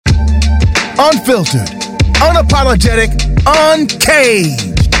unfiltered, unapologetic,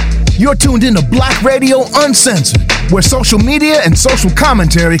 uncaged. You're tuned into Black Radio Uncensored, where social media and social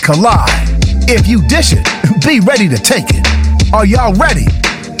commentary collide. If you dish it, be ready to take it. Are y'all ready?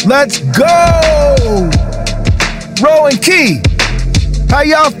 Let's go! Ro and Key, how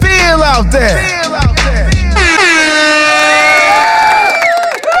y'all feel out there?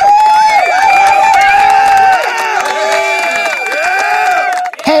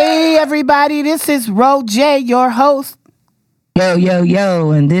 Hey everybody, this is Ro J, your host.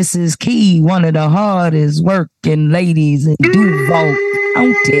 Yo, and this is Key, one of the hardest working ladies in Duval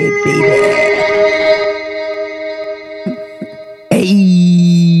County, baby.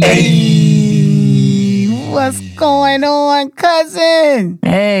 Hey, what's going on, cousin?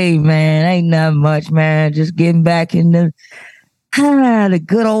 Hey, man, ain't nothing much, man. Just getting back in the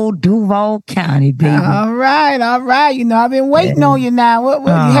good old Duval County, baby. All right. You know, I've been waiting on you now. What you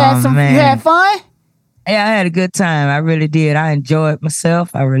had you had fun? Yeah, I had a good time. I really did. I enjoyed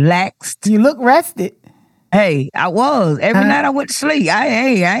myself. I relaxed. You look rested. Hey, I was. Every night I went to sleep. I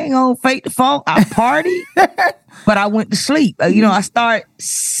ain't gonna fake the funk. I party, but I went to sleep. I start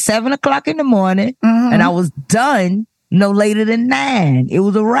 7 o'clock in the morning, and I was done no later than 9. It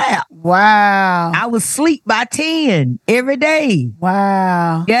was a wrap. Wow. I was asleep by 10 every day.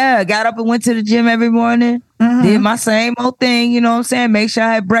 Wow. Yeah, got up and went to the gym every morning. Did my same old thing, you know what I'm saying? Make sure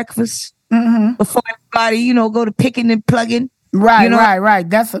I had breakfast before everybody, go to picking and plugging. Right.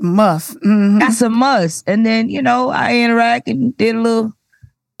 That's a must. That's a must. And then, I interact and did a little,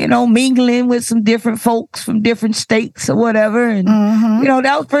 mingling with some different folks from different states or whatever. And,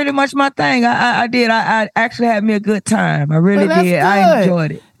 that was pretty much my thing. I did. I actually had me a good time. I really did. Good. I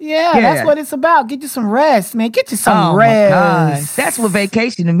enjoyed it. Yeah, that's what it's about. Get you some rest, man. Get you some rest. My God. That's what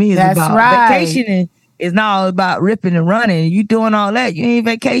vacation to me is about. That's right. Vacationing is not all about ripping and running. You doing all that, you ain't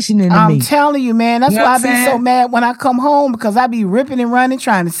vacationing to me. I'm telling you, man. That's why I be so mad when I come home, because I be ripping and running,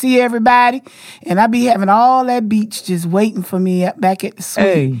 trying to see everybody, and I be having all that beach just waiting for me back at the suite.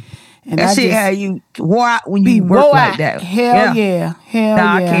 Hey, and that shit how you wore out when you work like that. Hell yeah.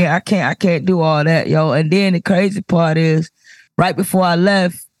 I can't do all that, yo. And then the crazy part is, right before I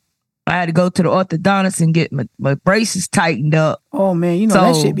left, I had to go to the orthodontist and get my braces tightened up. Oh, man,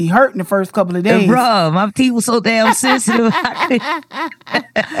 that shit be hurting the first couple of days. Bro, my teeth was so damn sensitive. I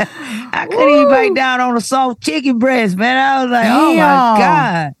couldn't even bite down on a soft chicken breast, man. I was like, oh, my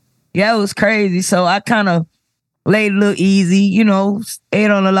God. Yeah, it was crazy. So I kind of laid a little easy, ate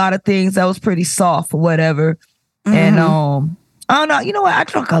on a lot of things that was pretty soft or whatever. And I don't know. You know what? I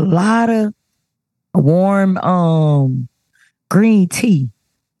drank a lot of warm green tea.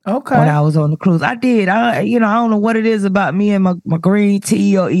 Okay. When I was on the cruise, I did. I don't know what it is about me and my green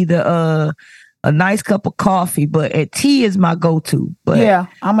tea, or either a nice cup of coffee, but tea is my go-to. But yeah,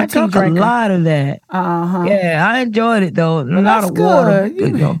 I'm a tea drinker. A lot of that. Yeah, I enjoyed it though. A lot of water.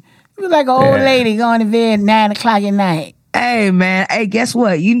 You like an old lady going to bed at 9 o'clock at night. Hey man, guess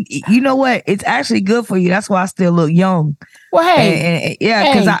what? You know what? It's actually good for you. That's why I still look young. Well, hey,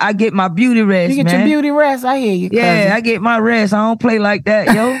 because I get my beauty rest. You get your beauty rest. I hear you. Cousin. Yeah, I get my rest. I don't play like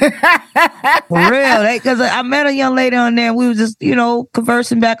that, yo. For real, because I met a young lady on there, and we was just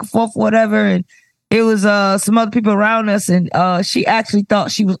conversing back and forth, whatever. And it was some other people around us, and she actually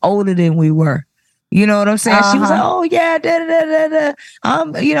thought she was older than we were. You know what I'm saying? She was like, "Oh yeah,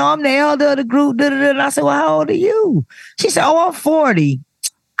 I'm the elder of the group." And I said, "Well, how old are you?" She said, "Oh, I'm 40."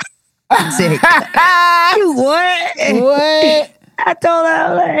 I said, "You what?" What? I told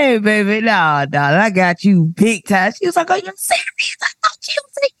her, like, "Hey, baby, no, darling, I got you big time." She was like, "Oh, you're serious? I thought you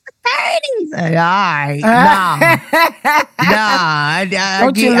was in your 30s." All right, nah.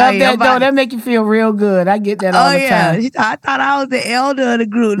 Don't you love that though? That make you feel real good. I get that all the time. I thought I was the elder of the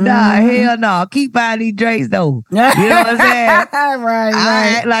group. Nah, hell no. Keep buying these drinks though. You know what I'm saying? Right. I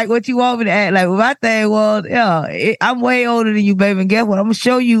act like what you want me to act like. Well, my thing was, I'm way older than you, baby. And guess what? I'm gonna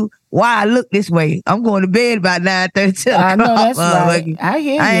show you why I look this way. I'm going to bed about 9:30. I know that's right. I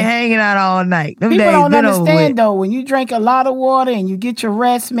hear you. I ain't hanging out all night. Them People days don't been understand though. When you drink a lot of water and you get your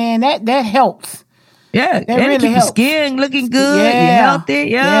rest, man, that helps. Yeah, that really keep helps. Your skin looking good. You're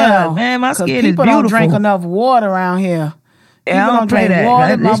healthy. Yeah, man, my skin is beautiful. People don't drink enough water around here. Yeah, people I don't play that.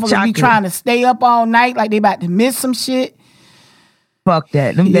 Water. Motherfuckers be trying to stay up all night like they about to miss some shit. Fuck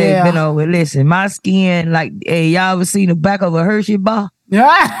that. Them days been over. Listen, my skin, like, hey, y'all ever seen the back of a Hershey bar?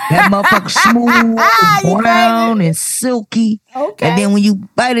 That motherfucker smooth, brown, and silky. Okay. And then when you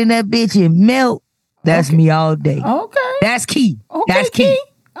bite in that bitch and melt, that's me all day. Okay. That's key. Okay, that's key.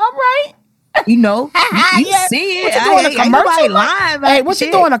 All right. You know, you see it. What you doing a commercial? Hey, what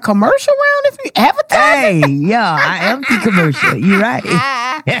you doing a commercial round? If you advertising? Hey, yeah, I am the commercial. You right.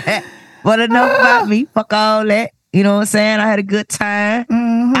 But enough about me. Fuck all that. You know what I'm saying? I had a good time.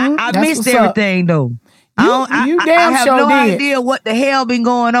 I missed everything though. I have no idea what the hell been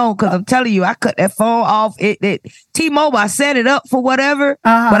going on because I'm telling you, I cut that phone off. T-Mobile, I set it up for whatever,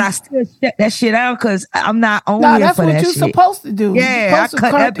 but I still shut that shit out because I'm not on here for that shit. That's what you're supposed to do. Yeah, I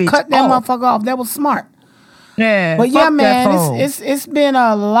cut that motherfucker off. That was smart. Yeah, but yeah, man, it's been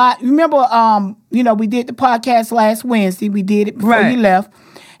a lot. Remember, we did the podcast last Wednesday. We did it before you left,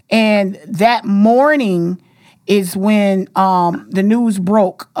 and that morning is when the news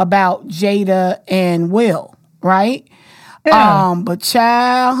broke about Jada and Will, right? Yeah. But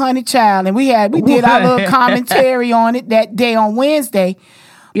child, and we did our little commentary on it that day on Wednesday.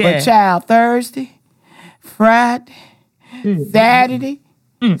 Yeah. But child, Thursday, Friday, Saturday,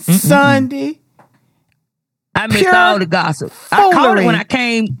 Sunday. I missed all the gossip. I caught it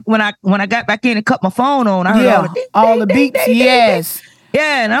when I got back in and cut my phone on. I heard all the beeps. Yes.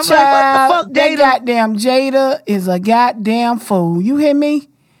 Yeah, and I'm like, what the fuck, Jada? That goddamn Jada is a goddamn fool. You hear me?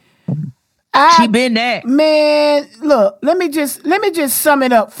 She been that. Man, look, let me just sum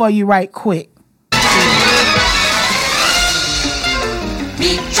it up for you right quick.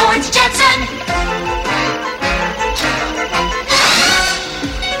 Meet George Jetson.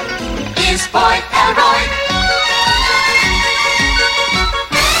 His boy Elroy.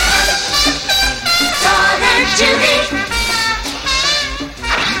 Daughter Judy.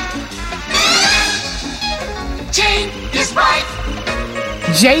 Jane, his wife.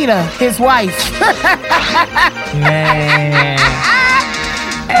 Jada, his wife. Man.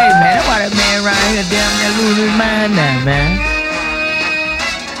 Hey, man, that's why that man right here damn near losing his mind now, man.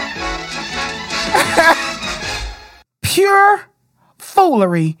 Pure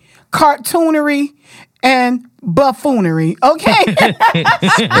foolery, cartoonery, and buffoonery, okay?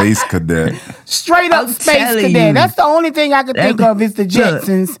 Space Cadet. Straight up Space Cadet. That's the only thing I could think of is the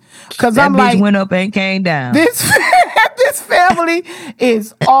Jetsons. Because I'm like, went up and came down. This family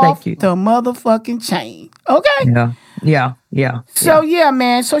is off the motherfucking chain, okay? Yeah. So yeah,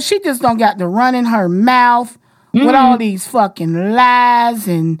 man. So she just don't got to run in her mouth with all these fucking lies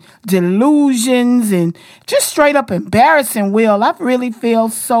and delusions and just straight up embarrassing Will. I really feel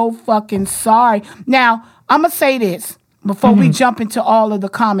so fucking sorry. Now, I'm going to say this before we jump into all of the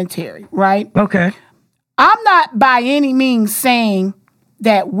commentary, right? Okay. I'm not by any means saying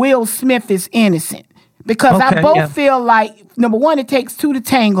that Will Smith is innocent because I feel like, number one, it takes two to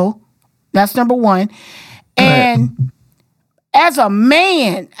tangle. That's number one. And as a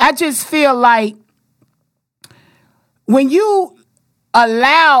man, I just feel like when you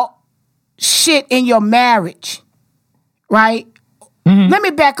allow shit in your marriage, right? Let me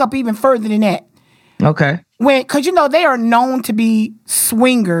back up even further than that. Okay. Because they are known to be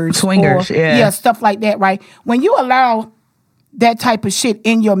swingers, or, stuff like that, right? When you allow that type of shit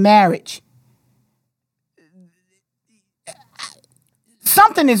in your marriage,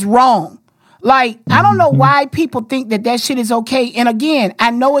 something is wrong. Like, I don't know why people think that shit is okay. And again, I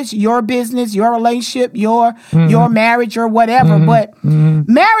know it's your business, your relationship, your marriage or whatever, but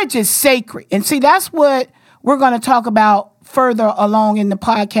marriage is sacred. And see, that's what we're going to talk about further along in the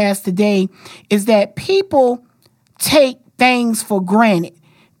podcast today, is that people take things for granted.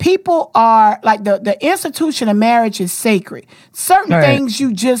 People are like the institution of marriage is sacred. Certain things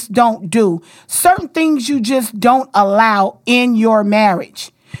you just don't do. Certain things you just don't allow in your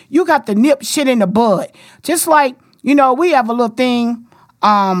marriage. You got to nip shit in the bud. Just like, we have a little thing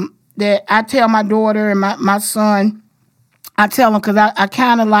that I tell my daughter and my son. I tell them because I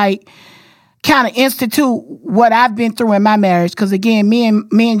kind of institute what I've been through in my marriage. Because again, me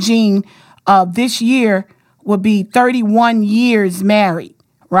and Jean this year will be 31 years married,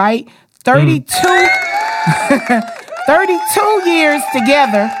 right? 32 years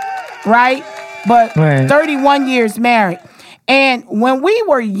together, right? But 31 years married. And when we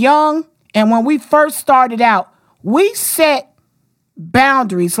were young and when we first started out, we set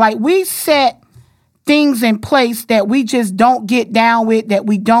boundaries. Like, we set things in place that we just don't get down with, that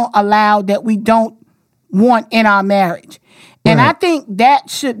we don't allow, that we don't want in our marriage. And I think that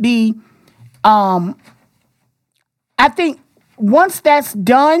should be, I think once that's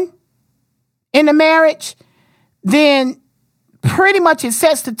done in a marriage, then pretty much it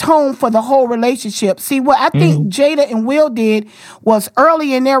sets the tone for the whole relationship. See, what I think Jada and Will did was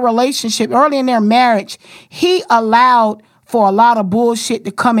early in their relationship, early in their marriage, he allowed for a lot of bullshit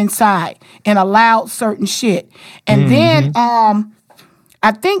to come inside and allowed certain shit. And then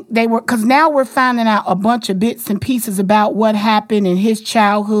I think they were, because now we're finding out a bunch of bits and pieces about what happened in his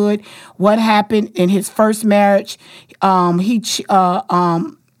childhood, what happened in his first marriage. I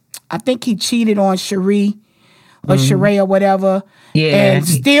think he cheated on Sheree or Sheree or whatever. and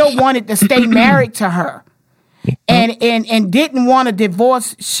still wanted to stay married to her. And didn't want to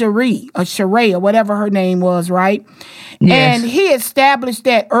divorce Sheree or whatever her name was, right? Yes. And he established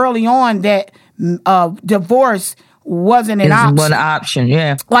that early on that divorce wasn't an option. One option,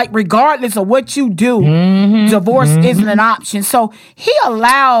 yeah. Like regardless of what you do, divorce isn't an option. So he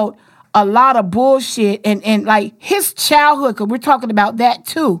allowed a lot of bullshit and like his childhood, because we're talking about that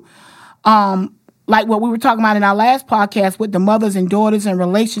too. Like what we were talking about in our last podcast with the mothers and daughters and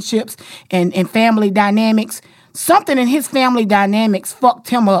relationships and family dynamics. Something in his family dynamics fucked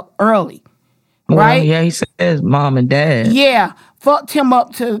him up early, right? Well, yeah, he says mom and dad. Yeah, fucked him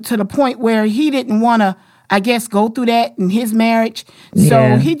up to the point where he didn't want to, I guess, go through that in his marriage.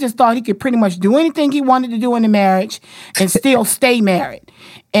 So he just thought he could pretty much do anything he wanted to do in the marriage and still stay married.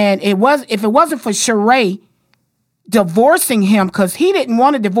 And if it wasn't for Sheree divorcing him, because he didn't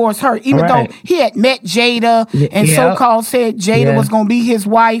want to divorce her, even though he had met Jada and so-called said Jada was going to be his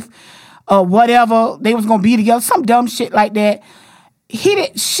wife or whatever, they was going to be together, some dumb shit like that.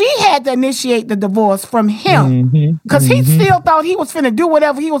 She had to initiate the divorce from him because he still thought he was finna do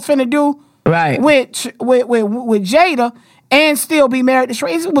whatever he was finna do with Jada and still be married to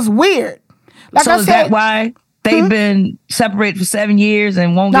Sheree. It was weird. Like so I said, is that why they've been separated for 7 years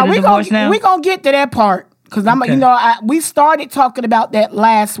and won't get a divorce now? We're going to get to that part. Because we started talking about that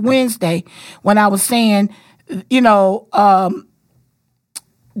last Wednesday when I was saying, I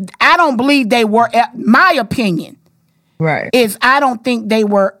don't believe they were. My opinion, is I don't think they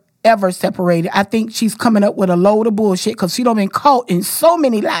were ever separated. I think she's coming up with a load of bullshit because she done been caught in so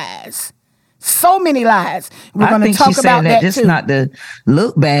many lies. So many lies. We're going to talk about that just too. Not to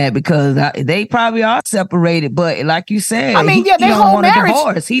look bad because they probably are separated, but like you said, I mean, their whole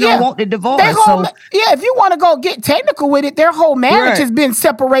marriage. He don't want the divorce. If you want to go get technical with it, their whole marriage has been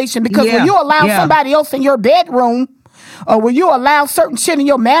separation because when you allow somebody else in your bedroom or when you allow certain shit in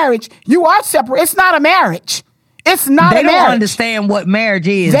your marriage, you are separate. It's not a marriage. It's not a marriage. They don't understand what marriage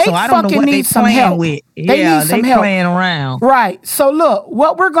is, so I don't know what they're playing with. They playing around. Right. So look,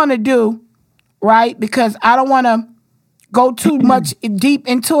 what we're going to do, right, because I don't want to go too much deep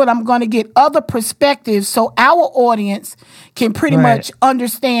into it. I'm going to get other perspectives so our audience can pretty much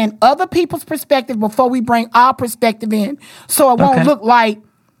understand other people's perspective before we bring our perspective in. So it won't look like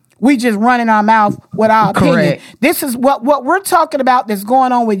we just running our mouth with our opinion. This is what we're talking about that's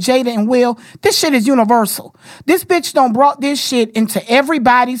going on with Jada and Will. This shit is universal. This bitch done brought this shit into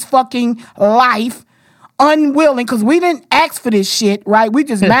everybody's fucking life unwilling, because we didn't ask for this shit, right? We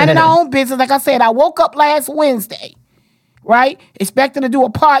just minding our own business. Like I said, I woke up last Wednesday, right? Expecting to do a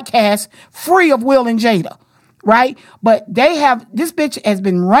podcast free of Will and Jada, right? But this bitch has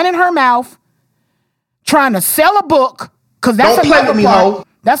been running her mouth, trying to sell a book, because that's another part.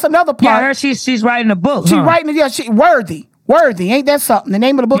 That's another part. Yeah, she's writing a book. She's writing it. Worthy. Ain't that something? The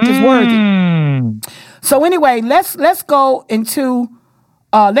name of the book is Worthy. So anyway, let's go into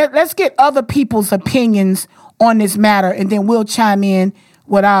let's get other people's opinions on this matter, and then we'll chime in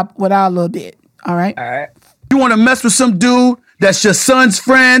with our little bit. All right. You want to mess with some dude that's your son's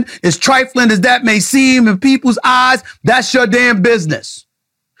friend, as trifling as that may seem in people's eyes, that's your damn business.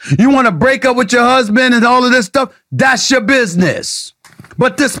 You want to break up with your husband and all of this stuff, that's your business.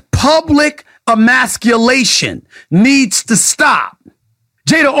 But this public emasculation needs to stop.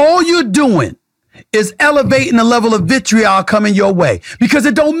 Jada, all you're doing is elevating the level of vitriol coming your way, because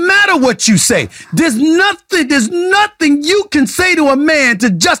it don't matter what you say. There's nothing you can say to a man to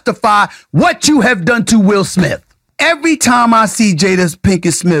justify what you have done to Will Smith. Every time I see Jada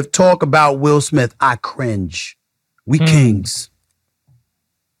Pinkett Smith talk about Will Smith, I cringe. We kings.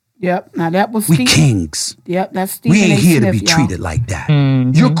 Yep. Now that was we kings. Yep, that's Stephen We ain't A. here Smith, to be y'all. treated like that.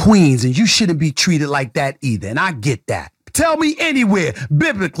 You're queens and you shouldn't be treated like that either. And I get that. Tell me anywhere,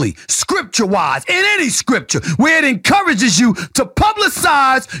 biblically, scripture-wise, in any scripture, where it encourages you to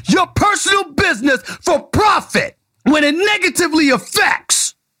publicize your personal business for profit when it negatively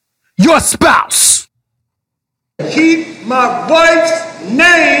affects your spouse. Keep my wife's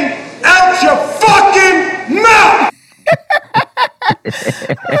name out your fucking mouth!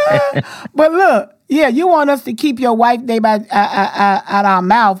 But look, yeah, you want us to keep your wife name out our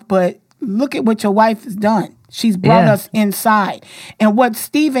mouth, but look at what your wife has done. She's brought us inside. And what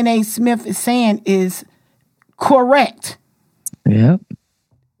Stephen A. Smith is saying is correct. Yep.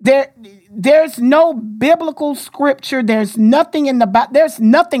 There's no biblical scripture. There's nothing in the Bible. There's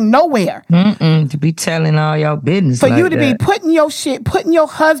nothing nowhere. To be telling all y'all business For like you to that. be putting your shit, putting your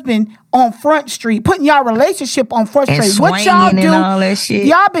husband on Front Street, putting y'all relationship on Front And Street. What y'all swinging do, and all that shit.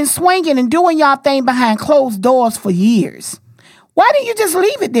 y'all been swinging and doing y'all thing behind closed doors for years. Why didn't you just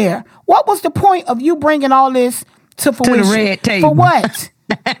leave it there? What was the point of you bringing all this to fruition. To the red table. For what?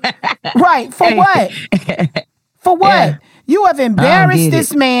 Right, for what? For what? Yeah. You have embarrassed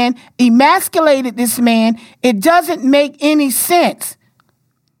this man, emasculated this man. It doesn't make any sense.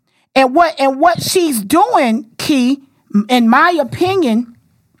 And what she's doing, Key, in my opinion,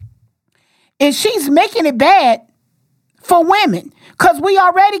 is she's making it bad for women. Because we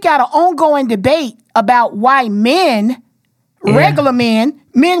already got an ongoing debate about why men, regular men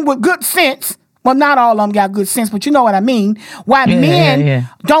with good sense, well, not all of them got good sense, but you know what I mean, why men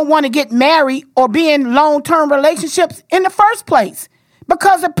don't want to get married or be in long-term relationships in the first place.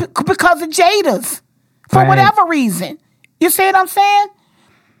 Because of Jada's. For whatever reason. You see what I'm saying?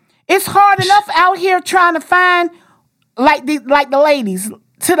 It's hard enough out here trying to find, like the ladies,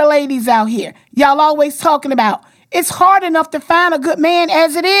 to the ladies out here. Y'all always talking about, it's hard enough to find a good man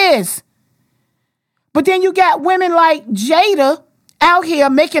as it is. But then you got women like Jada out here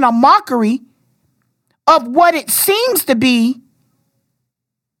making a mockery of what it seems to be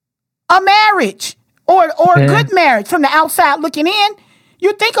a marriage or a good marriage from the outside looking in.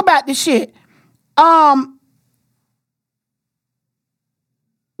 You think about this shit.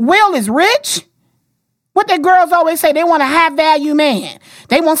 Will is rich. What the girls always say, they want a high value man.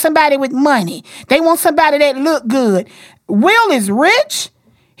 They want somebody with money. They want somebody that look good. Will is rich.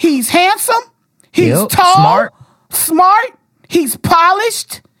 He's handsome. He's tall. Smart. He's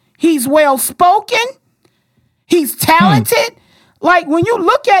polished. He's well spoken. He's talented. Like when you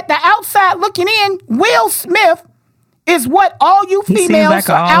look at the outside looking in, Will Smith is what all you females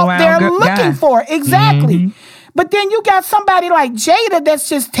are out there looking for. Exactly. Mm-hmm. But then you got somebody like Jada that's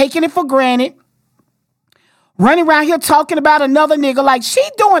just taking it for granted, running around here talking about another nigga. Like, she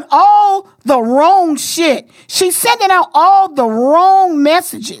doing all the wrong shit. She's sending out all the wrong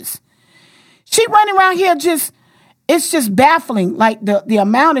messages. She running around here it's just baffling. Like, the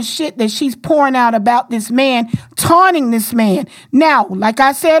amount of shit that she's pouring out about this man, taunting this man. Now, like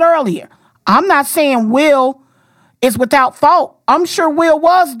I said earlier, I'm not saying Will is without fault. I'm sure Will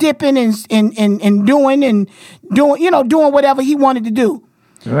was dipping and doing whatever he wanted to do.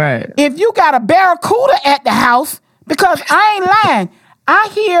 Right. If you got a barracuda at the house, because I ain't lying,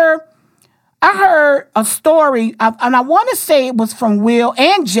 I heard a story, and I want to say it was from Will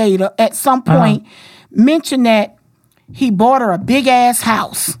and Jada at some point, mentioned that he bought her a big ass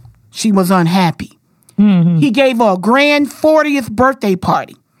house. She was unhappy. Mm-hmm. He gave her a grand 40th birthday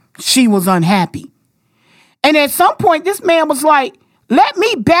party. She was unhappy. And at some point, this man was like, let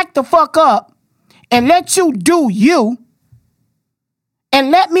me back the fuck up and let you do you.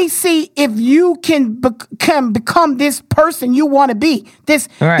 And let me see if you can become this person you want to be. This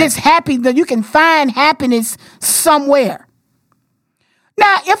happy, that you can find happiness somewhere.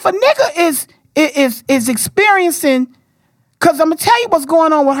 Now, if a nigga is experiencing, because I'm going to tell you what's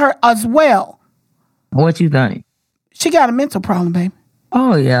going on with her as well. What you think? She got a mental problem, baby.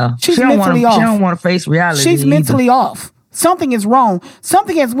 Oh, yeah. She's mentally off. She don't want to face reality. She's mentally off. Something is wrong.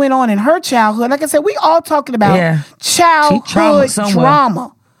 Something has went on in her childhood. Like I said, we all talking about childhood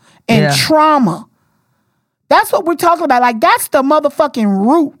trauma and trauma. That's what we're talking about. Like, that's the motherfucking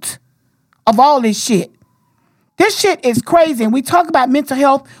root of all this shit. This shit is crazy. And we talk about mental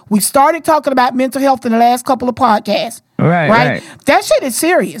health. We started talking about mental health in the last couple of podcasts. Right? That shit is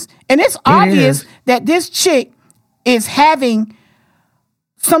serious. And it's obvious that this chick is having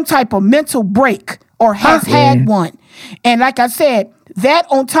some type of mental break or has had one. And like I said, that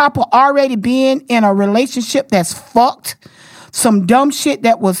on top of already being in a relationship that's fucked, some dumb shit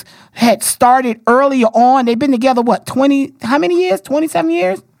that had started earlier on. They've been together, how many years? 27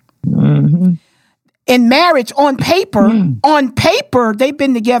 years? Mm-hmm. In marriage, on paper, they've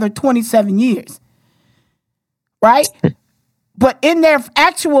been together 27 years. Right? But in their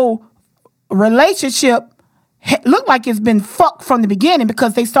actual relationship, looked like it's been fucked from the beginning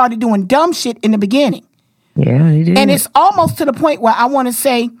because they started doing dumb shit in the beginning. Yeah, they did. And it's almost to the point where I want to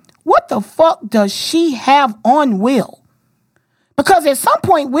say, what the fuck does she have on Will? Because at some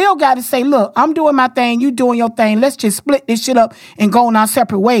point, Will got to say, look, I'm doing my thing, you doing your thing. Let's just split this shit up and go in our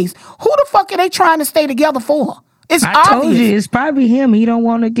separate ways. Who the fuck are they trying to stay together for? It's obvious. I told you, it's probably him. He don't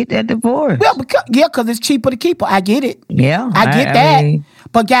want to get that divorce. Well, because it's cheaper to keep her. I get it. Yeah. I get that. I mean,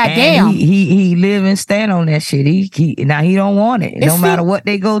 but goddamn. He live and stand on that shit. He don't want it. No matter what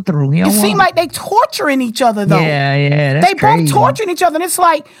they go through. It seems like they torturing each other, though. Yeah. That's crazy. Both torturing each other. And it's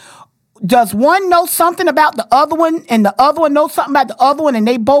like, does one know something about the other one and the other one knows something about the other one and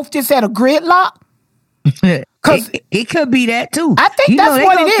they both just at a gridlock? Because it could be that too. I think that's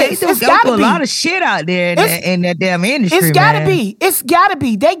what it is. It's gotta be a lot of shit out there in that damn industry. It's gotta be. It's gotta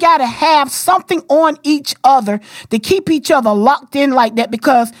be. They gotta have something on each other to keep each other locked in like that.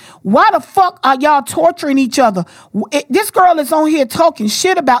 Because why the fuck are y'all torturing each other? This girl is on here talking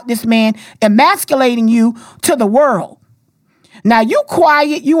shit about this man, emasculating you to the world. Now you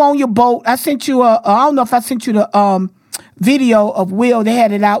quiet. You on your boat. I sent you I don't know if I sent you the video of Will. They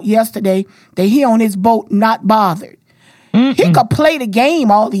had it out yesterday that he on his boat not bothered. He could play the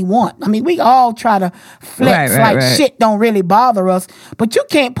game all he want. I mean, we all try to flex shit don't really bother us, but you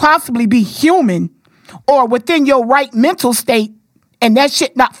can't possibly be human or within your right mental state and that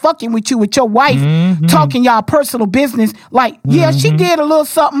shit not fucking with you with your wife talking y'all personal business. Like, yeah, she did a little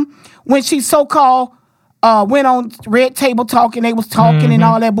something when she so-called went on Red Table Talk and they was talking and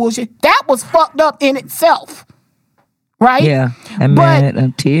all that bullshit. That was fucked up in itself. Right? Yeah. And man,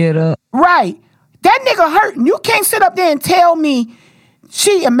 I'm teared up. Right. That nigga hurting. You can't sit up there and tell me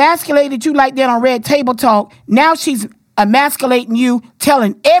she emasculated you like that on Red Table Talk. Now she's emasculating you,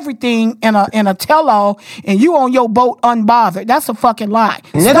 telling everything in a tell-all, and you on your boat unbothered. That's a fucking lie.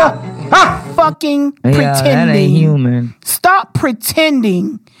 Stop fucking pretending. That ain't human. Stop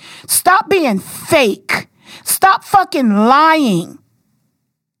pretending. Stop being fake. Stop fucking lying.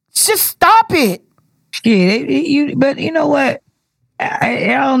 Just stop it. Yeah, but you know what? I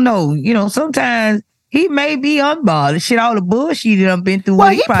don't know. You know, sometimes he may be unbothered. Shit, all the bullshit he done been through. Well,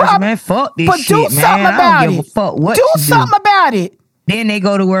 he probably, man, fuck this shit, do man. Something about I don't give a fuck what do something about it. Then they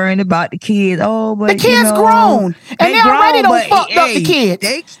go to worrying about the kids. Oh, but the kids grown. And they already don't fuck up the kids.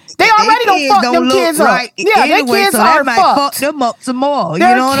 They already don't fuck them kids up. Right yeah, anyway, their kids so are that might fucked. fuck them up some more. Their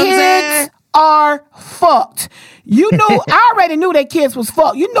You know what I'm saying? kids are fucked. You knew, I already knew their kids was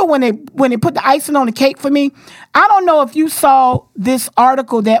fucked. You know when they put the icing on the cake for me? I don't know if you saw this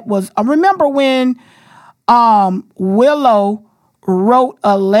article that was, remember when Willow wrote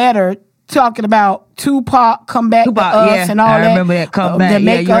a letter talking about Tupac come back to us and all that. I remember that come back. That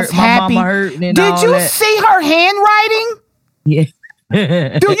make us happy. Did you see her handwriting? Yeah.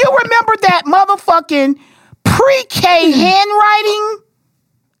 Do you remember that motherfucking pre-K handwriting?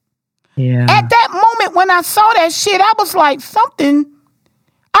 Yeah. At that moment when I saw that shit, I was like, I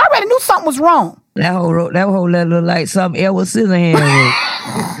already knew something was wrong. That whole letter looked like something Edward Scissorhands wrote.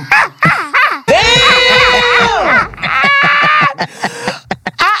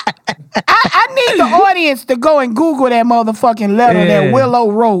 I need the audience to go and Google that motherfucking letter that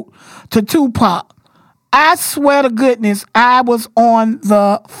Willow wrote to Tupac. I swear to goodness, I was on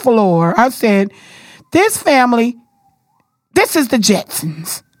the floor. I said, this family, this is the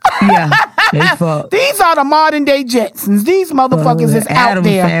Jetsons. Yeah, they fuck. These are the modern day Jetsons. These motherfuckers is out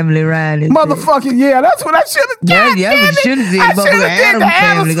there. Family riding. Motherfucking, yeah, that's what I should have done. Yeah, you should have did. I should have did the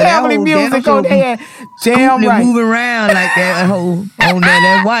Addams Family music on there. Damn right. Moving around like that whole on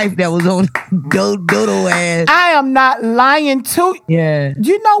that wife that was on dodo ass. I am not lying to you. Yeah.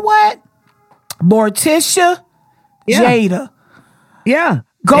 You know what? Morticia, Jada. Yeah.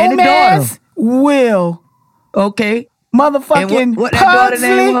 Gomez, Will. Okay. Motherfucking what that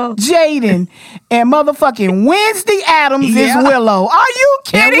name was? Jaden and motherfucking Wednesday Adams is Willow. Are you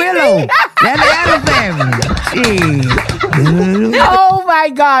kidding Willow. me? That's the Adams family. Oh my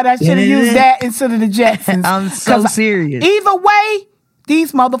God, I should have used that instead of the Jetsons. I'm so serious. Either way,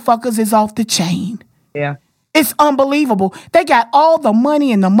 these motherfuckers is off the chain. Yeah. It's unbelievable. They got all the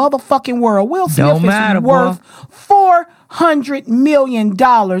money in the motherfucking world. Will Smith is worth $400 million,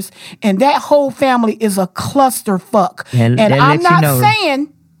 and that whole family is a clusterfuck. And I'm not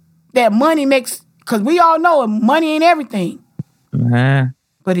saying that money makes, because we all know money ain't everything.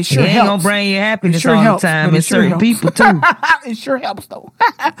 But it sure helps. It ain't gonna bring you happiness all the time. It's certain people too. It sure helps though.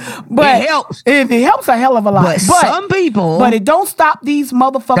 But it helps. It helps a hell of a lot. But some people. But it don't stop these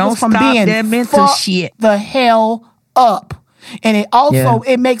motherfuckers from being their mental shit the hell up. And it also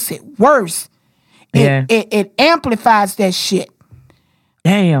it makes it worse. It amplifies that shit.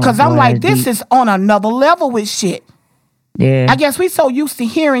 Damn. Because I'm like, this is on another level with shit. Yeah. I guess we so used to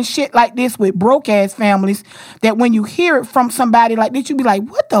hearing shit like this with broke ass families that when you hear it from somebody like this, you be like,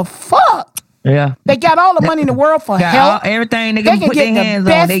 what the fuck? Yeah. They got all the money in the world for help. Everything they can put their hands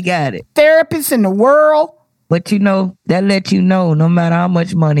on, they got it. Therapists in the world. But you know, that let you know, no matter how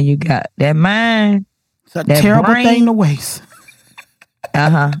much money you got, that mind, it's a terrible thing to waste.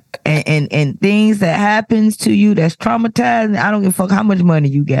 And things that happens to you that's traumatizing, I don't give a fuck how much money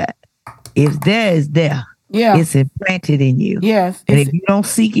you got. If there is there. Yeah. It's implanted in you. Yes. And if you don't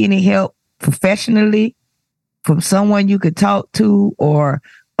seek any help professionally from someone you could talk to or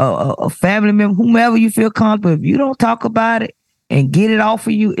a family member, whomever you feel comfortable, if you don't talk about it and get it off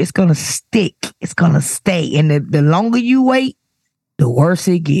of you, it's gonna stick. It's gonna stay. And the longer you wait, the worse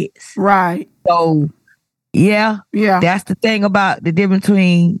it gets. Right. So yeah. That's the thing about the difference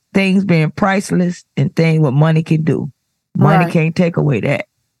between things being priceless and things what money can do. Money can't take away that.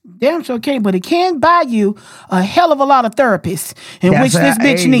 Damn sure can, but it can buy you a hell of a lot of therapists, in which this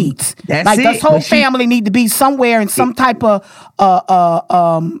bitch needs. This whole family need to be somewhere in some type of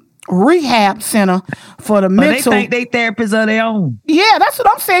rehab center for the mental. They think they therapists are their own. Yeah, that's what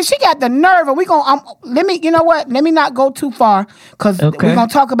I'm saying. She got the nerve, and we gonna you know what? Let me not go too far because we're gonna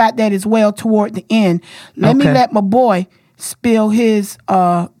talk about that as well toward the end. Let me let my boy spill his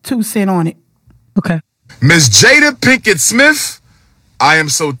 2 cents on it. Okay, Miss Jada Pinkett Smith. I am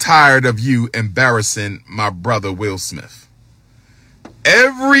so tired of you embarrassing my brother Will Smith.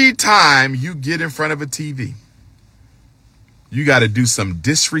 Every time you get in front of a TV, you got to do some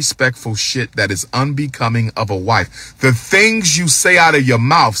disrespectful shit that is unbecoming of a wife. The things you say out of your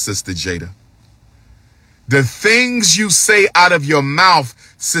mouth, Sister Jada. The things you say out of your mouth,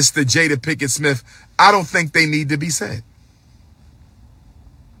 Sister Jada Pinkett Smith, I don't think they need to be said.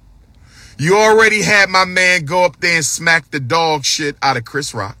 You already had my man go up there and smack the dog shit out of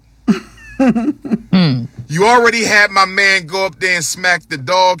Chris Rock. You already had my man go up there and smack the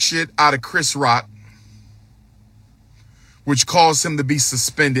dog shit out of Chris Rock, which caused him to be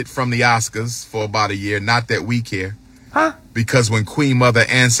suspended from the Oscars for about a year. Not that we care. Because when Queen Mother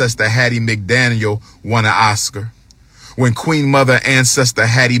Ancestor Hattie McDaniel won an Oscar, when Queen Mother Ancestor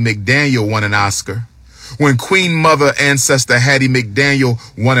Hattie McDaniel won an Oscar, when Queen Mother Ancestor Hattie McDaniel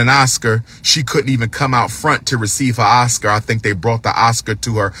won an Oscar, she couldn't even come out front to receive her Oscar. I think they brought the Oscar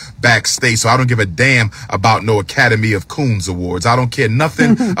to her backstage. So I don't give a damn about no Academy of Coons Awards. I don't care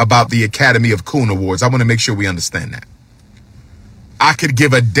nothing about the Academy of Coon Awards. I want to make sure we understand that. I could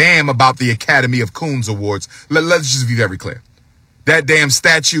give a damn about the Academy of Coons Awards. Let's just be very clear. That damn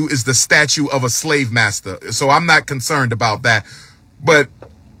statue is the statue of a slave master. So I'm not concerned about that. But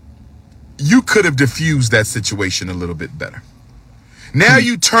you could have diffused that situation a little bit better. Now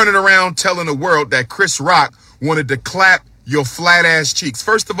you turning around telling the world that Chris Rock wanted to clap your flat ass cheeks.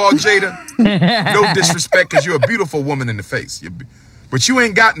 First of all, Jada, no disrespect because you're a beautiful woman in the face. But you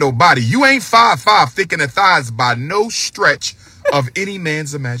ain't got no body. You ain't 5'5", thick in the thighs by no stretch of any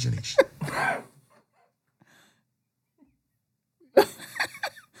man's imagination.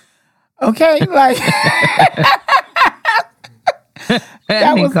 Okay, like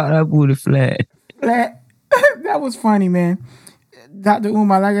that was caught up booty flat. That was funny, man. Dr.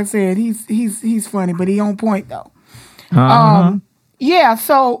 Umar, like I said, he's funny, but he on point though. Yeah.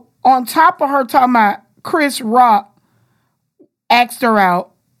 So on top of her talking about Chris Rock asked her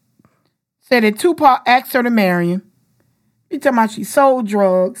out, said that Tupac asked her to marry him. He talking about she sold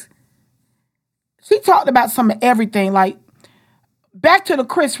drugs. She talked about some of everything. Like back to the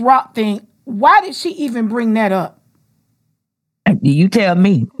Chris Rock thing. Why did she even bring that up? You tell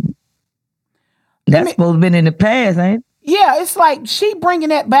me. That's supposed to have been in the past, ain't it? Yeah, it's like she bringing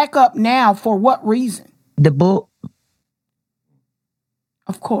that back up now for what reason? The book.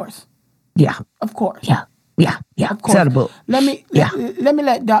 Of course. Yeah. Of course. Yeah. Of course. Sell the book. Let me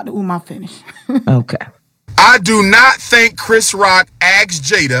let Dr. Umar finish. Okay. I do not think Chris Rock asked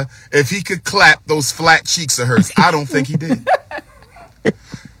Jada if he could clap those flat cheeks of hers. I don't think he did.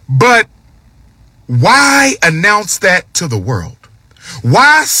 But why announce that to the world?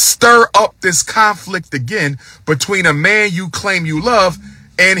 Why stir up this conflict again between a man you claim you love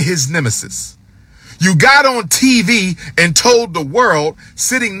and his nemesis? You got on TV and told the world,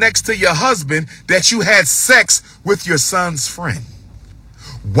 sitting next to your husband, that you had sex with your son's friend.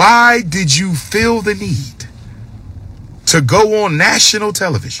 Why did you feel the need to go on national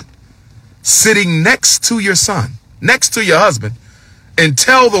television, sitting next to your son, next to your husband, and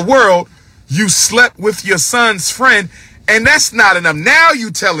tell the world you slept with your son's friend? And that's not enough. Now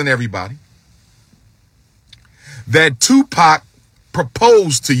you telling everybody that Tupac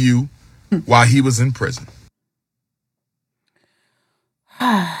proposed to you while he was in prison.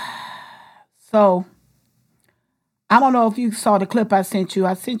 So, I don't know if you saw the clip I sent you.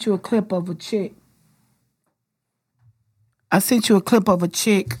 I sent you a clip of a chick.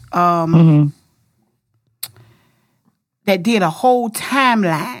 That did a whole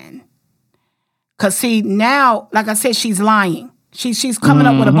timeline. Because see, now, like I said, she's lying. She's coming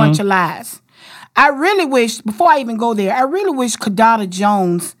up with a bunch of lies. I really wish, before I even go there, I really wish Kadada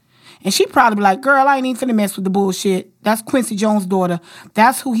Jones, and she probably be like, girl, I ain't even finna mess with the bullshit. That's Quincy Jones' daughter.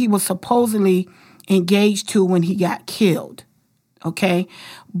 That's who he was supposedly engaged to when he got killed. Okay?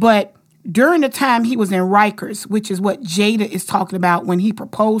 But during the time he was in Rikers, which is what Jada is talking about when he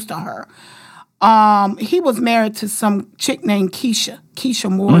proposed to her, He was married to some chick named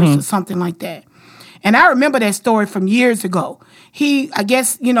Keisha Morris or something like that. And I remember that story from years ago. I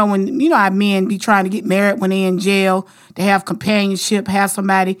guess, when, how men be trying to get married when they in jail, to have companionship, have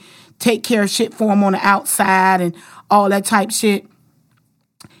somebody take care of shit for them on the outside and all that type shit.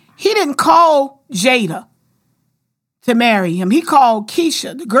 He didn't call Jada to marry him. He called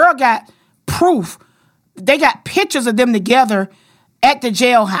Keisha. The girl got proof. They got pictures of them together at the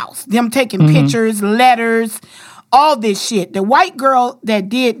jailhouse. Them taking pictures, letters, all this shit. The white girl that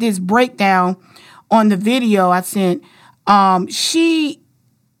did this breakdown on the video I sent, she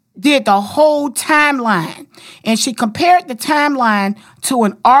did the whole timeline. And she compared the timeline to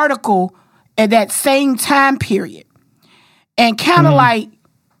an article at that same time period. And kind of like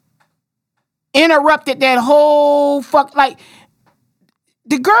interrupted that whole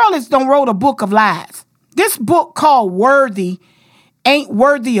the girl done wrote a book of lies. This book called Worthy ain't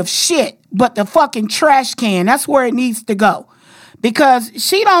worthy of shit, but the fucking trash can. That's where it needs to go. Because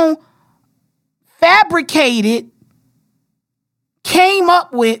she don't fabricated, came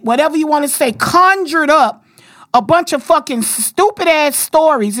up with, whatever you want to say, conjured up a bunch of fucking stupid ass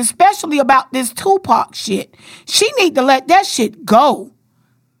stories, especially about this Tupac shit. She need to let that shit go.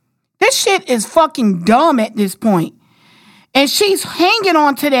 This shit is fucking dumb at this point. And she's hanging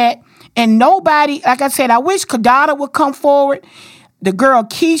on to that. And nobody, like I said, I wish Kadada would come forward. The girl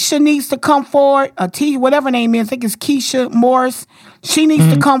Keisha needs to come forward. Whatever her name is, I think it's Keisha Morris. She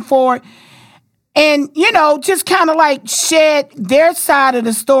needs to come forward. And, just kind of like shed their side of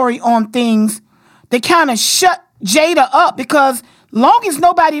the story on things to kind of shut Jada up, because long as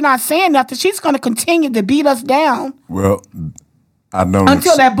nobody not saying nothing, she's going to continue to beat us down. Well, I don't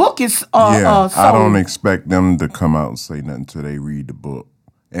until that book is sold. I don't expect them to come out and say nothing until they read the book,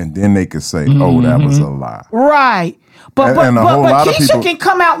 and then they could say, "Oh, that was a lie." Right, but Keisha can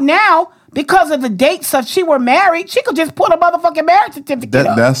come out now because of the dates of she were married. She could just put a motherfucking marriage certificate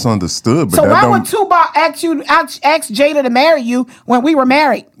up. That's understood. But so why would Tupac ask Jada to marry you when we were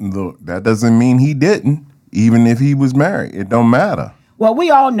married? Look, that doesn't mean he didn't. Even if he was married, it don't matter. Well, we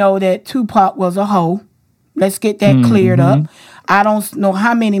all know that Tupac was a hoe. Let's get that cleared up. I don't know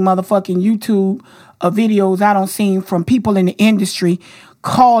how many motherfucking YouTube videos I don't seen from people in the industry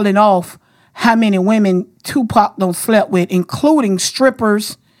calling off how many women Tupac don't slept with, including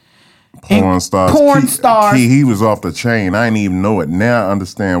strippers, porn stars. Porn stars. He was off the chain. I didn't even know it. Now I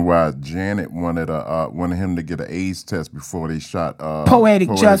understand why Janet wanted him to get an AIDS test before they shot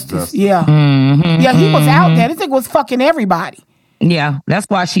Poetic Justice. Yeah, yeah, he was out there. This thing was fucking everybody. Yeah, that's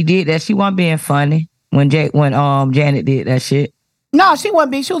why she did that. She wasn't being funny when Janet did that shit. No, she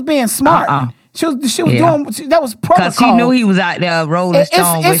wasn't being. She was being smart. She was doing that was protocol. Because she knew he was out there rolling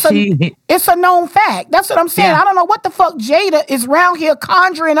stone. It's a known fact. That's what I'm saying. I don't know what the fuck Jada is around here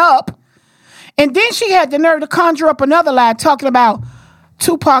conjuring up. And then she had the nerve to conjure up another lie talking about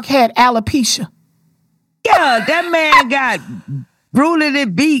Tupac had alopecia. Yeah, that man got brutally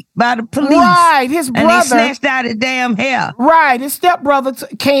beat by the police. Right, his brother. And they snatched out his damn hair. Right, his stepbrother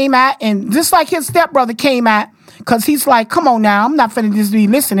came out, and just like his stepbrother came out, because he's like, come on now, I'm not finna just be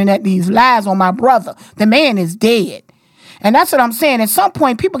listening at these lies on my brother. The man is dead. And that's what I'm saying. At some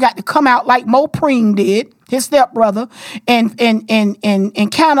point, people got to come out like Mo Preem did, his stepbrother, and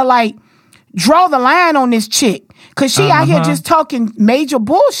kind of like draw the line on this chick. Because she out here just talking major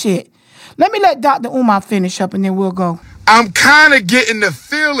bullshit. Let me let Dr. Umar finish up, and then we'll go. I'm kind of getting the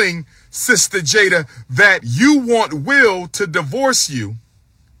feeling, Sister Jada, that you want Will to divorce you,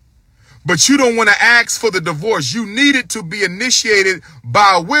 but you don't want to ask for the divorce. You need it to be initiated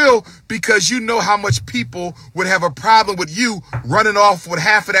by Will because you know how much people would have a problem with you running off with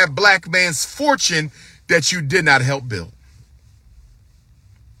half of that black man's fortune that you did not help build.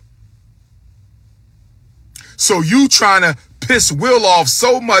 So you trying to piss Will off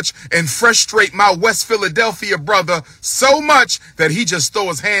so much and frustrate my West Philadelphia brother so much that he just throw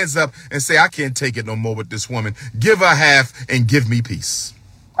his hands up and say, I can't take it no more with this woman. Give her half and give me peace.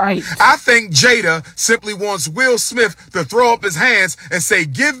 Right. I think Jada simply wants Will Smith to throw up his hands and say,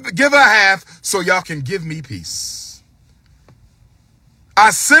 give her half so y'all can give me peace.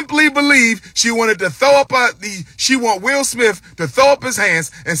 I simply believe she wanted to throw up she want Will Smith to throw up his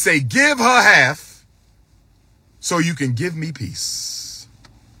hands and say, give her half so you can give me peace.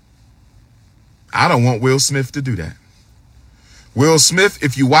 I don't want Will Smith to do that. Will Smith,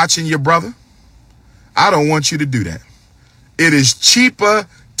 if you're watching your brother, I don't want you to do that. It is cheaper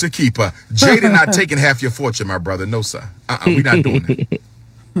to keep her. Jada not taking half your fortune, my brother. No, sir. We're not doing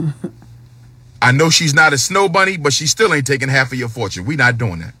that. I know she's not a snow bunny, but she still ain't taking half of your fortune. We're not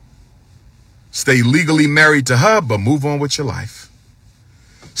doing that. Stay legally married to her, but move on with your life.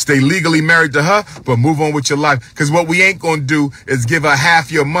 Stay legally married to her, but move on with your life. Because what we ain't going to do is give her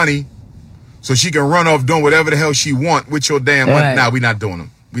half your money so she can run off doing whatever the hell she want with your damn money. Right. Nah, we not doing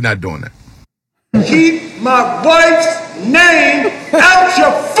them. We not doing that. Keep my wife's name out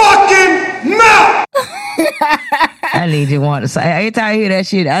your fucking mouth! I need you want to say. Every time I hear that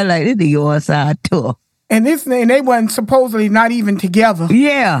shit, I like this nigga on side tour. And they wasn't supposedly not even together.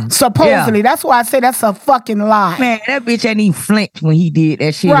 Yeah. Supposedly. Yeah. That's why I say that's a fucking lie. Man, that bitch ain't even flinched when he did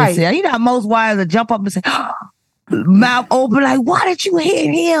that shit. Right. Say, you know how most wives will jump up and say, mouth open, like, why did you hit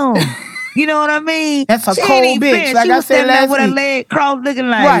him? You know what I mean? That's a she cold ain't bitch. finished. Like She I was said standing there last with her week. leg crossed looking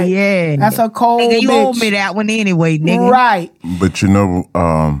like, Right. yeah. That's a cold nigga, you bitch. owe me that one anyway, nigga. Right. But you know,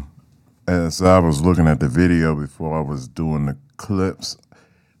 as I was looking at the video before I was doing the clips,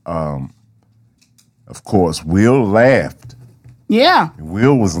 of course, Will laughed. Yeah.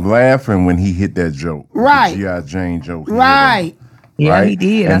 Will was laughing when he hit that joke. Right. The G.I. Jane joke. Right. Yeah, right? he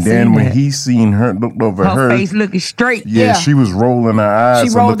did. And I then seen when that. he seen her, looked over her her face looking straight. Yeah, she was rolling her eyes She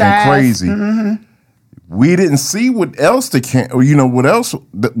and rolled looking her eyes. crazy. Mm-hmm. We didn't see what else what else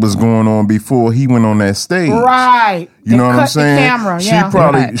that was going on before he went on that stage. Right. You know what I'm saying? The camera,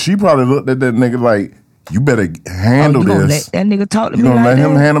 yeah. She probably looked at that nigga like, you better handle you gonna this. let that nigga talk to You me gonna like let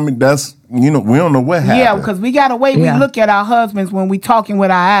him that? handle me? That's we don't know what happened. Yeah, because we got a way we look at our husbands when we talking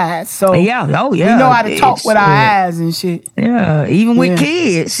with our eyes. So yeah, oh yeah, we know how to talk bitch, with our yeah. eyes and shit. Yeah, even with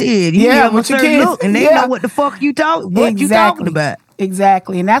kids, shit. You Yeah, give with a your certain kids, look, and they know what the fuck you talking about.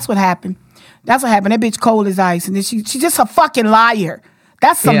 Exactly, and that's what happened. That's what happened. That bitch cold as ice, and then she's just a fucking liar.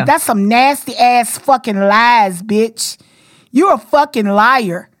 That's some nasty ass fucking lies, bitch. You're a fucking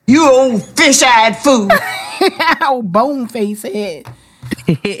liar. You old fish-eyed fool. Old bone face head.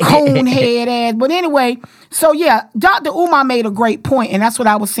 Cone head ass. But anyway, so yeah, Dr. Umar made a great point, and that's what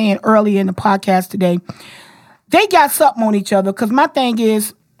I was saying earlier in the podcast today. They got something on each other, because my thing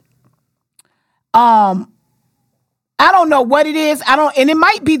is, I don't know what it is. And it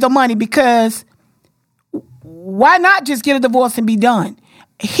might be the money, because why not just get a divorce and be done?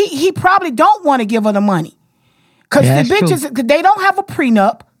 He probably don't want to give her the money. Because the bitches, they don't have a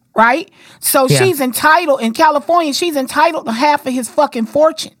prenup, right? So she's entitled, in California, she's entitled to half of his fucking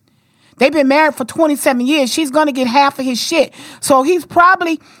fortune. They've been married for 27 years. She's going to get half of his shit. So it's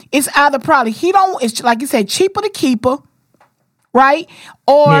like you said, cheaper to keep her, right?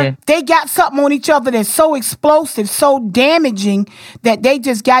 Or they got something on each other that's so explosive, so damaging, that they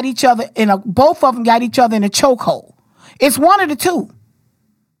just got each other both of them got each other in a chokehold. It's one of the two.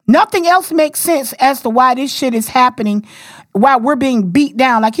 Nothing else makes sense as to why this shit is happening, why we're being beat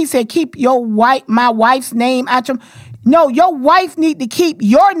down. Like he said, keep my wife's name out your... No, your wife need to keep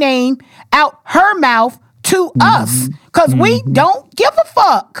your name out her mouth to us, because we don't give a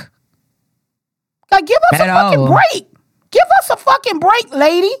fuck. Like, give us a fucking break. Give us a fucking break,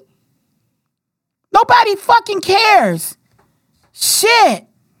 lady. Nobody fucking cares. Shit.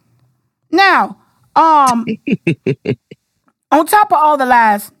 Now, on top of all the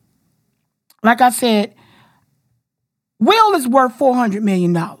lies, like I said, Will is worth $400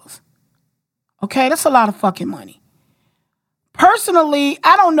 million. Okay, that's a lot of fucking money. Personally,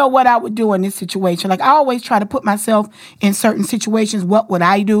 I don't know what I would do in this situation. Like, I always try to put myself in certain situations. What would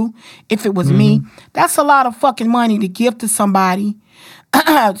I do if it was me? That's a lot of fucking money to give to somebody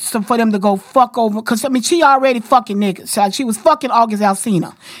so for them to go fuck over. Because, I mean, she already fucking niggas. She was fucking August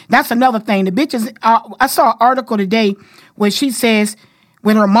Alsina. That's another thing. The bitches, I saw an article today where she says,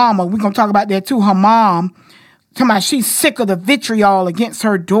 with her mama, we're going to talk about that too, her mom, talking about she's sick of the vitriol against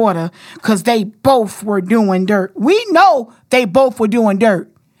her daughter because they both were doing dirt. We know they both were doing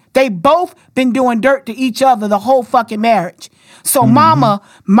dirt. They both been doing dirt to each other the whole fucking marriage. So mama,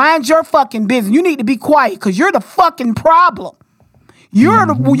 mind your fucking business. You need to be quiet, because you're the fucking problem. You're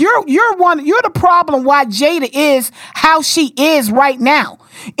the problem why Jada is how she is right now,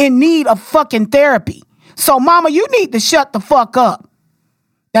 in need of fucking therapy. So mama, you need to shut the fuck up.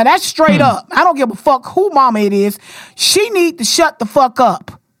 Now, that's straight up. I don't give a fuck who mama it is. She need to shut the fuck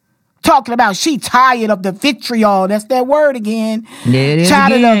up. Talking about she tired of the vitriol. That's that word again.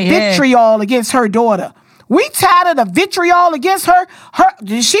 Tired of the vitriol against her daughter. We tired of the vitriol against her.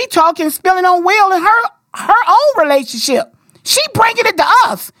 She talking, spilling on Will in her own relationship. She bringing it to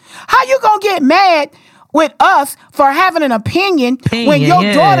us. How you gonna get mad with us for having an opinion when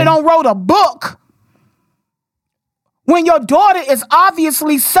your daughter don't wrote a book? When your daughter is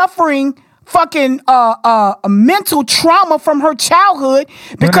obviously suffering fucking a mental trauma from her childhood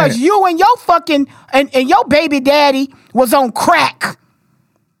because you and your fucking and your baby daddy was on crack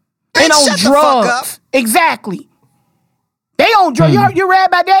and on drugs. Exactly. They on drugs. You read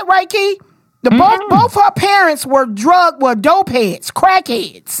about that, right, Key? Both her parents were dope heads,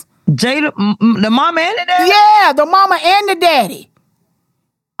 crackheads. Jada, the mama and the daddy? Yeah, the mama and the daddy.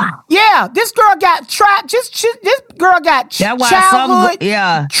 Yeah, this girl got trapped. This girl got childhood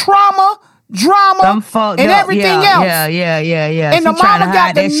trauma, drama, and everything else. Yeah. And the mama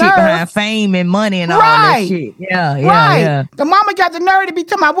got the nerve. Shit behind fame and money and all that shit. Yeah. The mama got the nerve to be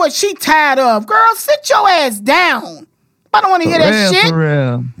talking about what she tired of. Girl, sit your ass down. I don't want to hear that shit. For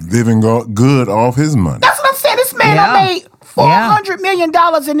real. Living good off his money. That's what I'm saying. This man made $400 million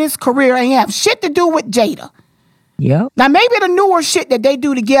in his career. Ain't have shit to do with Jada. Yep. Now maybe the newer shit that they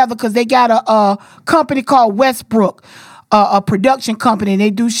do together because they got a company called Westbrook, a production company. And they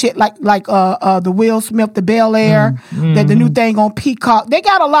do shit like the Will Smith, the Bel Air, that the new thing on Peacock. They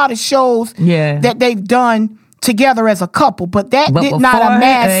got a lot of shows that they've done together as a couple, but that did not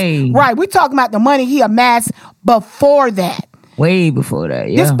amass. Right, we talking about the money he amassed before that. Way before that,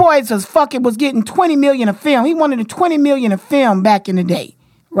 yeah. This boy was getting $20 million a film. He wanted $20 million a film back in the day,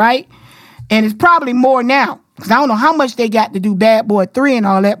 right? And it's probably more now because I don't know how much they got to do Bad Boy 3 and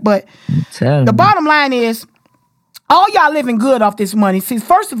all that. But the bottom line is, all y'all living good off this money. See,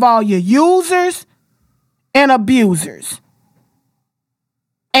 first of all, you're users and abusers.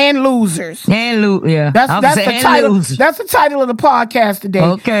 And losers. That's the title. That's the title of the podcast today.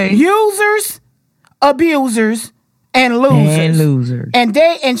 Okay. Users, abusers, and losers.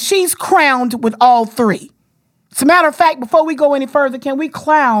 And she's crowned with all three. As a matter of fact, before we go any further, can we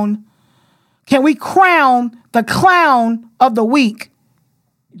crown the clown of the week,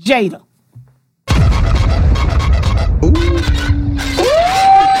 Jada?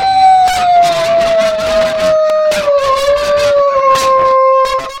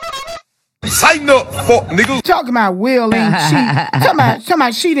 Tighten up, fuck nigga. Talking about Will ain't cheat. Talking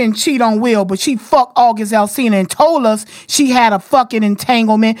about she didn't cheat on Will, but she fucked August Alsina and told us she had a fucking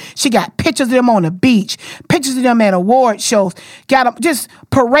entanglement. She got pictures of them on the beach, pictures of them at award shows. Got them just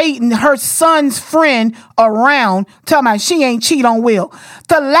parading her son's friend around, talking about she ain't cheat on Will.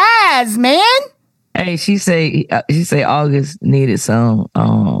 The lies, man. Hey, she say August needed somebody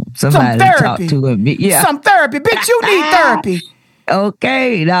to talk to him. Yeah, some therapy, bitch. You need therapy.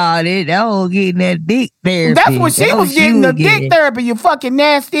 Okay, that whole getting that dick therapy. That's what she was getting, the dick therapy, you fucking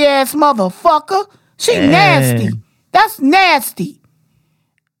nasty ass motherfucker. She nasty. That's nasty.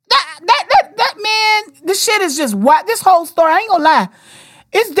 That man, this shit is just what this whole story, I ain't gonna lie.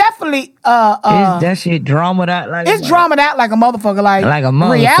 It's definitely that shit dramaed out like dramaed out like a motherfucker, like a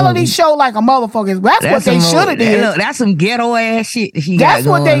motherfucker. Reality show like a motherfucker. That's what they should have did. Look, that's some ghetto ass shit. That's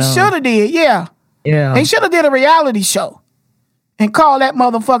what they should have did. Yeah. They should have did a reality show. And call that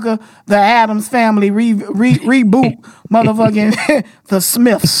motherfucker the Addams Family reboot, motherfucking the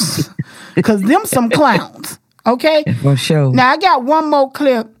Smiths, because them some clowns. Okay, for sure. Now I got one more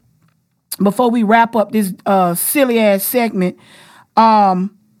clip before we wrap up this silly ass segment.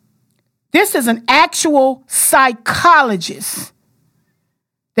 This is an actual psychologist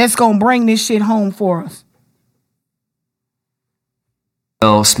that's gonna bring this shit home for us.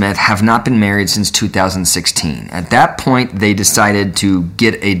 Will Smith have not been married since 2016. At that point, they decided to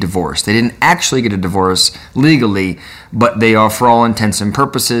get a divorce. They didn't actually get a divorce legally, but they are, for all intents and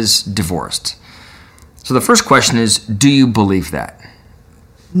purposes, divorced. So the first question is, do you believe that?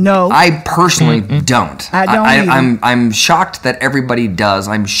 No. I personally don't. I don't I'm shocked that everybody does.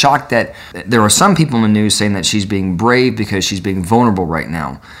 I'm shocked that there are some people in the news saying that she's being brave because she's being vulnerable right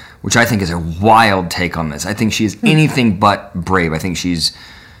now, which I think is a wild take on this. I think she is anything but brave. I think she's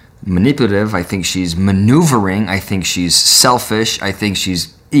manipulative. I think she's maneuvering. I think she's selfish. I think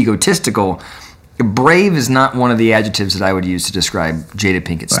she's egotistical. Brave is not one of the adjectives that I would use to describe Jada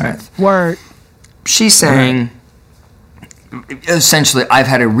Pinkett Smith. Word. She's saying, essentially, I've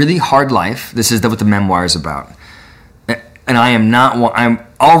had a really hard life. This is what the memoir is about. And I am not.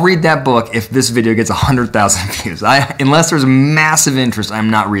 I'll read that book if this video gets 100,000 views. Unless there's massive interest, I'm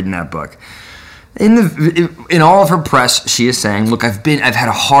not reading that book. In all of her press, she is saying, "Look, I've had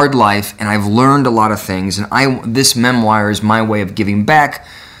a hard life, and I've learned a lot of things. And this memoir is my way of giving back,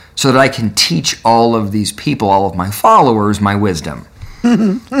 so that I can teach all of these people, all of my followers, my wisdom."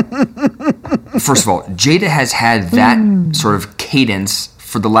 First of all, Jada has had that sort of cadence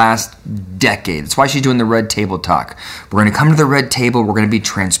for the last decade. That's why she's doing the Red Table Talk. We're going to come to the Red Table, we're going to be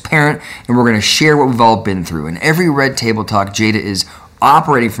transparent, and we're going to share what we've all been through. And every Red Table Talk, Jada is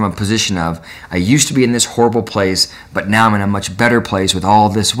operating from a position of, I used to be in this horrible place, but now I'm in a much better place with all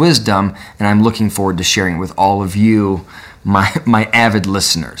this wisdom, and I'm looking forward to sharing it with all of you, my avid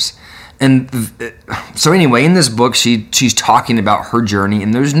listeners. And so anyway, in this book, she's talking about her journey,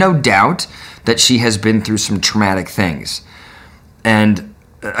 and there's no doubt that she has been through some traumatic things. And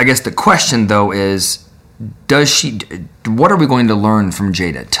I guess the question, though, is, what are we going to learn from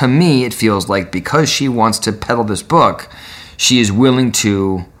Jada? To me, it feels like because she wants to peddle this book, she is willing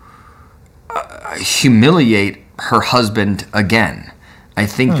to humiliate her husband again. I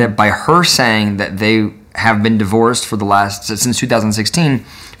think that by her saying that they have been divorced since 2016,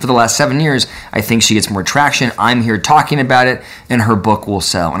 for the last 7 years, I think she gets more traction. I'm here talking about it, and her book will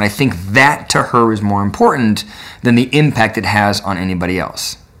sell. And I think that to her is more important than the impact it has on anybody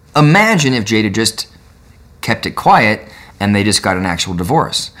else. Imagine if Jada just kept it quiet and they just got an actual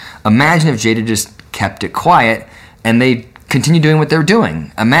divorce. Imagine if Jada just kept it quiet and they continue doing what they're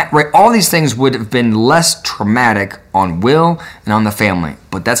doing. All these things would have been less traumatic on Will and on the family.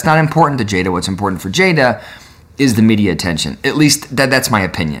 But that's not important to Jada. What's important for Jada is the media attention. At least that's my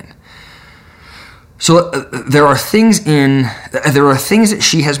opinion. So there are things that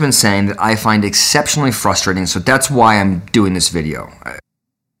she has been saying that I find exceptionally frustrating. So that's why I'm doing this video.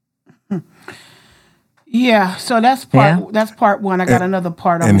 Yeah, so that's part one. I got another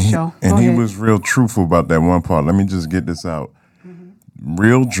part on the show. And he was real truthful about that one part. Let me just get this out.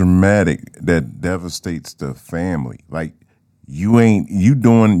 Real dramatic that devastates the family. Like, you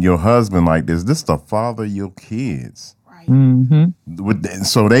doing your husband like this. This the father of your kids. Right.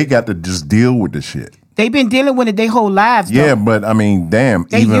 So they got to just deal with the shit. They've been dealing with it their whole lives, though. Yeah, but I mean, damn.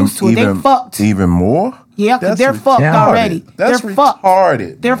 They used to it. They fucked. Even more? Yeah, because they're fucked already. That's they're retarded.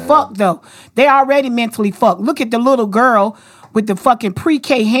 Fucked. They're fucked, though. They already mentally fucked. Look at the little girl with the fucking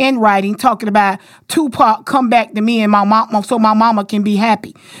pre-K handwriting talking about Tupac, come back to me and my mom so my mama can be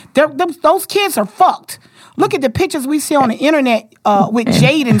happy. Those kids are fucked. Look at the pictures we see on the internet with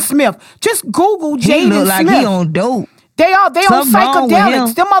Jaden Smith. Just Google Jaden Smith. He look like he on dope. They on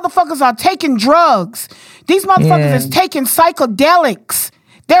psychedelics. Them motherfuckers are taking drugs. These motherfuckers is taking psychedelics.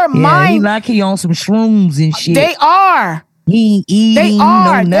 Their mind. He like he on some shrooms and shit. They are. He ain't eating. They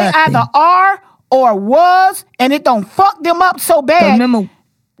are. No They either are or was, and it don't fuck them up so bad. Remember,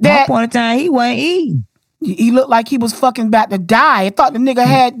 that one point in time he wasn't eating. He looked like he was fucking about to die. I thought the nigga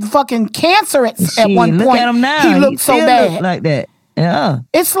had fucking cancer at one point. Look at him now. He looked so bad. Look like that. Yeah.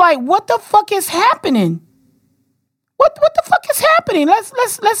 It's like, what the fuck is happening? What the fuck is happening?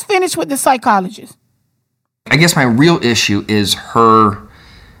 Let's finish with the psychologist. I guess my real issue is her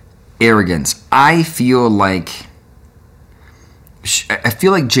arrogance. I feel like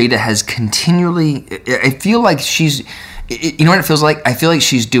Jada has continually. I feel like she's. You know what it feels like? I feel like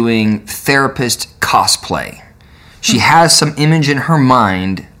she's doing therapist cosplay. She has some image in her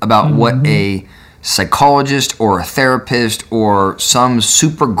mind about what a psychologist or a therapist or some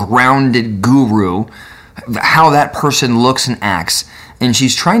super grounded guru, how that person looks and acts, and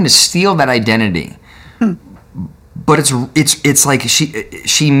she's trying to steal that identity. But it's like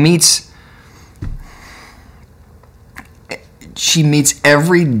she meets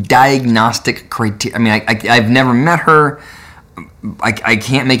every diagnostic criteria. I mean, I've never met her. I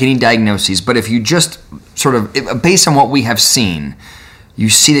can't make any diagnoses. But if you just sort of, based on what we have seen, you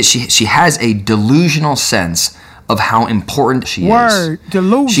see that she has a delusional sense of how important she is.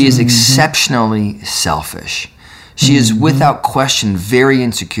 Delusion. She is exceptionally selfish. She is without question very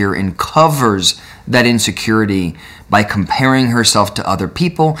insecure and covers that insecurity by comparing herself to other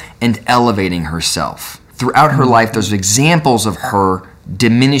people and elevating herself. Throughout her life, there's examples of her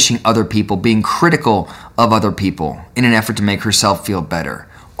diminishing other people, being critical of other people in an effort to make herself feel better.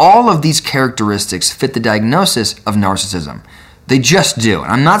 All of these characteristics fit the diagnosis of narcissism. They just do.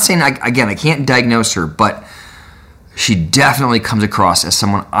 And I'm not saying, I can't diagnose her, but she definitely comes across as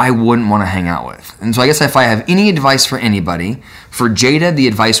someone I wouldn't want to hang out with. And so I guess if I have any advice for anybody, for Jada, the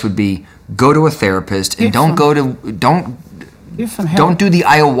advice would be go to a therapist and don't do the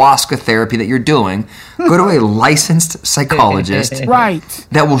ayahuasca therapy that you're doing. Go to a licensed psychologist right.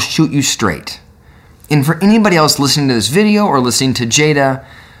 that will shoot you straight. And for anybody else listening to this video or listening to Jada,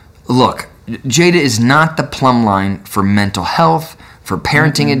 look, Jada is not the plumb line for mental health, for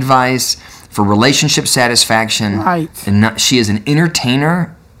parenting advice, for relationship satisfaction. Right. And she is an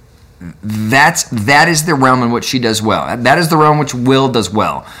entertainer. That is the realm in which she does well. That is the realm in which Will does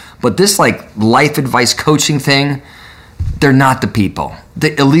well. But this life advice coaching thing, they're not the people.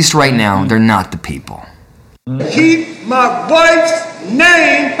 At least right now, they're not the people. Keep my wife's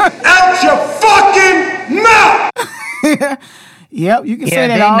name out your fucking mouth! Yep, you can say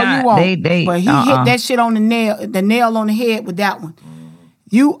that all you want. But he hit that shit on the nail on the head with that one.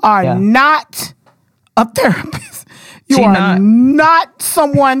 You are not a therapist. You are not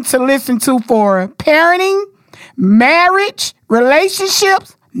someone to listen to for parenting, marriage,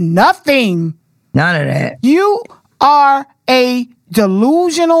 relationships, nothing. None of that. You are a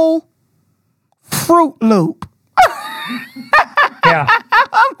delusional Fruit Loop. Yeah.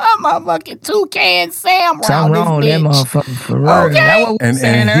 motherfucking Toucan Sam Something wrong with that motherfucker for real. Okay. That's what we were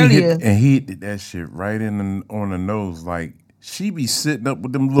saying earlier. He did that shit right on the nose. Like, she be sitting up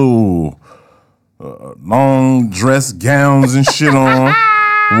with them little long dress gowns and shit on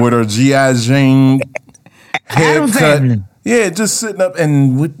with her G.I. Jane haircut. Yeah, just sitting up,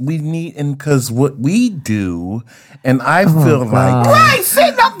 and what we need, and because what we do, and I feel like right,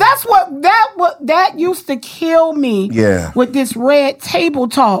 sitting up. That's that used to kill me. Yeah, with this red table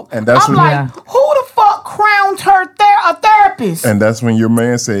talk, and that's I'm like, who the fuck crowned her a therapist? And that's when your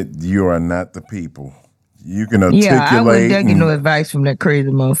man said, "You are not the people. You can articulate." Yeah, I wouldn't take no advice from that crazy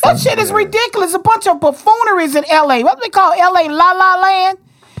motherfucker. That shit is ridiculous. A bunch of buffooneries in L.A. What do they call L.A. La La Land?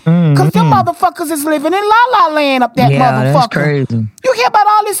 Because them motherfuckers is living in La La Land up that motherfucker. That's crazy. You hear about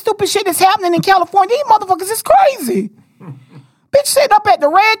all this stupid shit that's happening in California? These motherfuckers is crazy. Bitch sitting up at the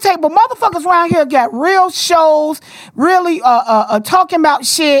red table. Motherfuckers around here got real shows, really talking about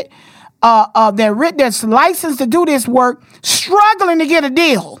shit. That's licensed to do this work, struggling to get a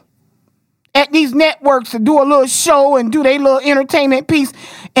deal at these networks to do a little show and do their little entertainment piece.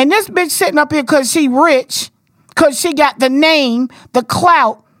 And this bitch sitting up here because she rich, because she got the name, the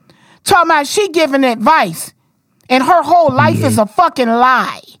clout, talking about she giving advice. And her whole life is a fucking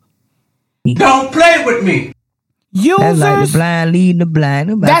lie. Don't play with me. Users. That's like the blind leading the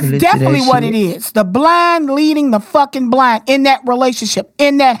blind. That's definitely what it is. The blind leading the fucking blind in that relationship,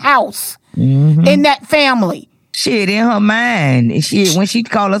 in that house, in that family. Shit, in her mind. Shit, when she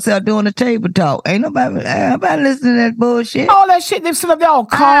call herself doing the table talk, ain't nobody listening to that bullshit. All that shit, they sit up there all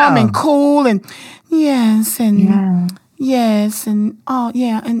calm and cool and yes and yes and oh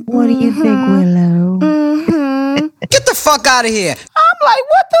yeah and what do you think, Willow? Get the fuck out of here. I'm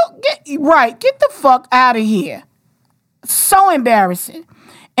like, get the fuck out of here. So embarrassing.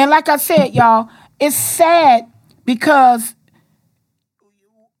 And like I said, y'all, it's sad because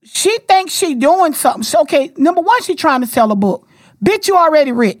she thinks she doing something. So, okay, number one, she trying to sell a book. Bitch, you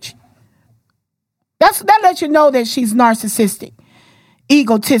already rich. That lets you know that she's narcissistic,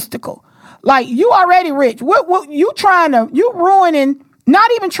 egotistical. Like, you already rich. What you ruining,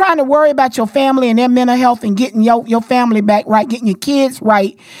 not even trying to worry about your family and their mental health and getting your family back right, getting your kids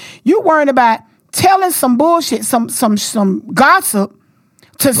right. You worrying about telling some bullshit, some gossip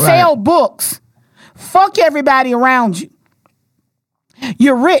to sell books. Fuck everybody around you.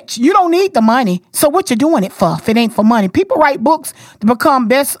 You're rich. You don't need the money. So what you doing it for if it ain't for money? People write books to become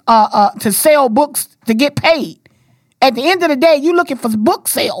best, to sell books to get paid. At the end of the day, you looking for book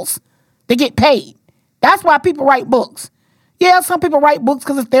sales to get paid. That's why people write books. Yeah, some people write books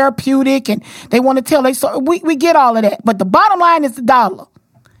because it's therapeutic and they want to tell their story. We get all of that. But the bottom line is the dollar.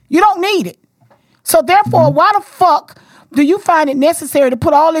 You don't need it. So therefore, why the fuck do you find it necessary to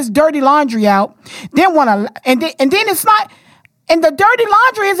put all this dirty laundry out? Then and then it's not. And the dirty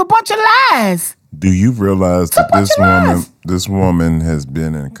laundry is a bunch of lies. Do you realize that this woman has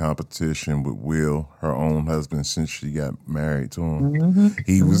been in competition with Will, her own husband, since she got married to him?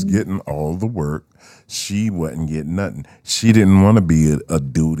 He was getting all the work. She wasn't getting nothing. She didn't want to be a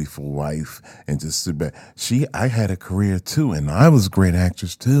dutiful wife and just sit back. I had a career too, and I was a great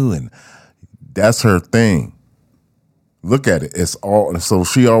actress too, and that's her thing. Look at it. So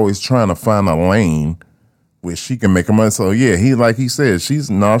she always trying to find a lane where she can make money. So yeah, like he said, she's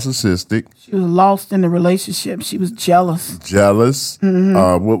narcissistic. She was lost in the relationship. She was jealous.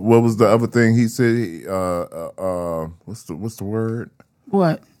 What was the other thing he said? What's the word?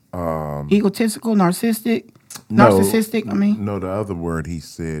 What? Egotistical, narcissistic. Narcissistic. I mean, no, the other word he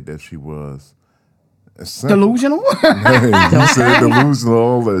said that she was delusional. He said delusional,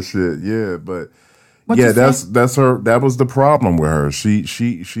 all that shit. Yeah, but that's her. That was the problem with her.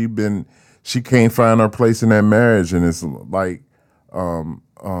 She can't find her place in that marriage, and it's like,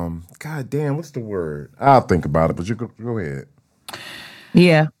 God damn, what's the word? I'll think about it, but you go ahead.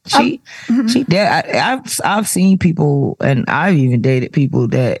 Yeah, she did. I've seen people, and I've even dated people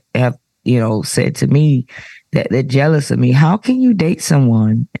that have, said to me that they're jealous of me. How can you date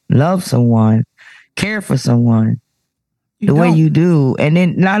someone, love someone, care for someone the way you do, and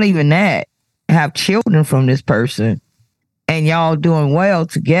then not even that, have children from this person, and y'all doing well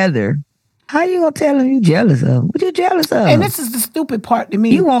together? How you gonna tell him you jealous of? What you jealous of? And this is the stupid part to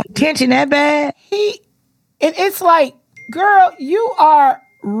me. You want attention that bad? It's like, girl, you are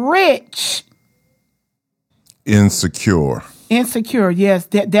rich. Insecure, yes,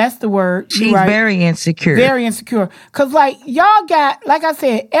 that's the word. She's right. Very insecure. Very insecure. Because, like, y'all got, like I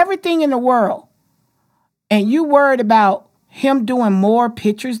said, everything in the world. And you worried about him doing more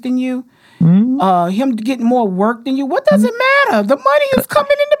pictures than you, him getting more work than you. What does it matter? The money is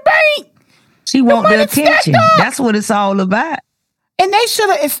coming in the bank. She wants the attention. That's what it's all about. And they should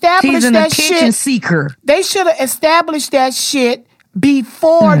have established that shit. She's an attention seeker. They should have established that shit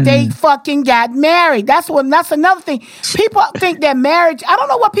before they fucking got married. That's another thing. People think that marriage, I don't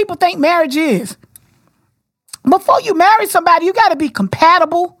know what people think marriage is. Before you marry somebody, you got to be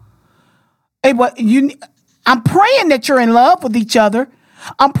compatible. I'm praying that you're in love with each other.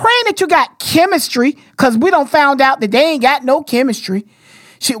 I'm praying that you got chemistry, because we don't found out that they ain't got no chemistry.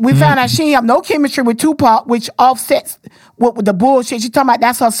 We found out she ain't have no chemistry with Tupac, which offsets with the bullshit. She talking about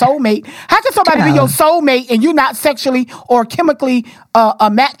that's her soulmate. How can somebody be your soulmate and you're not sexually or chemically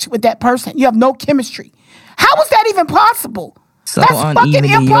a match with that person? You have no chemistry. How is that even possible? That's fucking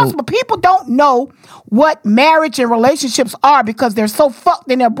impossible. People don't know what marriage and relationships are because they're so fucked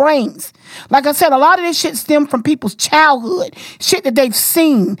in their brains. Like I said, a lot of this shit stems from people's childhood, shit that they've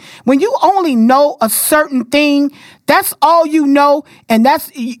seen. When you only know a certain thing, that's all you know, and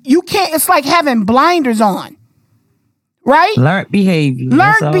you can't. It's like having blinders on, right? Learned behavior.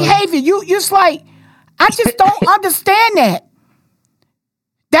 Learned behavior. You just like, I just don't understand that.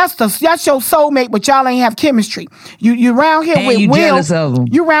 That's your soulmate, but y'all ain't have chemistry. You around here with Will.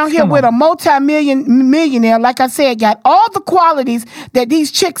 You around here with a millionaire. Like I said, got all the qualities that these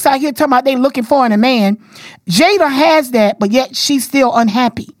chicks out here talking about they looking for in a man. Jada has that, but yet she's still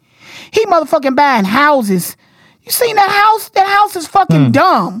unhappy. He motherfucking buying houses. You seen that house? That house is fucking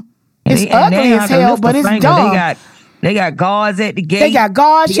dumb. It's ugly as hell, but it's dumb. They got guards at the gate. They got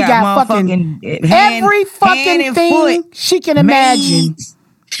guards. She got fucking every fucking thing she can imagine.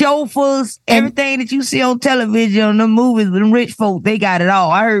 Chauffeurs, everything that you see on television, on the movies with them rich folk, they got it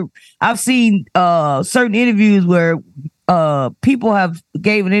all. I've seen certain interviews where people have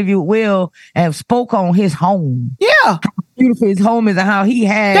gave an interview with Will and have spoke on his home. Yeah. How beautiful his home is and how he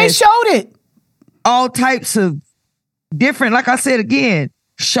has. They showed it. All types of different, like I said again,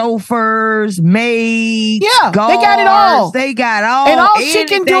 chauffeurs, maids, guards, they got it all. They got all. And all she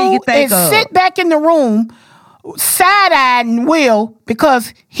can do is sit back in the room side-eyeing Will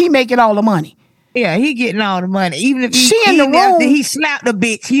because he making all the money. Yeah, he getting all the money. Even if she in the room, after he slapped the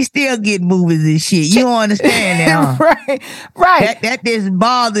bitch, he still getting movies and shit. You don't understand that, huh? Right. That just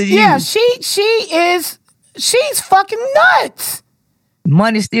bothers you. Yeah, she's fucking nuts.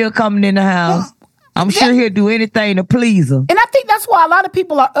 Money still coming in the house. I'm sure he'll do anything to please her. And I think that's why a lot of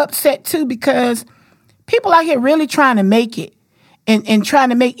people are upset too, because people out here really trying to make it and trying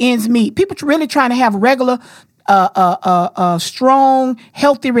to make ends meet. People really trying to have regular strong,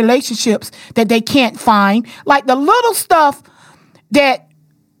 healthy relationships that they can't find. Like the little stuff that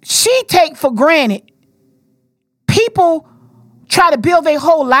she take for granted, people try to build their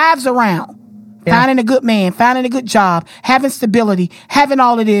whole lives around. Yeah. Finding a good man, finding a good job, having stability, having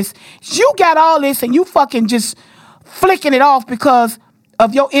all of this. You got all this and you fucking just flicking it off because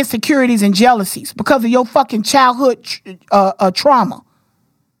of your insecurities and jealousies, because of your fucking childhood trauma.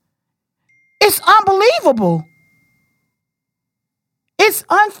 It's unbelievable. It's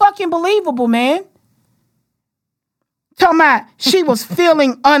unfucking believable, man. Talking about she was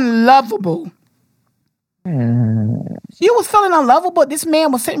feeling unlovable. You was feeling unlovable. This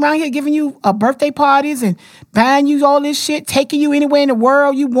man was sitting around here giving you birthday parties and buying you all this shit, taking you anywhere in the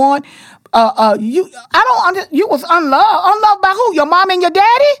world you want. You was unloved. Unloved by who? Your mom and your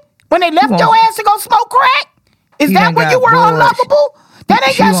daddy? When they left your ass to go smoke crack? Is that when you were unlovable? That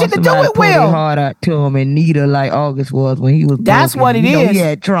ain't got shit to do with Will. Hard out to him and need her like August was when he was. That's broken. What it is. He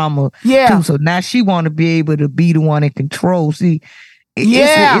had trauma. Yeah. Too, so now she want to be able to be the one in control. See,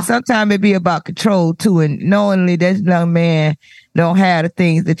 sometimes it be about control too, and knowingly that young man don't have the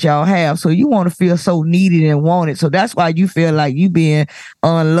things that y'all have, so you want to feel so needed and wanted. So that's why you feel like you being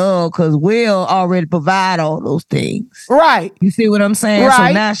unloved, because Will already provide all those things. Right. You see what I'm saying? Right.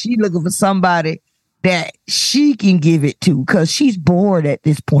 So now she looking for somebody that she can give it to, because she's bored at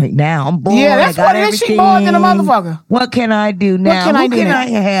this point now. I'm bored. Yeah, that's what it is. She bored than a motherfucker. What can I do now? Who can I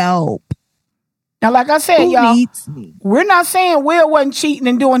help? Now, like I said, y'all, we're not saying Will wasn't cheating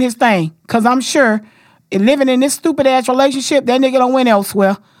and doing his thing, because I'm sure living in this stupid-ass relationship, that nigga don't went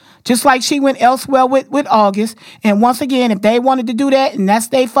elsewhere. Just like she went elsewhere with August. And once again, if they wanted to do that, and that's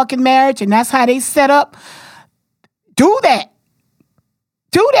their fucking marriage, and that's how they set up, do that.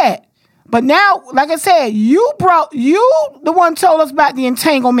 Do that. But now, like I said, you the one told us about the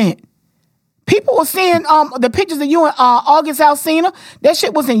entanglement. People were seeing the pictures of you and August Alsina. That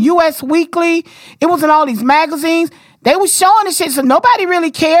shit was in U.S. Weekly. It was in all these magazines. They was showing this shit, so nobody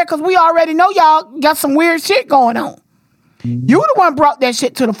really cared because we already know y'all got some weird shit going on. Mm-hmm. You the one brought that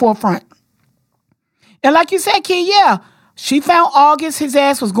shit to the forefront. And like you said, kid, yeah, she found August. His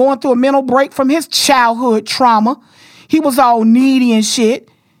ass was going through a mental break from his childhood trauma. He was all needy and shit.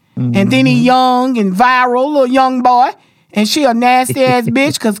 Mm-hmm. And then he young and viral, little young boy. And she a nasty ass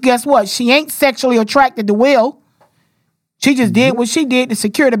bitch, because guess what? She ain't sexually attracted to Will. She just did what she did to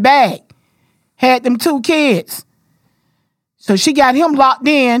secure the bag. Had them 2 kids. So she got him locked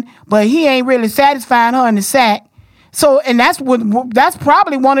in, but he ain't really satisfying her in the sack. So, and that's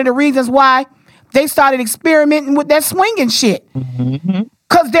probably one of the reasons why they started experimenting with that swinging shit.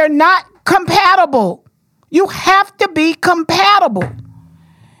 Because they're not compatible. You have to be compatible.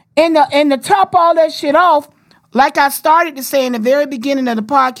 And to top all that shit off, like I started to say in the very beginning of the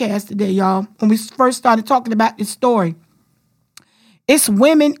podcast today, y'all, when we first started talking about this story, it's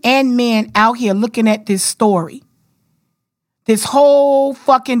women and men out here looking at this story. This whole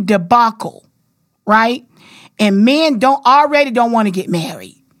fucking debacle, right? And men already don't want to get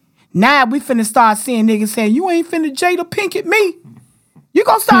married. Now we finna start seeing niggas saying, you ain't finna Jada Pinkett me. You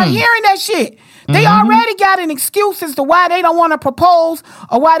gonna start hearing that shit. They already got an excuse as to why they don't want to propose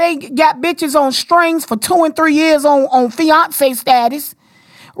or why they got bitches on strings for 2 and 3 years on fiance status,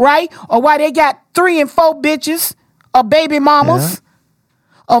 right? Or why they got 3 and 4 bitches or baby mamas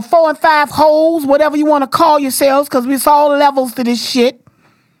or 4 and 5 hoes, whatever you want to call yourselves, because it's all levels to this shit.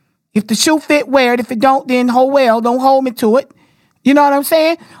 If the shoe fit, wear it. If it don't, then hold well. Don't hold me to it. You know what I'm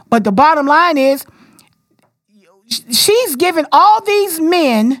saying? But the bottom line is, she's giving all these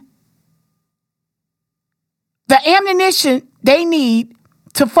men the ammunition they need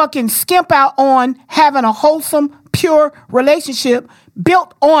to fucking skimp out on having a wholesome, pure relationship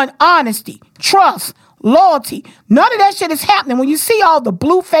built on honesty, trust, loyalty. None of that shit is happening. When you see all the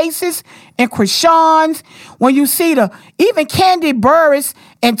blue faces and Krishans, when you see even Candy Burris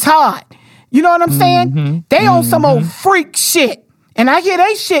and Todd, you know what I'm saying? They on some old freak shit. And I hear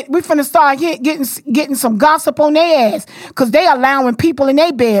they shit, we finna start getting some gossip on their ass, because they allowing people in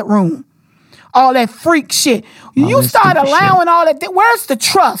their bedroom. All that freak shit. You start allowing all that. Where's the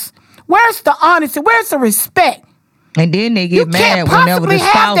trust? Where's the honesty? Where's the respect? And then they get mad whenever the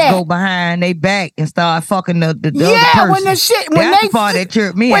spouse go behind their back and start fucking the other person. When the shit, that's the part that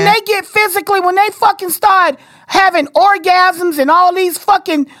tripped me when out. they get physically, when they fucking start having orgasms and all these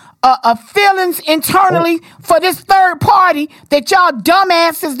fucking feelings internally for this third party that y'all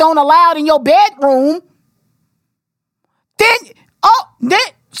dumbasses don't allow in your bedroom,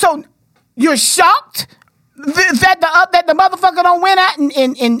 so you're shocked that the motherfucker don't went out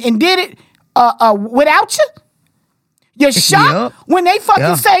and did it without you? You're shocked when they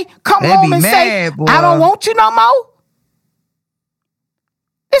fucking say, come home and say, I don't want you no more?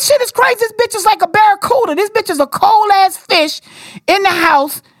 This shit is crazy. This bitch is like a barracuda. This bitch is a cold-ass fish in the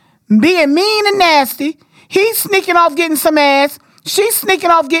house being mean and nasty. He's sneaking off getting some ass. She's sneaking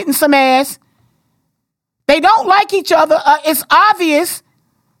off getting some ass. They don't like each other. It's obvious.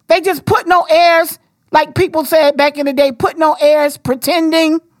 They just put no airs, like people said back in the day, put no airs,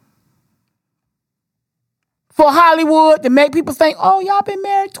 pretending for Hollywood to make people think, oh, y'all been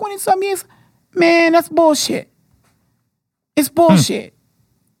married 20-some years. Man, that's bullshit. It's bullshit.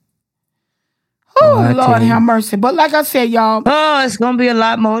 Oh, Lord have mercy. But like I said, y'all. Oh, it's going to be a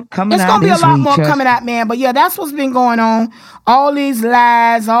lot more coming out. It's going to be a lot more coming out, man. But yeah, that's what's been going on. All these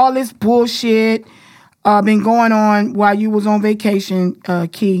lies, all this bullshit been going on while you was on vacation,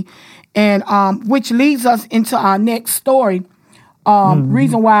 Key. And which leads us into our next story.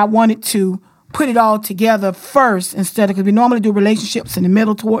 Reason why I wanted to put it all together first instead of, because we normally do relationships in the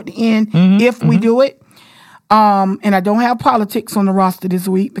middle toward the end if we do it. And I don't have politics on the roster this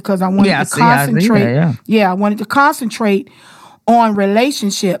week because I wanted to concentrate. I wanted to concentrate on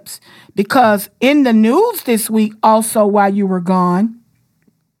relationships, because in the news this week, also while you were gone,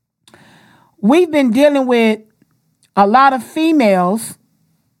 we've been dealing with a lot of females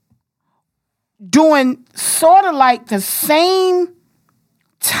doing sort of like the same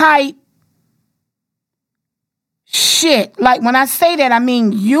type shit. Like when I say that, I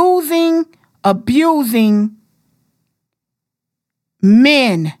mean using, abusing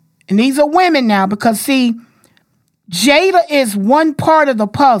men. And these are women now, because see, Jada is one part of the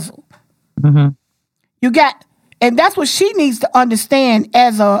puzzle. You got, and that's what she needs to understand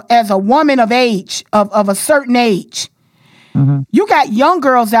as a woman of age, of a certain age. You got young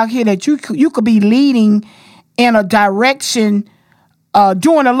girls out here that you could be leading in a direction,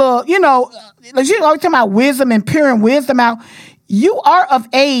 doing a little, you always talking about wisdom and peering wisdom out. You are of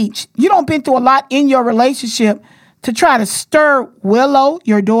age. You don't been through a lot in your relationship to try to stir Willow,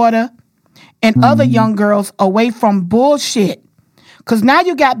 your daughter, and other young girls away from bullshit. Because now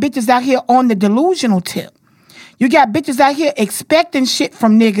you got bitches out here on the delusional tip. You got bitches out here expecting shit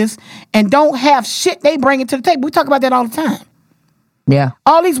from niggas and don't have shit they bring it to the table. We talk about that all the time. Yeah.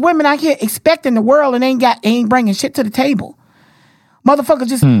 All these women out here expecting the world and ain't bringing shit to the table. Motherfuckers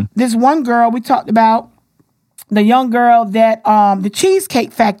just, this one girl we talked about, the young girl that the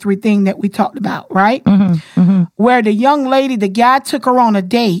Cheesecake Factory thing that we talked about, right? Where the young lady, the guy took her on a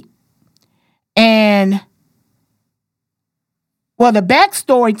date, and well, the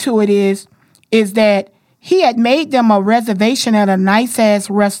backstory to it is that he had made them a reservation at a nice ass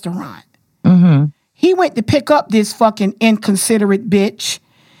restaurant. He went to pick up this fucking inconsiderate bitch.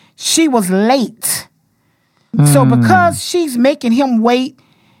 She was late. So because she's making him wait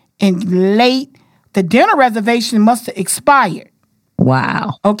and late, the dinner reservation must have expired.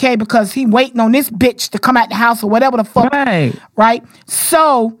 Wow. Okay, because he waiting on this bitch to come out the house or whatever the fuck. Right?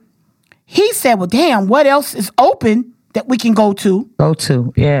 So he said, well, damn, what else is open that we can go to?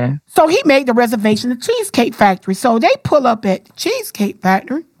 Yeah. So he made the reservation at Cheesecake Factory. So they pull up at the Cheesecake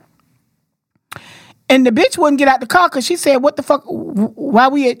Factory. And the bitch wouldn't get out the car because she said, what the fuck, why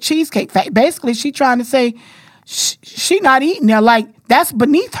we at Cheesecake Factory? Basically, she trying to say she not eating there. Like, that's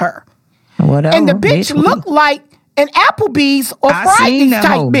beneath her. Whatever, and the bitch looked like an Applebee's or Fridays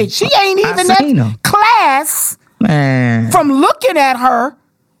type bitch. She ain't even that class from looking at her.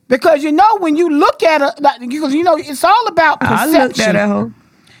 Because, you know, when you look at her, because, you know, it's all about perception. I looked at her.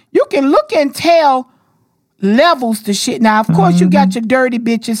 You can look and tell levels to shit. Now, of course, you got your dirty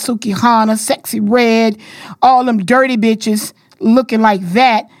bitches, Suki Hana, Sexy Red, all them dirty bitches looking like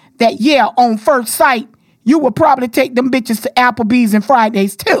that, yeah, on first sight, you would probably take them bitches to Applebee's and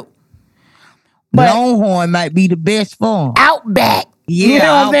Fridays, too. But Longhorn might be the best for them. Outback. Yeah, you know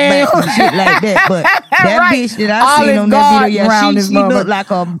Outback and shit like that. But that bitch that I seen on that video, she looked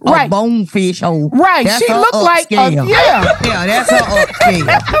like a bonefish hole. Right, that's she looked like yeah, that's her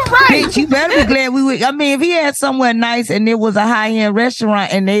upscale. Bitch, you better be glad we would. I mean, if he had somewhere nice and it was a high-end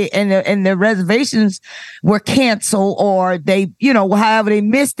restaurant and the reservations were canceled or they, you know, however they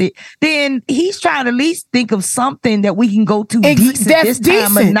missed it, then he's trying to at least think of something that we can go to decent this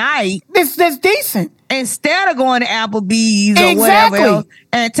time of night. That's decent. Instead of going to Applebee's or whatever else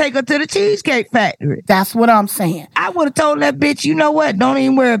and take her to the Cheesecake Factory. That's what I'm saying. I would have told that bitch, you know what? Don't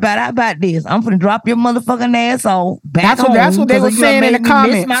even worry about it. How about this? I'm finna drop your motherfucking ass off back home. That's what they were saying in the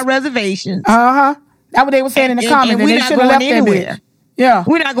comments. Miss my reservations. That's what they were saying in the comments. And we're not going anywhere. Yeah.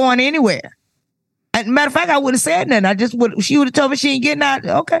 We're not going anywhere. And matter of fact, I wouldn't have said nothing. She would have told me she ain't getting out.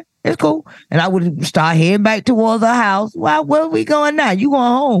 Okay, it's cool. And I would have started heading back towards her house. Well, where are we going now? You going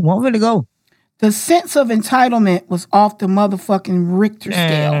home. I'm finna go. The sense of entitlement was off the motherfucking Richter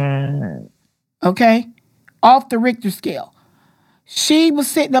scale. Okay? Off the Richter scale. She was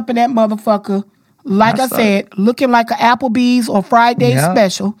sitting up in that motherfucker, like I said, looking like an Applebee's or Friday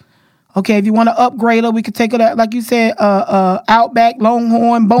special. Okay, if you want to upgrade her, we could take her to, like you said, Outback,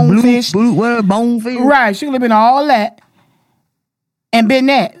 Longhorn, Bonefish. Bonefish. Right, she could have been all that. And been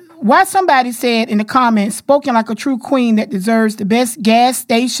that. Why somebody said in the comments, spoken like a true queen that deserves the best gas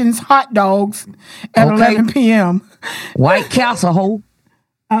stations hot dogs at 11 p.m. White Castle hoe.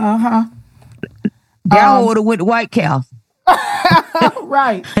 That hoe would have went to White Castle.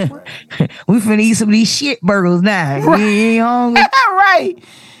 Right. We finna eat some of these shit burgers now. Right. You ain't hungry? Right.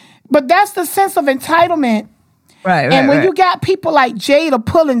 But that's the sense of entitlement. Right. And when you got people like Jada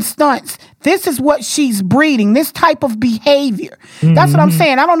pulling stunts, this is what she's breeding, this type of behavior. That's what I'm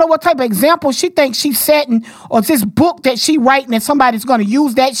saying. I don't know what type of example she thinks she's setting or it's this book that she writing that somebody's going to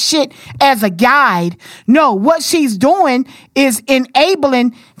use that shit as a guide. No, what she's doing is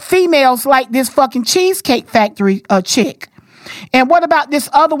enabling females like this fucking Cheesecake Factory chick. And what about this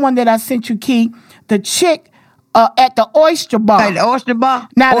other one that I sent you, Key? The chick at the oyster bar. At the oyster bar?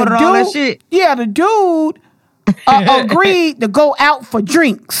 Now, order all that shit? Yeah, the dude agreed to go out for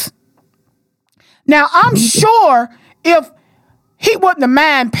drinks. Now, I'm sure if he wouldn't have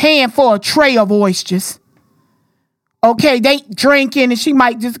mind paying for a tray of oysters, okay, they drinking and she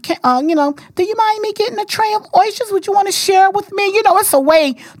might just, do you mind me getting a tray of oysters? Would you want to share with me? You know, it's a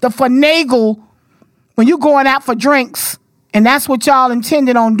way to finagle when you're going out for drinks, and that's what y'all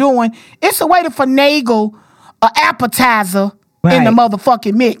intended on doing. It's a way to finagle an appetizer in the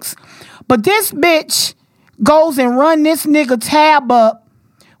motherfucking mix. But this bitch goes and run this nigga tab up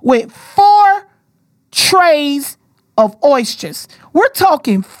with 4 trays of oysters. We're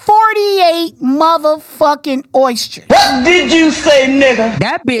talking 48 motherfucking oysters. What did you say, nigga?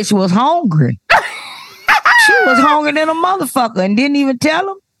 That bitch was hungry. She was hungry than a motherfucker and didn't even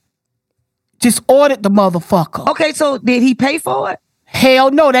tell him. Just ordered the motherfucker. Okay, so did he pay for it?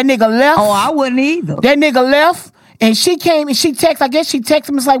 Hell no, that nigga left. Oh, I wouldn't either. That nigga left. And she came and she texted, I guess she texted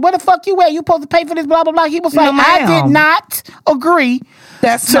him, it's like, where the fuck you at? You supposed to pay for this, blah, blah, blah. He was like, I did not agree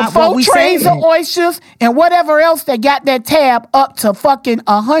to 4 trays of oysters and whatever else that got that tab up to fucking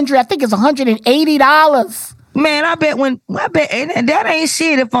 $100. I think it's $180. Man, I bet and that ain't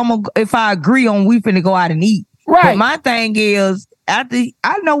shit if I agree on we finna go out and eat. Right. But my thing is, after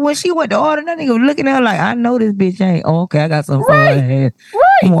I know when she went to order, that nigga was looking at her like, I know this bitch ain't. Oh, okay, I got something for her head. Right.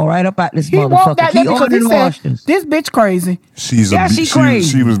 Come on, right up out this He walked motherfucker. out there because he said, oysters. this bitch crazy. She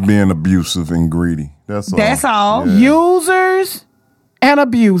crazy. She was being abusive and greedy. That's all. That's all. Yeah. Users and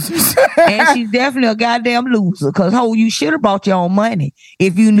abusers. And she's definitely a goddamn loser. Cause you should have brought your own money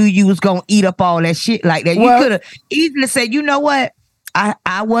if you knew you was gonna eat up all that shit like that. Well, you could have easily said, you know what?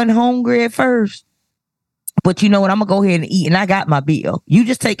 I wasn't hungry at first. But you know what? I'm gonna go ahead and eat, and I got my bill. You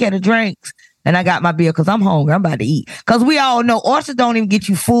just take care of the drinks, and I got my bill because I'm hungry. I'm about to eat. Because we all know oysters don't even get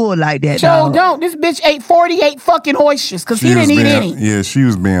you full like that. Joe, don't. This bitch ate 48 fucking oysters because he didn't eat any. Yeah, she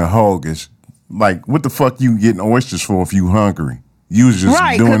was being hoggish. Like, what the fuck you getting oysters for if you hungry? You was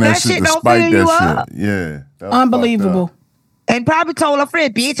just doing that shit to spite that shit. Yeah. Unbelievable. And probably told her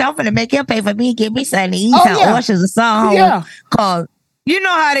friend, bitch, I'm finna make him pay for me and get me something to eat. Oysters or something. Yeah. Cause you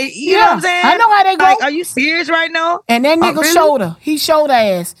know how they, you know what I'm saying? I know how they go. Like, are you serious right now? And that nigga really? showed her. He showed her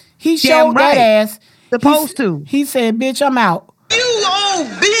ass. He showed that ass. Supposed to. He said, bitch, I'm out. You old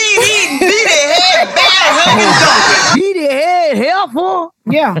beat head, bad Beat head, helpful.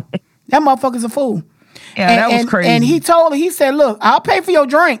 Yeah. That motherfucker's a fool. Yeah, that was crazy. And he told her, he said, look, I'll pay for your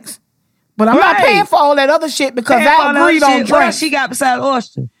drinks. But I'm not paying for all that other shit because I agreed on drinks. What she got beside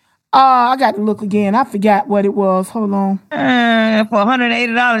oyster? I got to look again. I forgot what it was. Hold on. For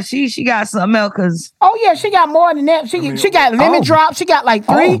 $180, she got something else. Cause yeah, she got more than that. She got lemon drops. She got like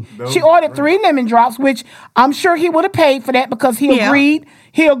 3. She ordered 3 lemon drops, which I'm sure he would have paid for that because he agreed.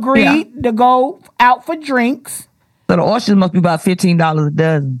 He agreed to go out for drinks. So the oysters must be about $15 a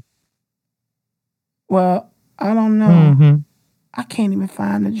dozen. Well, I don't know. Mm-hmm. I can't even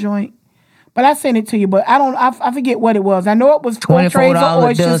find the joint. But I sent it to you, but I forget what it was. I know it was 4 trays of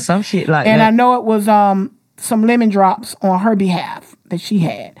oysters. Some shit like and that. I know it was some lemon drops on her behalf that she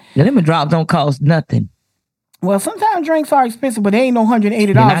had. The lemon drops don't cost nothing. Well, sometimes drinks are expensive, but they ain't no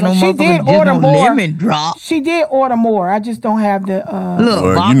 $180. No she did order more. Lemon drop. She did order more. I just don't have the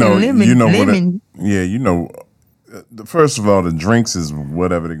look. Lemon. First of all, the drinks is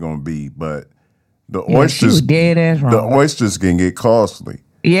whatever they're gonna be, but the oysters, dead ass wrong. The oysters can get costly.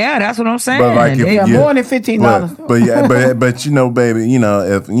 Yeah, that's what I'm saying. But like, more than $15. But you know, baby,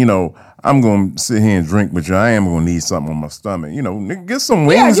 if I'm gonna sit here and drink with you, I am gonna need something on my stomach. Get some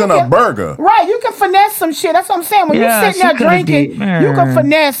wings and a burger. Right, you can finesse some shit. That's what I'm saying. When you're sitting there drinking, you can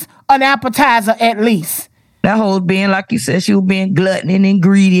finesse an appetizer at least. That whole being, like you said, she was being glutton and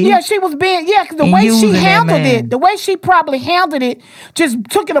greedy. Yeah, she was being, because the way she handled it, the way she probably handled it, just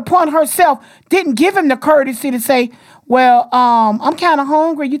took it upon herself, didn't give him the courtesy to say, well, I'm kind of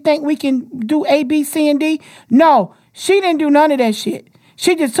hungry. You think we can do A, B, C, and D? No, she didn't do none of that shit.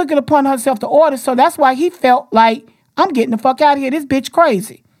 She just took it upon herself to order, so that's why he felt like, I'm getting the fuck out of here. This bitch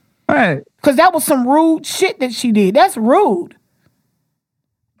crazy. Right. Because that was some rude shit that she did. That's rude.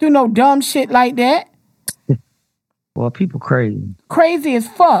 Do no dumb shit like that. Well, people crazy. Crazy as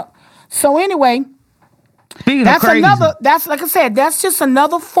fuck. So anyway, that's another, that's like I said, that's just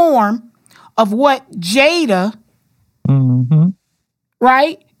another form of what Jada,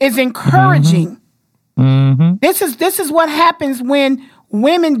 right, is encouraging. Mm-hmm. This is what happens when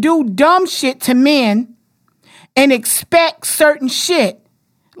women do dumb shit to men and expect certain shit.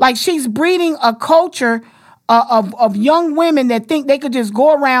 Like she's breeding a culture of young women that think they could just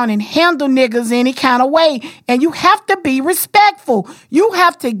go around and handle niggas any kind of way. And you have to be respectful. You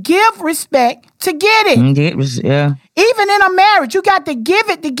have to give respect to get it. Yeah. Even in a marriage, you got to give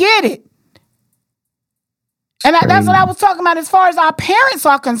it to get it. And that's what I was talking about as far as our parents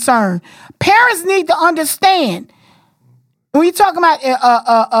are concerned. Parents need to understand. When you talking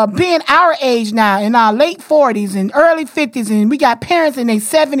about being our age now, in our late 40s and early 50s, and we got parents in their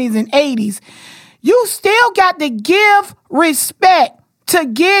 70s and 80s, you still got to give respect to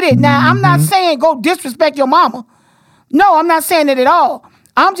get it. Now, I'm not saying go disrespect your mama. No, I'm not saying it at all.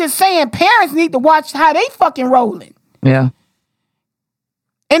 I'm just saying parents need to watch how they fucking rolling. Yeah.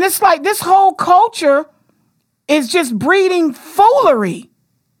 And it's like this whole culture is just breeding foolery.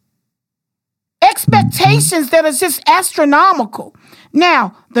 Expectations that are just astronomical.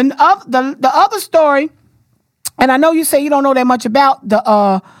 Now, the other story, and I know you say you don't know that much about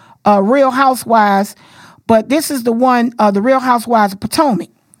the Real Housewives, but this is the one, the Real Housewives of Potomac.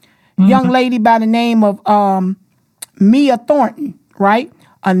 Young lady by the name of Mia Thornton, right?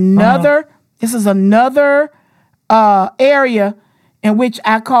 This is another area in which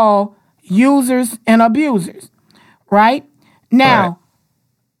I call users and abusers, right? Now,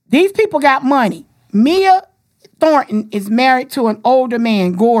 these people got money. Mia Thornton is married to an older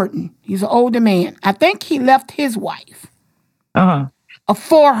man, Gordon. He's an older man. I think he left his wife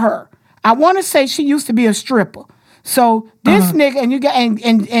for her. I want to say she used to be a stripper. So this nigga, and you got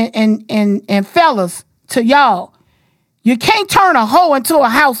and fellas, to y'all, you can't turn a hoe into a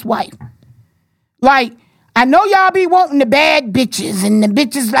housewife. Like, I know y'all be wanting the bad bitches and the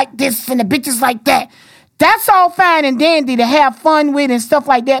bitches like this and the bitches like that. That's all fine and dandy to have fun with and stuff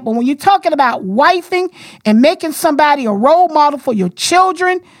like that. But when you're talking about wifing and making somebody a role model for your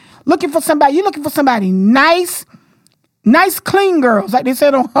children, you're looking for somebody nice, clean girls, like they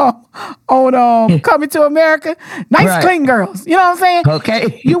said on Coming to America. Nice, clean girls. You know what I'm saying?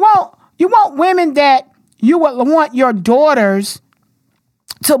 Okay. You want women that you would want your daughters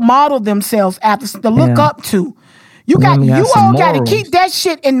to model themselves after, to look up to. You all got to keep that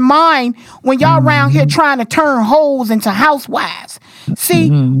shit in mind when y'all around here trying to turn hoes into housewives. See,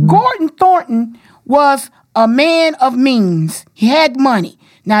 Gordon Thornton was a man of means. He had money.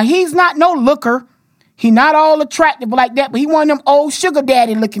 Now, he's not no looker. He not all attractive like that, but he one of them old sugar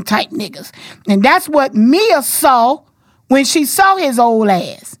daddy looking type niggas. And that's what Mia saw when she saw his old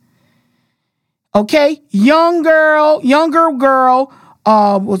ass. Okay? Younger girl.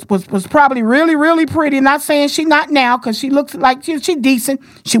 Was probably really, really pretty. Not saying she not now, because she looks like she decent.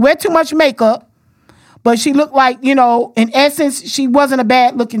 She wear too much makeup, but she looked like, in essence, she wasn't a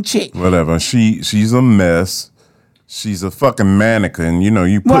bad looking chick. Whatever. She's a mess. She's a fucking mannequin. You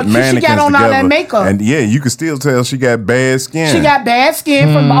put mannequins she got on together, all that makeup. And yeah, you can still tell she got bad skin. She got bad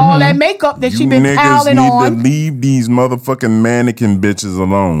skin from all that makeup that she been piling on. You niggas need to leave these motherfucking mannequin bitches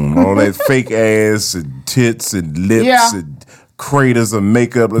alone. All that fake ass and tits and lips and craters of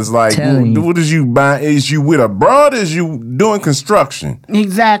makeup. It's like, what is you buying? Is you with a broad? Is you doing construction?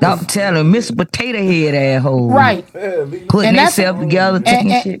 Exactly. I'm telling Mr. Potato Head asshole. Right. Putting themselves together,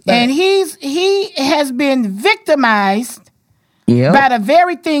 taking shit back. And he has been victimized by the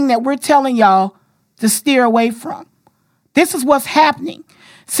very thing that we're telling y'all to steer away from. This is what's happening.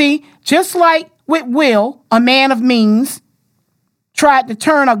 See, just like with Will, a man of means, tried to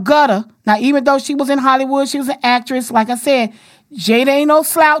turn a gutter. Now, even though she was in Hollywood, she was an actress. Like I said, Jada ain't no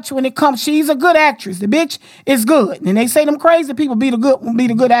slouch when it comes. She's a good actress. The bitch is good. And they say them crazy people be the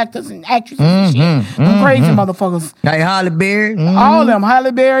good actors and actresses and shit. Them crazy motherfuckers. Like Halle Berry. All of them.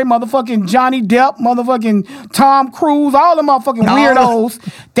 Halle Berry, motherfucking Johnny Depp, motherfucking Tom Cruise, all them motherfucking weirdos.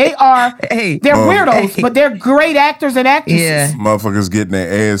 They're weirdos, but they're great actors and actresses. Yeah. Motherfuckers getting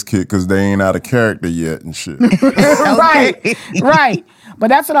their ass kicked because they ain't out of character yet and shit. Right. But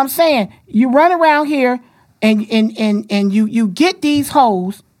that's what I'm saying. You run around here and you get these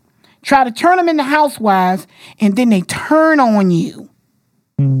hoes, try to turn them into housewives, and then they turn on you.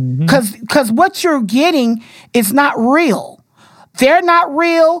 Because what you're getting is not real. They're not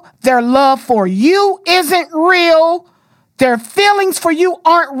real. Their love for you isn't real. Their feelings for you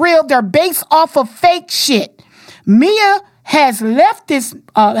aren't real. They're based off of fake shit. Mia has left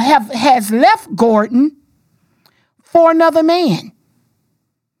has left Gordon for another man.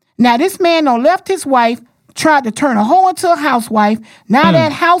 Now, this man done left his wife, tried to turn a hoe into a housewife. Now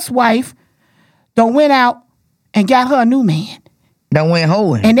that housewife done went out and got her a new man. Done went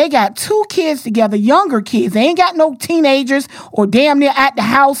hoeing. And they got 2 kids together, younger kids. They ain't got no teenagers or damn near at the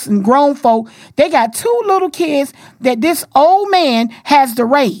house and grown folk. They got 2 little kids that this old man has to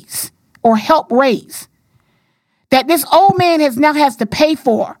raise or help raise. That this old man has to pay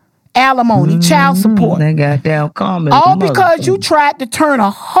for. Alimony, child support. They got down common. All because you tried to turn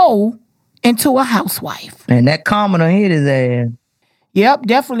a hoe into a housewife. And that Carmen hit his ass. Yep,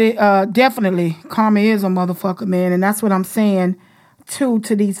 definitely. Carmen is a motherfucker, man. And that's what I'm saying, too,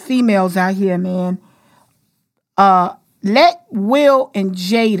 to these females out here, man. Let Will and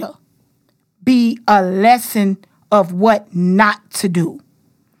Jada be a lesson of what not to do.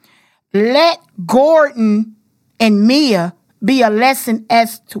 Let Gordon and Mia be a lesson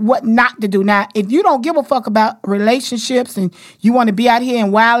as to what not to do. Now, if you don't give a fuck about relationships and you want to be out here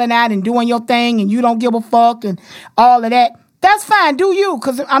and wilding out and doing your thing and you don't give a fuck and all of that, that's fine. Do you?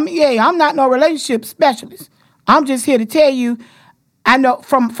 Because I'm not no relationship specialist. I'm just here to tell you, I know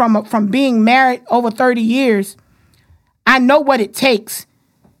from being married over 30 years, I know what it takes.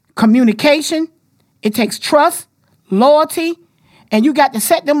 Communication, it takes trust, loyalty, and you got to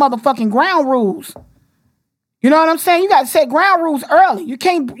set them motherfucking ground rules. You know what I'm saying? You got to set ground rules early. You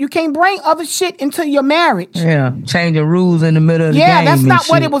can't bring other shit into your marriage. Yeah, changing rules in the middle of the game. Yeah, that's not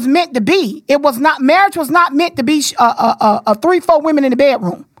what it was meant to be. Marriage was not meant to be 3-4 women in the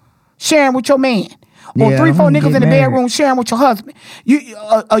bedroom sharing with your man. Or 3-4 niggas in the bedroom sharing with your husband.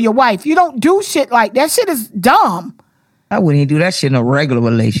 Or your wife. You don't do shit like that. Shit is dumb. I wouldn't even do that shit in a regular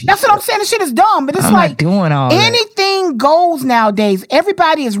relationship. That's what I'm saying. The shit is dumb. But it's I'm like not doing all anything goes nowadays.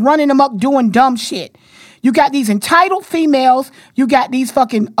 Everybody is running them up doing dumb shit. You got these entitled females. You got these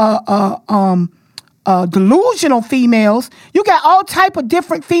fucking delusional females. You got all type of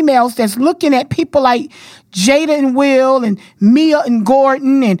different females that's looking at people like Jada and Will and Mia and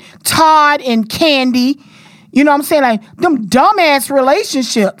Gordon and Todd and Candy. You know what I'm saying? Like them dumbass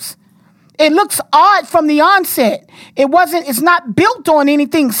relationships. It looks odd from the onset. It's not built on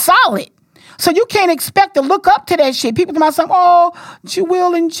anything solid. So you can't expect to look up to that shit. People come out saying, oh,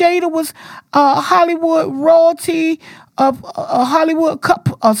 Will and Jada was Hollywood royalty, a Hollywood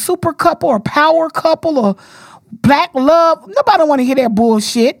couple, a super couple, or power couple, or black love. Nobody want to hear that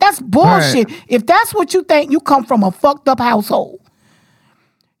bullshit. That's bullshit. Right. If that's what you think, you come from a fucked up household.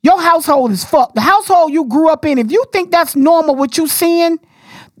 Your household is fucked. The household you grew up in, if you think that's normal, what you seeing,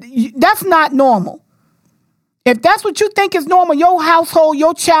 that's not normal. If that's what you think is normal, your household,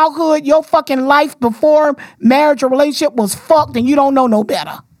 your childhood, your fucking life before marriage or relationship was fucked and you don't know no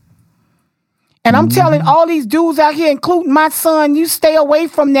better. And I'm telling all these dudes out here, including my son, you stay away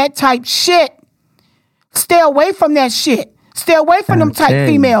from that type shit. Stay away from that shit. Stay away from them type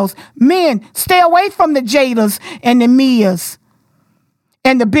females. Men, stay away from the Jadas and the Mias.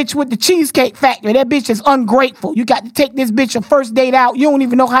 And the bitch with the Cheesecake Factory. That bitch is ungrateful. You got to take this bitch a first date out. You don't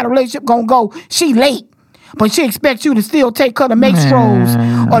even know how the relationship gonna go. She late. But she expects you to still take her to Maestro's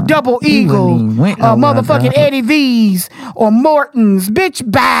or Double Eagle or motherfucking Eddie V's or Morton's. Bitch,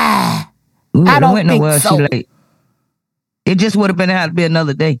 bye. Ooh, I don't think so. She late. It just would have been had to be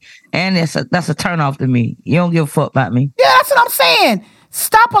another day. And that's a turn off to me. You don't give a fuck about me. Yeah, that's what I'm saying.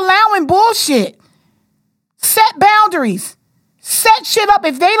 Stop allowing bullshit. Set boundaries. Set shit up.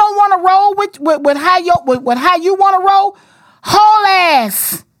 If they don't want to roll with how you want to roll, haul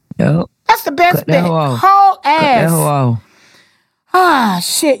ass. Yep. That's the best bet. Haul ass. Ah,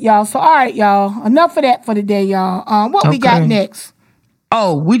 shit, y'all. So, all right, y'all. Enough of that for the day, y'all. What we got next?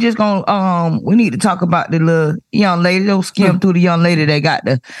 Oh, we just gonna we need to talk about the little young lady. They'll skim through the young lady that got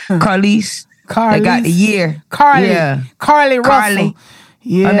the Carlee. They got the year. Carlee Russell.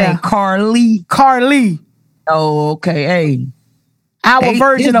 Yeah. Her name Carlee. Oh, okay. Hey. Our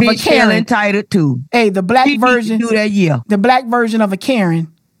version of a Karen. Entitled too. Hey, the black version. Do that year. The black version of a Karen.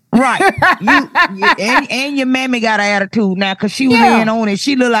 Right. and your mammy got an attitude now because she was laying on it.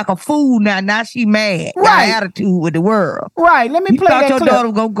 She look like a fool now. Now she mad. Right. Got an attitude with the world. Right. Let me play that clip. You thought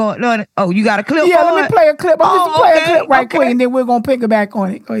your daughter go. Oh, you got a clip? Yeah, let me play a clip. I'm just play a clip right quick, and then we're gonna pick it back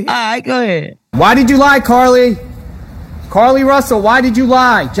on it. Go ahead. All right, go ahead. Why did you lie, Carlee? Carlee Russell, why did you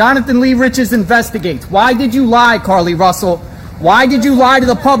lie? Jonathan Lee Riches investigates. Why did you lie, Carlee Russell? Why did you lie to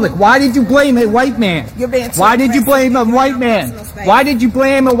the public? Why did you blame a white man? Why did you blame a white man? Why did you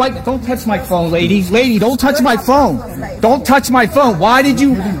blame a white man? Don't touch my phone, lady. Lady, don't touch my phone. Don't touch my phone. Why did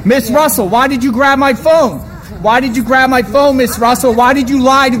you, Miss Russell, why did you grab my phone? Why did you grab my phone, Miss Russell? Why did you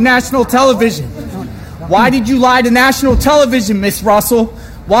lie to national television? Why did you lie to national television, Miss Russell?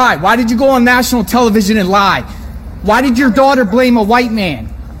 Why? Why did you go on national television and lie? Why did your daughter blame a white man?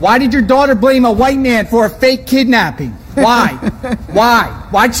 Why did your daughter blame a white man for a fake kidnapping? Why? Why?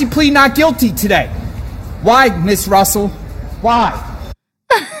 Why'd she plead not guilty today? Why, Miss Russell? Why?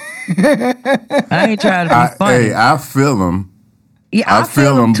 I ain't trying to be funny. Hey, I feel him. Yeah, I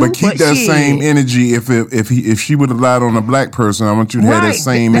feel him, but keep that same energy. If she would have lied on a black person, I want you to have that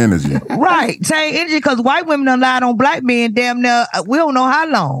same energy. Right, same energy, because white women done lied on black men damn near we don't know how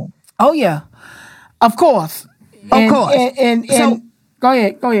long. Oh yeah, of course, and so, go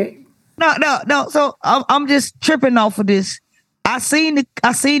ahead. No. So I'm just tripping off of this. I seen the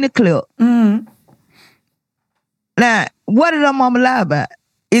clip. Mm-hmm. Now, what did her mama lie about?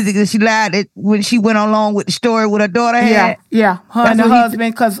 Is it that she lied when she went along with the story with her daughter had? Yeah. Her and her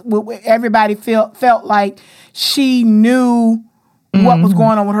husband, because everybody felt like she knew what was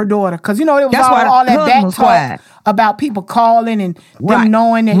going on with her daughter. Because, it was all that back talk about people calling and them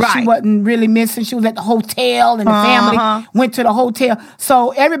knowing that she wasn't really missing. She was at the hotel and the family went to the hotel.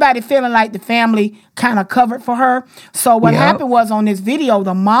 So everybody feeling like the family kind of covered for her. So what happened was on this video,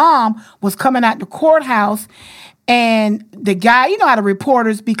 the mom was coming out the courthouse and the guy, you know how the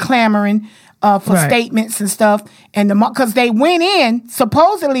reporters be clamoring for statements and stuff. And because they went in,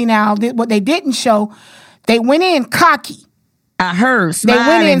 supposedly now, what they didn't show, they went in cocky. I heard they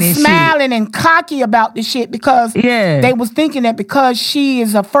went in smiling and cocky about the shit because they was thinking that because she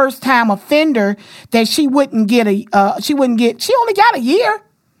is a first time offender that she wouldn't get she only got a year.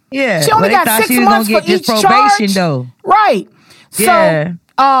 Yeah. She only got 6 months for each charge. Though. Right. So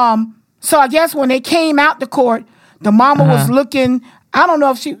so I guess when they came out to court, the mama was looking, I don't know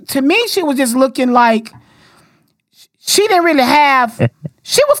if she was just looking like she didn't really have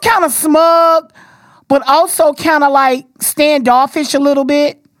she was kind of smug, but also kind of like standoffish a little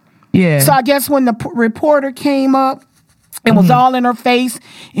bit. Yeah. So I guess when the reporter came up, it was all in her face,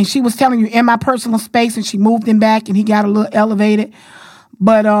 and she was telling you in my personal space, and she moved him back, and he got a little elevated.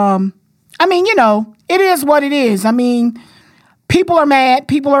 But I mean, you know, it is what it is. I mean, people are mad,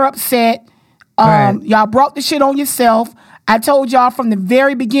 people are upset. Right. Y'all brought the shit on yourself. I told y'all from the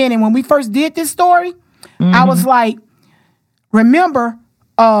very beginning when we first did this story, I was like, remember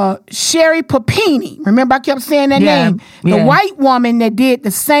Sherry Papini. Remember I kept saying that name. The white woman that did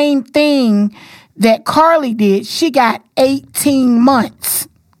the same thing that Carlee did, she got 18 months.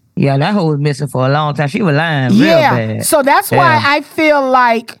 Yeah, that hoe was missing for a long time. She was lying real bad. So that's why I feel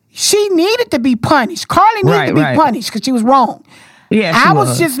like she needed to be punished. Carlee needed to be punished because she was wrong. Yeah, I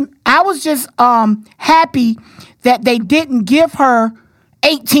was just happy that they didn't give her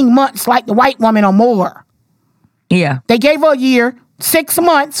 18 months like the white woman or more. Yeah. They gave her a year, 6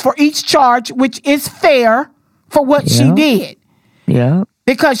 months for each charge, which is fair for what she did. Yeah.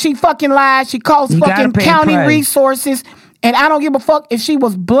 Because she fucking lied. She caused fucking county resources. And I don't give a fuck if she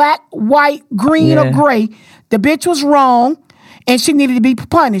was black, white, green, or gray. The bitch was wrong. And she needed to be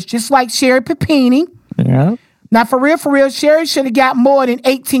punished. Just like Sherry Papini. Yeah. Now, for real, Sherry should have got more than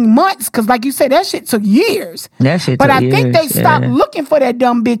 18 months. Because like you said, that shit took years. That shit but took I years. think they stopped looking for that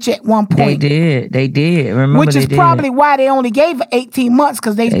dumb bitch at one point. They did. Remember which is probably why they only gave her 18 months.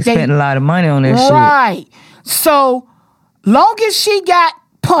 Because they spent a lot of money on that shit. Right. So, long as she got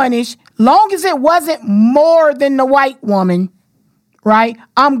punished, long as it wasn't more than the white woman, right?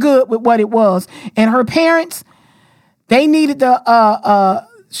 I'm good with what it was. And her parents, they needed to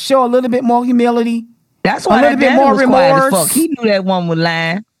show a little bit more humility. That's why a little bit more remorse. He knew that one was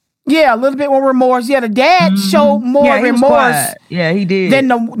lying. Yeah, a little bit more remorse. Yeah, the dad showed more remorse. Yeah, he did. Than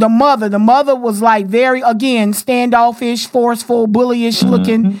the mother. The mother was like very, again, standoffish, forceful, bullyish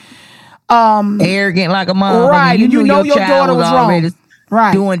looking. Arrogant like a mom. Right. I mean, you know your daughter was already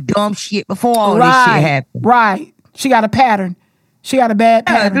wrong. Doing dumb shit before all this shit happened. Right. She got a pattern. She got a bad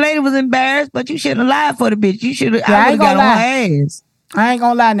pattern. The lady was embarrassed, but you shouldn't have lied for the bitch. You should have. I would have got on her ass. I ain't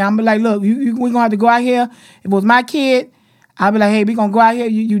gonna lie now. I'm be like, look, we gonna have to go out here. If it was my kid, I'd be like, hey, we gonna go out here.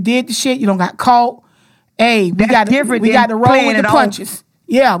 You did the shit. You don't got caught. Hey, we got to roll with the punches.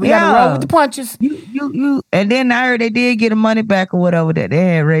 Yeah, we got to roll with the punches. You, and then I heard they did get the money back or whatever that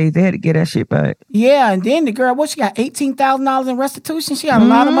they had raised. They had to get that shit back. Yeah, and then the girl, she got $18,000 in restitution. She got a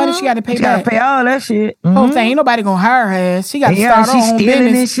lot of money. She got to pay back. Got to pay all that shit. Whole thing, ain't nobody gonna hire her ass. She got to start her own business. She's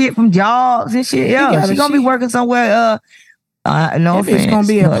stealing this shit from jobs and shit. Yeah, she's gonna be working somewhere. No offense. It's gonna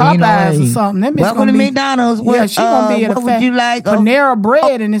be at Popeyes or something. That welcome to McDonald's. Yeah, she's gonna be at what would you like? Panera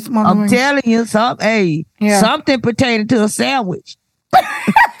Bread in this motherfucker. I'm telling you something. Hey, something pertaining to a sandwich.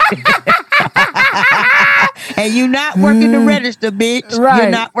 And you're not working the register, bitch. Right.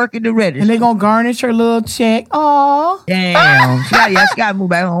 You're not working the register. And they're gonna garnish her little check. Aw. Damn. she gotta move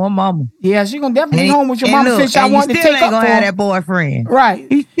back home with mama. Yeah, she gonna definitely be home with your mama since y'all want to take up for her. You still ain't gonna have that boyfriend. Right.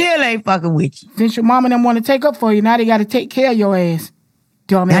 He still ain't fucking with you. Since your mama them want to take up for you, now they gotta take care of your ass.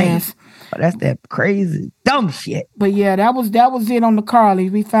 Dumb ass. Oh, that's that crazy dumb shit. But yeah, that was it on the Carlee.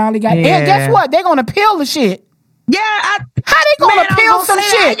 We finally got and guess what? They're gonna appeal the shit. Yeah, how they gonna appeal some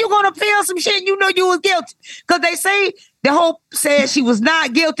shit? How you gonna appeal some shit? You know you was guilty because they say the whole said she was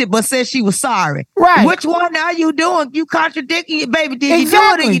not guilty, but said she was sorry. Right? Which one are you doing? You contradicting it, baby? Did you do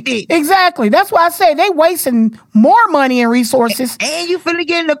it or you did? Exactly. That's why I say they wasting more money and resources. And you finna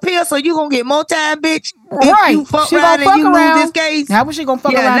get an appeal, so you gonna get more time, bitch. Right? If you fuck she around gonna and you around. lose this case. How was she gonna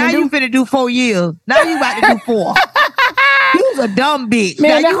fuck around? Now you finna do 4 years. Now you about to do 4. You was a dumb bitch.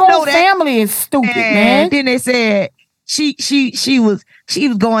 Man, now, that whole family is stupid, man. Then they said. She was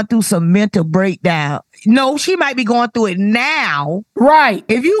going through some mental breakdown. No, she might be going through it now. Right.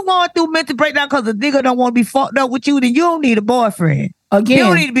 If you going through mental breakdown because the nigga don't want to be fucked up with you, then you don't need a boyfriend. Again. You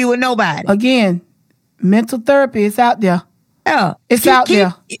don't need to be with nobody. Again, mental therapy is out there. Yeah. It's out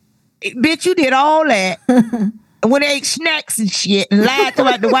there. Bitch, you did all that. And when they ate snacks and shit and lied to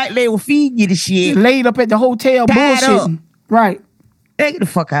like the white lady was feeding you the shit. Laid up at the hotel bullshitting. Right. Get the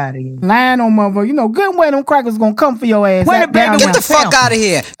fuck out of here. Lying on motherfucker. You know good and well them crackers gonna come for your ass. Get the fuck out of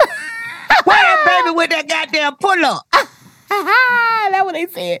here. Where that baby with that goddamn pull up? That's what they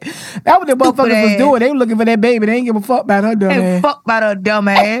said. That's what the motherfuckers was doing. They were looking for that baby. They ain't give a fuck about her dumb ass. Fuck about her dumb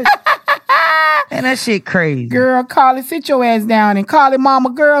ass. And that shit crazy. Girl, Carlee, sit your ass down. And Carlee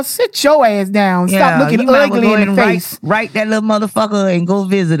mama, girl, sit your ass down. Stop looking ugly in the face. Right that little motherfucker and go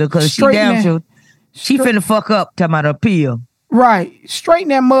visit her because she damn sure she finna fuck up talking about appeal. Right. Straighten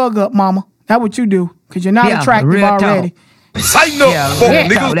that mug up, mama. That's what you do. Because you're not attractive already. Tighten up,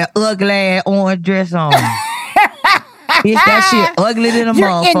 nigga. That ugly ass orange dress on. Bitch, that shit ugly than a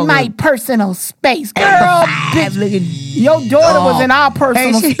motherfucker. You're in my personal space, girl. Bitch. Your daughter was in our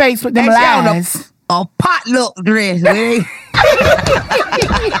personal space with them lies. A potluck dress. They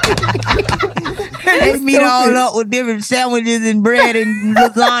meet all up with different sandwiches and bread and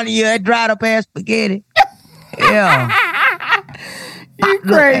lasagna and dried up ass spaghetti. Yeah. You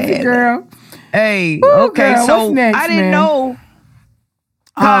crazy, girl. Hey, Ooh, okay, girl, so what's next, I didn't man? know.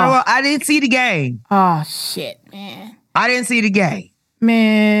 I didn't see the game. Oh, shit, man. I didn't see the game.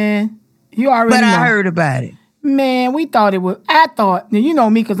 Man, you already But know. I heard about it. Man, we thought it was. I thought, you know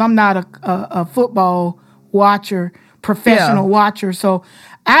me, because I'm not a football watcher, professional watcher. So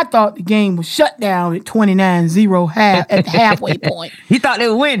I thought the game was shut down at 29-0 at the halfway point. You thought they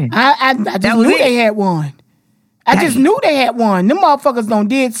were winning? I just knew they had won. I just knew they had won. Them motherfuckers done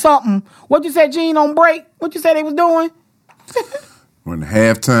did something. What you said, Gene, on break? What you said they was doing? When the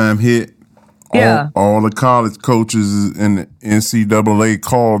halftime hit, all the college coaches in the NCAA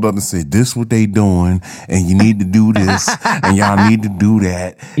called up and said, this what they doing, and you need to do this, and y'all need to do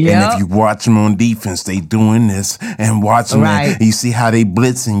that. And if you watch them on defense, they doing this, and watch them, and you see how they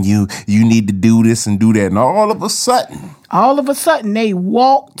blitzing you, you need to do this and do that. And all of a sudden, they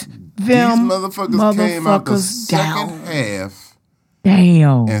walked them these motherfuckers came out the second half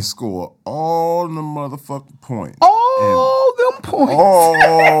and scored all the motherfucking points. All them points. All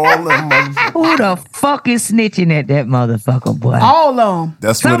them motherfuckers. Who the fuck is snitching at that motherfucker, boy? All of them.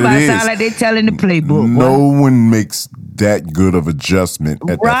 That's Somebody what it is. sound like they telling the playbook. No one makes that good of adjustment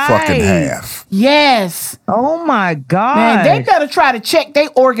at that fucking half. Yes. Oh my God. Man, they better try to check their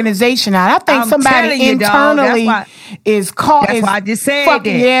organization out. I think somebody internally is called. That's why I just said that.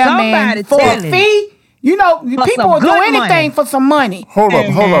 Yeah, somebody man. For a fee, you know, people will do anything for some money. Hold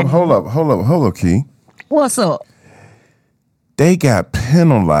up, Key. What's up? They got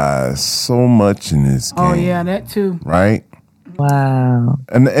penalized so much in this game. Oh yeah, that too. Right? Wow.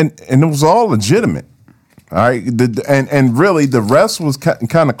 And it was all legitimate. All right, and really the rest was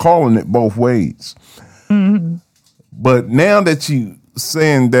kind of calling it both ways. Mm-hmm. But now that you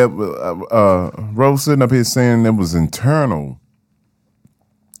saying that, Rose sitting up here saying that was internal,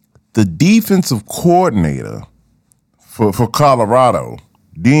 the defensive coordinator for Colorado,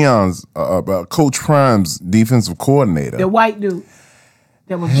 Deion's Coach Prime's defensive coordinator, the white dude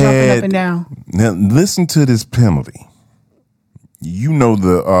that was jumping up and down. Now listen to this penalty. You know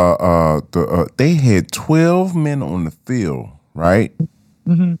they had 12 men on the field, right?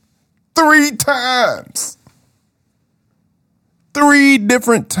 Mm-hmm. 3 times. 3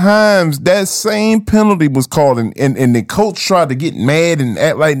 different times that same penalty was called, and the coach tried to get mad and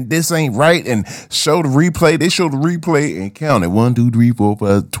act like this ain't right and show the replay. They showed the replay and counted 1, 2, 3, 4,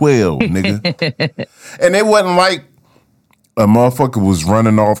 5, 12, nigga. And it wasn't like a motherfucker was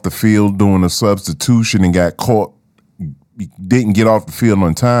running off the field doing a substitution and got caught. Didn't get off the field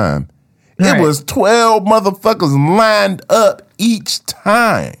on time. Right. It was 12 motherfuckers lined up each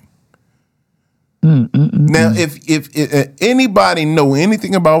time. Now, if anybody know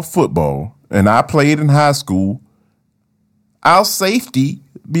anything about football, and I played in high school, our safety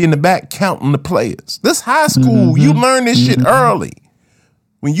be in the back counting the players. This high school, you learn this shit early.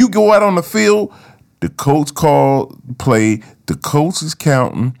 When you go out on the field, the coach called play, the coach is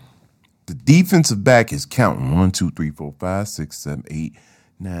counting. The defensive back is counting 1, 2, 3, 4, 5, 6, 7, 8,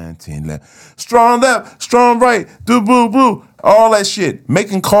 9, 10, 11. Strong left, strong right, do boo boo, all that shit.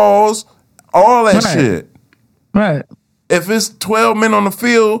 Making calls, all that shit. Right. If it's 12 men on the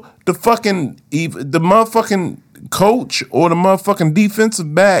field, the motherfucking coach or the motherfucking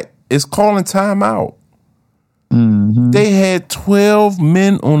defensive back is calling timeout. Mm-hmm. They had 12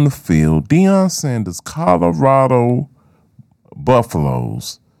 men on the field. Deion Sanders, Colorado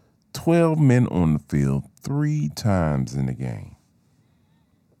Buffaloes. 12 men on the field 3 times in the game.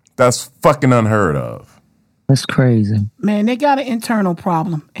 That's fucking unheard of. That's crazy. Man, they got an internal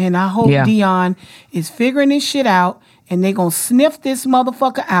problem. And I hope Deion is figuring this shit out and they gonna sniff this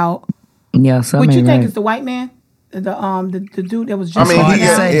motherfucker out. Yeah, what you think is the white man? The dude that was just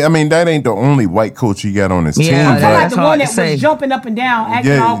I mean, that ain't the only white coach he got on his team. I'm talking about the one that was jumping up and down,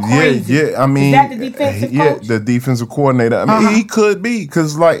 acting all crazy. Yeah, I mean, is that the defensive coach? The defensive coordinator. I mean, he could be,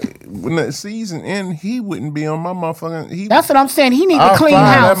 because like when the season end, he wouldn't be on my motherfucking. That's what I'm saying. He need to clean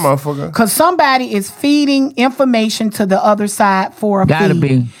house. That motherfucker. Because somebody is feeding information to the other side for a Gotta feed.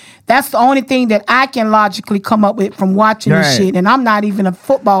 be. That's the only thing that I can logically come up with from watching this shit. And I'm not even a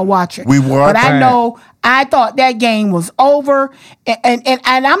football watcher. But I know I thought that game was over. And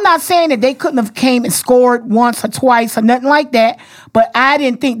I'm not saying that they couldn't have came and scored once or twice or nothing like that. But I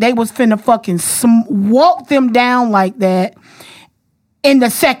didn't think they was finna fucking walk them down like that in the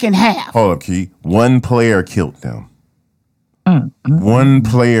second half. Hold up, Key. One player killed them. One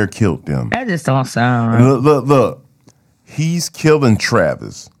player killed them. That just don't sound right. Look. He's killing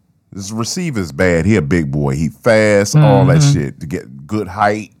Travis. This receiver's bad. He a big boy. He fast, all that shit. To get good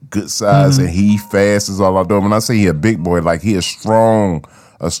height, good size, and he fast is all I do. When I say he a big boy, like he a strong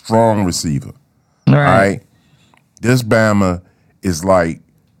receiver. Right. All right? This Bama is like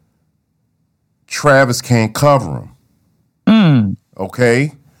Travis can't cover him.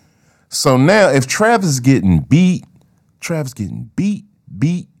 Okay? So now if Travis is getting beat,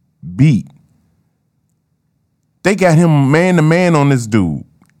 they got him man to man on this dude.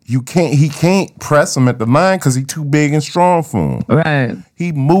 He can't press him at the line because he's too big and strong for him. Right.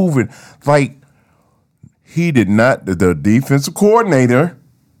 He moving like he did not. The defensive coordinator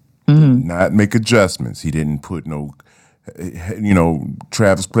did not make adjustments. He didn't put no.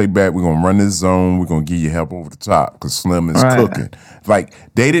 Travis play back. We're gonna run this zone. We're gonna give you help over the top because Slim is cooking. Like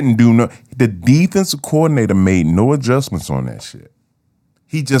they didn't do no. The defensive coordinator made no adjustments on that shit.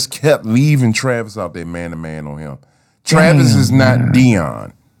 He just kept leaving Travis out there man to man on him. Travis is not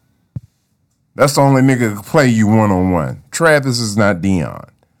Deion. That's the only nigga who can play you one-on-one. Travis is not Deion.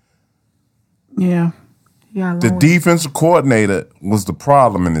 Yeah. The defensive coordinator was the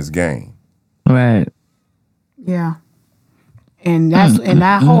problem in this game. Right. Yeah. And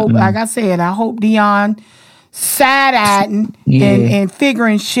I hope, like I said, I hope Deion side-eyeing and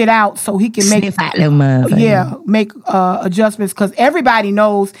figuring shit out so he can make adjustments, because everybody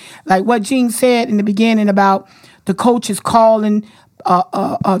knows, like what Gene said in the beginning about the coaches calling,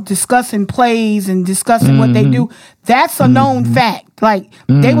 discussing plays and discussing what they do. That's a known fact. Like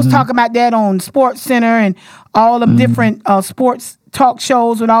they was talking about that on Sports Center and all the different sports talk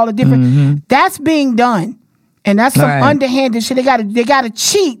shows with all the different. That's being done, and that's some underhanded shit. They gotta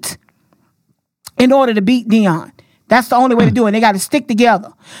cheat in order to beat Deion. That's the only way to do it. They got to stick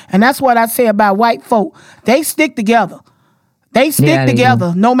together. And that's what I say about white folk. They stick together. They stick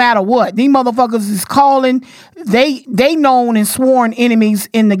together no matter what. These motherfuckers is calling. They known and sworn enemies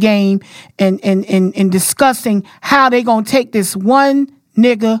in the game and discussing how they going to take this one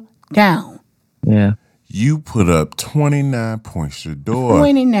nigga down. Yeah. You put up 29 points.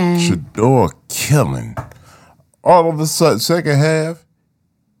 29. Shador killing. All of a sudden, second half,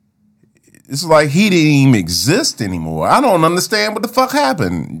 it's like he didn't even exist anymore. I don't understand what the fuck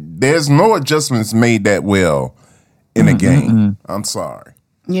happened. There's no adjustments made that well in a game. I'm sorry.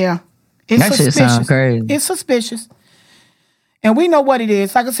 Yeah. It's that suspicious. Shit sound crazy. It's suspicious. And we know what it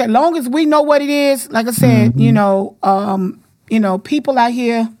is. Like I said, long as we know what it is, like I said, people out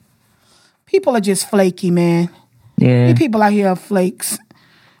here, people are just flaky, man. Yeah. These people out here are flakes.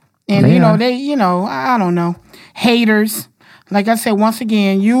 And, I don't know. Haters. Like I said, once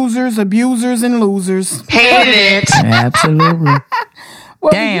again, users, abusers, and losers. Hate it. Absolutely.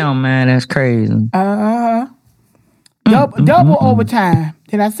 Damn, man, that's crazy. Double overtime.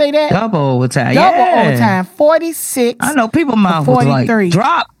 Did I say that? Double overtime. Double overtime. 46. I know people mouth was like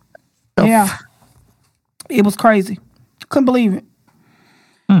drop. Yeah. It was crazy. Couldn't believe it.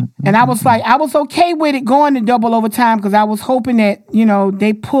 And I was like, I was okay with it going to double overtime because I was hoping that,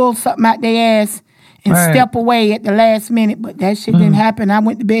 they pull something out their ass and step away at the last minute, but that shit didn't happen. I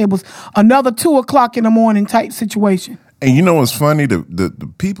went to bed. It was another 2:00 in the morning type situation. And you know what's funny?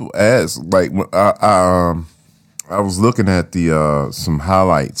 The people ask, like, I was looking at the some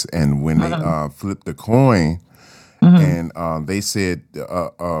highlights, and when they flipped the coin, and they said,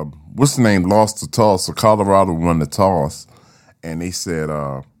 what's the name, lost the toss, so Colorado won the toss, and they said,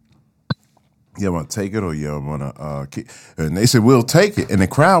 you want to take it or you want to kick? And they said, we'll take it. And the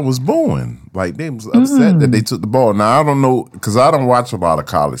crowd was booing. Like, they was upset that they took the ball. Now, I don't know, because I don't watch a lot of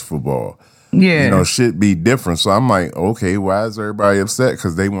college football. Yeah. Shit be different. So I'm like, okay, why is everybody upset?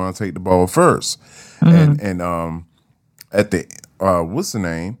 Because they want to take the ball first. And at the, what's the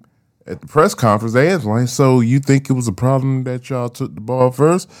name? At the press conference, they asked, like, so you think it was a problem that y'all took the ball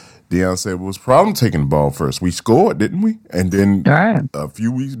first? Deion said, well, it was a problem taking the ball first. We scored, didn't we? And then a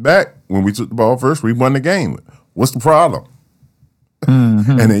few weeks back, when we took the ball first, we won the game. What's the problem? And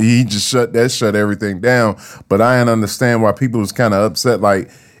then he just shut everything down. But I didn't understand why people was kind of upset.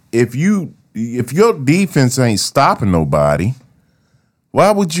 Like, if your defense ain't stopping nobody,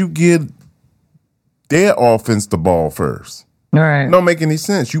 why would you give their offense the ball first? Right. Don't make any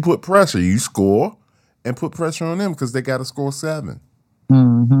sense. You put pressure, you score, and put pressure on them because they got to score 7.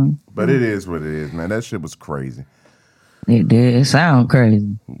 But it is what it is, man. That shit was crazy. It did. It sound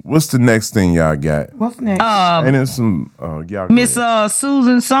crazy. What's the next thing y'all got? What's next? And then some y'all Miss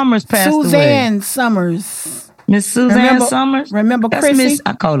Suzanne Somers passed away. Suzanne Somers. Miss Suzanne Somers? Remember Chrissy?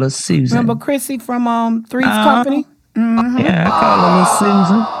 I call her Susan. Remember Chrissy from Three's Company? Yeah, I call her Miss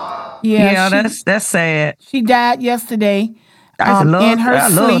Susan. Yeah, that's sad. She died yesterday. I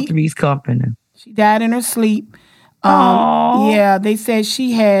love sleep. Three's Company. She died in her sleep. Yeah, they said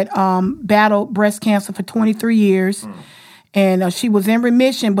she had battled breast cancer for 23 years. And she was in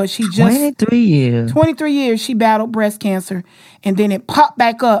remission, but she just... 23 years. 23 years she battled breast cancer. And then it popped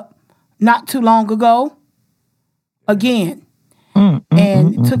back up not too long ago again.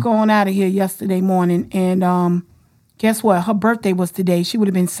 And took her on out of here yesterday morning. And guess what? Her birthday was today. She would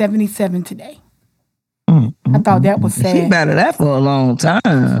have been 77 today. I thought that was sad. She battled that for a long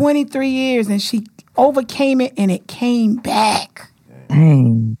time. 23 years, and she overcame it, and it came back.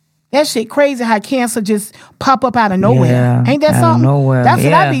 Dang. That shit crazy how cancer just pop up out of nowhere. Yeah, Ain't that out of something? nowhere. That's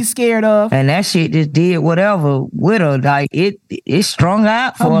what I be scared of. And that shit just did whatever with her. Like it strung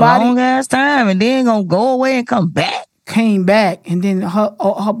out for a long ass time and then gonna go away and come back. Came back. And then her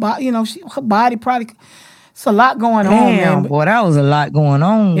body, her body probably... It's a lot going on, man. Boy, that was a lot going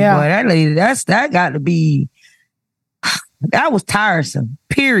on. Yeah. Boy, that lady, that got to be... That was tiresome.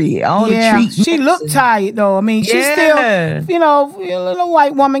 Period. All the treatments. She looked tired though. I mean, she's still, a little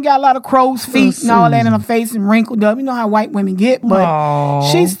white woman, got a lot of crow's feet and all that in her face and wrinkled up. You know how white women get, but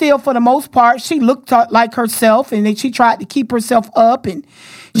she still, for the most part, she looked like herself, and then she tried to keep herself up, and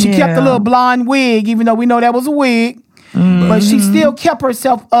she kept a little blonde wig, even though we know that was a wig. But she still kept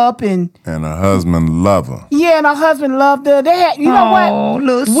herself up, and her husband loved her. Yeah, and her husband loved her. They had,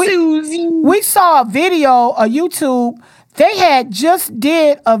 little Susie. We saw a video, a YouTube. They had just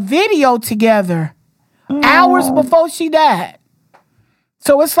did a video together hours before she died.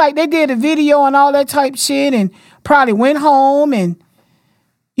 So it's like they did a video and all that type shit, and probably went home and,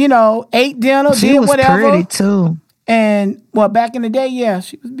 ate dinner, she did was whatever. Pretty too. And back in the day,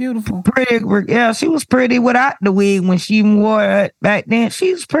 she was beautiful. Pretty, yeah, she was pretty without the wig when she wore it back then.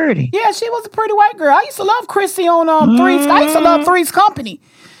 She was pretty. Yeah, she was a pretty white girl. I used to love Chrissy on Three's. I used to love Three's Company.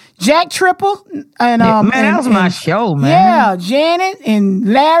 Jack Triple and that was my show, man. Yeah, Janet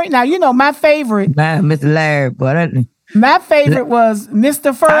and Larry. Now my favorite. Mr. Larry, but my favorite was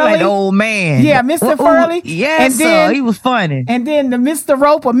Mr. Furley. I like the old man. Yeah, Mr. Furley. Yes, and then, he was funny. And then the Mr.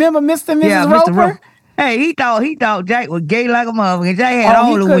 Roper. Remember Mr. and Mrs. Roper? Hey, he thought Jack was gay like a motherfucker. Jack had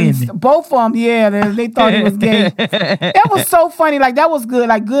all the women. Both of them, they thought he was gay. That was so funny. Like, that was good.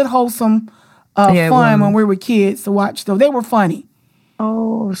 Like, good, wholesome fun when we were kids to watch, though. They were funny.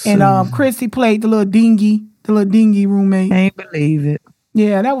 Oh, and Chrissy played the little dingy roommate. I ain't believe it.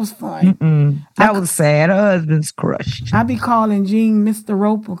 Yeah, that was fun. That was sad. Her husband's crushed. I be calling Gene Mr.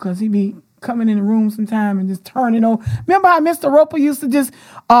 Roper because he be coming in the room sometime and just turning over. Remember how Mr. Roper used to just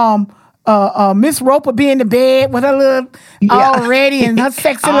Miss Roper be in the bed with her little all ready and her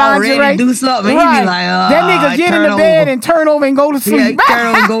sexy lingerie. Do something. Right. He be like, that nigga get in the bed and turn over and go to sleep. Yeah, turn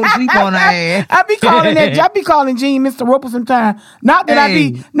over and go to sleep on her ass. I be calling Gene Mr. Roper sometime. Not that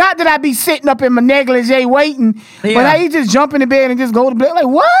I be sitting up in my negligee waiting, but he just jump in the bed and just go to bed. Like,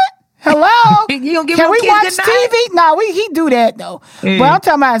 what? Hello? Can we watch TV? No, he do that though. But I'm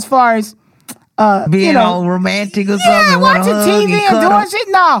talking about as far as being all romantic or something. Yeah, watching TV and doing shit.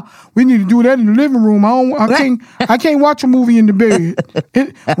 No, we need to do that in the living room. I can't watch a movie in the bed.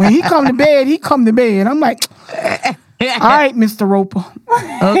 When he come to bed, I'm like, all right, Mr. Roper.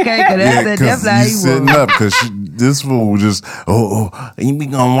 Okay, because that's you sitting up because this fool just ain't we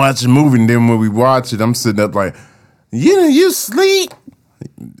gonna watch a movie, and then when we watch it, I'm sitting up like, you sleep.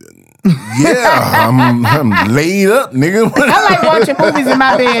 Yeah, I'm laid up, nigga. I like watching movies in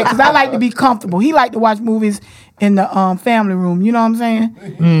my bed because I like to be comfortable. He like to watch movies in the family room. You know what I'm saying?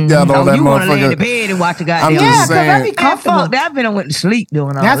 Yeah, you want to lay in the bed and watch the goddamn. Yeah, because I be comfortable. I've been and went to sleep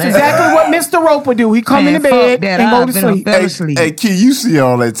doing all That's that. exactly what Mr. Roper do. He come in the bed and go to sleep. Hey, kid, you see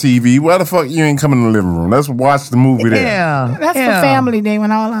all that TV? Why the fuck you ain't coming in the living room? Let's watch the movie there. Yeah, that's the family day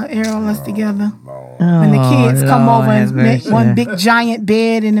when all us together. When the kids come over and make one big giant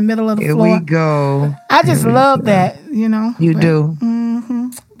bed in the middle of the floor. Here we go. I just love that, You do. Mm-hmm.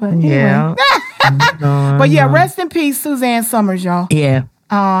 But anyway. But rest in peace, Suzanne Somers, y'all. Yeah.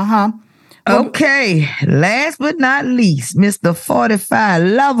 Well, okay. Last but not least, Mr. 45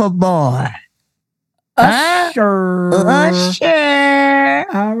 Lover Boy. Usher. Usher.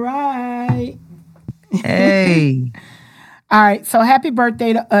 All right. Hey. All right. So happy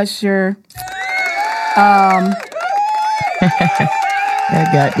birthday to Usher. That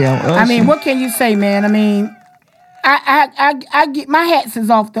goddamn Usher. I mean, what can you say, man? I mean, I get my hats is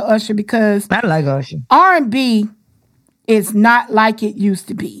off to Usher because I like Usher. R&B is not like it used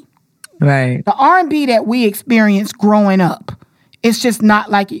to be. Right. The R&B that we experienced growing up, it's just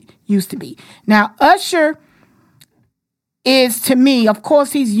not like it used to be. Now, Usher is, to me, of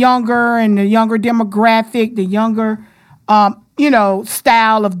course, he's younger and the younger demographic, the younger,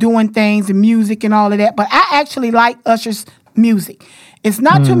 style of doing things and music and all of that. But I actually like Usher's music. It's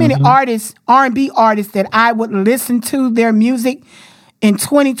not too many artists, R&B artists, that I would listen to their music in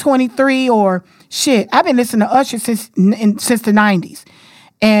 2023 or shit. I've been listening to Usher since the 90s.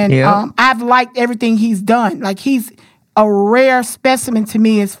 And I've liked everything he's done. Like, he's a rare specimen to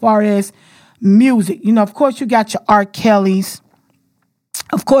me as far as music. You know, of course, you got your R. Kellys.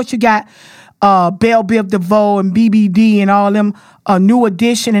 Of course, you got Belle Biv DeVoe and BBD and all them, New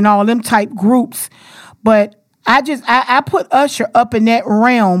Edition and all them type groups. But I put Usher up in that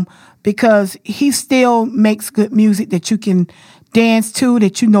realm because he still makes good music that you can dance to,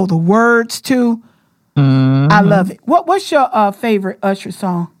 that you know the words to. I love it. What's your favorite Usher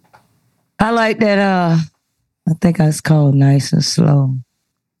song? I like that. I think it's called "Nice and Slow."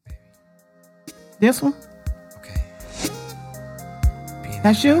 This one?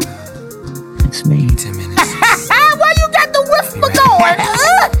 That's you? It's me. 10 minutes. Why you got the whisper going?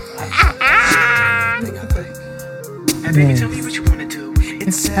 Baby, tell me what you wanna do.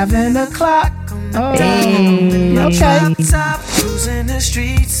 It's 7 o'clock. Oh, Hey. okay. Cruising the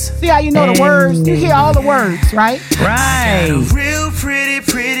streets. See how you know the words? You hear all the words, right? Right. A real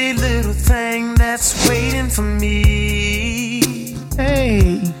pretty little thing that's waiting for me.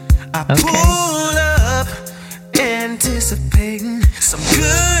 Hey. I pull up, anticipating some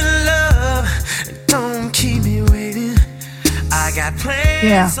good love. Don't keep me waiting. I got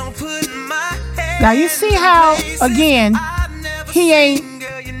plans on putting my head. Now you see how, again, he ain't,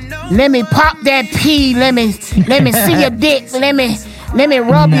 let me pop that pee, let me see your dick, let me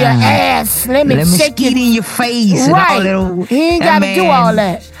rub your ass, let me shake it in your face. Right. And all that. He ain't got to do all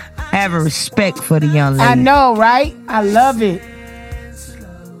that. Have a respect for the young lady. I know, right? I love it.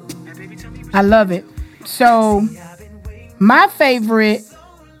 I love it. So, my favorite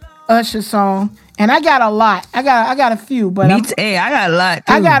Usher song, and I got a lot. I got a few, but Hey, I got a lot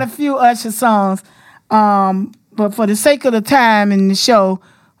too. I got a few Usher songs. But for the sake of the time in the show,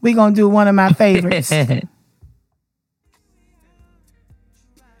 we're gonna do one of my favorites. You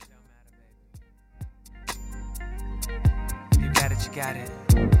got it.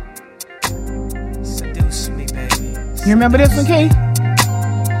 Seduce me, baby. You remember this one, Key?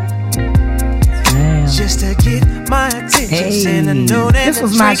 Just to get my attention, send a note and This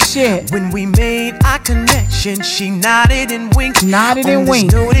was my shit. When we made our connection, she nodded and winked. Nodded On and this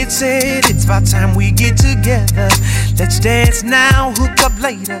winked. note it said, it's about time we get together. Let's dance now, hook up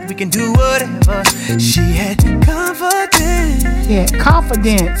later. We can do whatever. She had confidence. Yeah,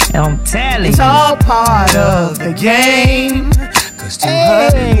 confidence. I'm telling you. It's all part of the game. Cause to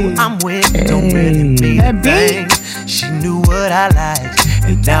her, who I'm with don't really mean a thing. She knew what I liked,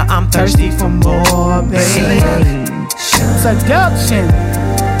 and now I'm thirsty for more, baby. Seduction.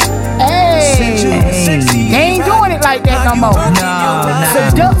 Hey. They ain't doing it like that no more.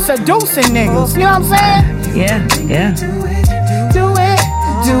 No. Seducing niggas. You know what I'm saying? Yeah.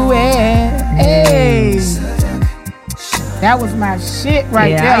 Do it. Hey. That was my shit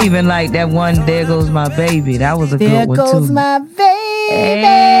right there. Yeah, I even like that one, There Goes My Baby. That was a good one too. There goes my baby.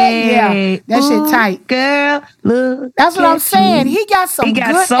 Hey. Yeah, that shit tight. Girl, look. That's what I'm saying. He got some He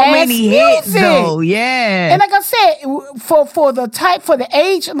got good so ass many hits music. though. Yeah. And like I said, for the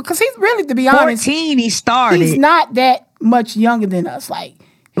age, because he's really, to be honest, 14 he started. he's not that much younger than us. Like,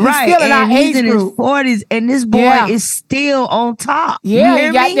 he's Right, still in our and he's age in group. his 40s, and this boy is still on top. Yeah, you he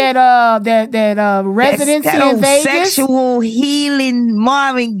hear got me? that residency that in old Vegas. sexual healing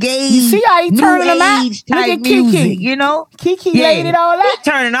Marvin Gaye. You see how he new turning them out? age Look type at Kiki. music, you know? Kiki laid it all out. He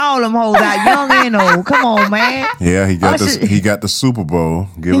turning all them hoes out, young and old. Come on, man. Yeah, he got Usher- he got the Super Bowl.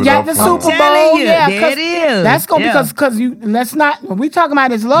 Give He it got up the for him. Super Bowl. telling you, Yeah, there it is. That's gonna Yeah. because you let's not when we talking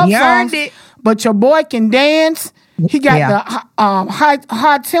about his love He songs. earned it. But your boy can dance. He got the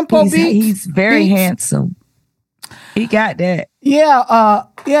high tempo beats. He's very handsome. He got that. Yeah,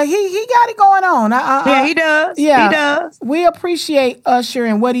 he got it going on. Yeah, he does. Yeah, He does. We appreciate Usher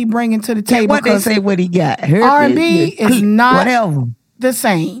and what he bringing to the table. What they say, what he got. R&B is not whatever. the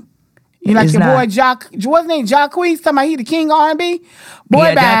same. You like It's your not. boy Jock? What's his name? Jacquees? Talking about he the king of R&B. Boy,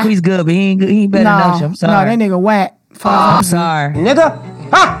 Yeah, bye. Jacquees good, but he ain't better than Usher. I'm sorry. No, that nigga whack. I'm sorry. Nigga.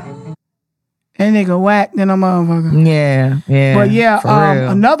 Ha! That nigga whack than a motherfucker. Yeah. But yeah, for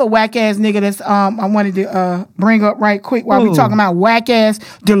real. another whack ass nigga that's I wanted to bring up right quick while we talking about whack ass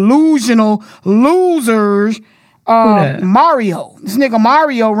delusional losers. Mario. This nigga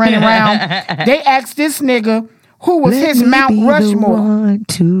Mario running around. They asked this nigga who was Let his me Mount be the Rushmore. one,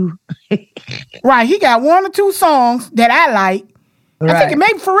 two. Right, he got one or two songs that I like. I think Right. it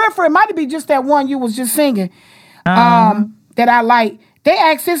maybe for real, it might be just that one you was just singing that I like. They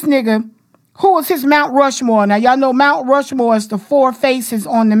asked this nigga who was his Mount Rushmore. Now y'all know Mount Rushmore is the four faces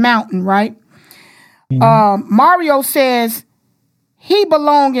on the mountain, right? Mario says he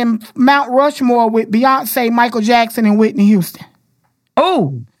belonged in Mount Rushmore with Beyonce, Michael Jackson, and Whitney Houston.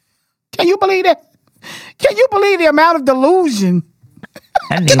 Oh. Can you believe that? Can you believe the amount of delusion?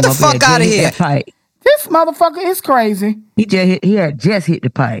 Get the fuck out of here. This motherfucker is crazy. He had just hit the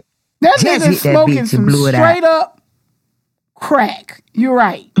pipe. That Just nigga hit that smoking bitch and some blew it straight out. up crack. You're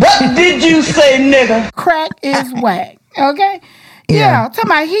right. What did you say, nigga? Crack is whack. Okay? Yeah.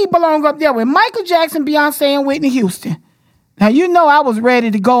 Talking about he belong up there with Michael Jackson, Beyonce, and Whitney Houston. Now, you know I was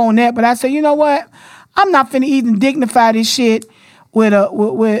ready to go on that, but I said, you know what? I'm not finna even dignify this shit with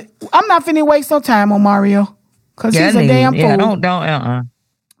I'm not finna waste no time on Mario. Cause he's a damn fool. Yeah, don't.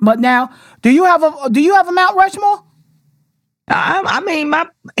 But now, do you have a Mount Rushmore? I mean,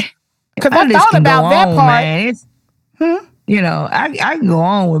 because I thought about that part. Man. You know, I can go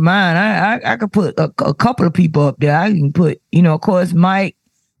on with mine. I could put a couple of people up there. I can put, of course, Mike.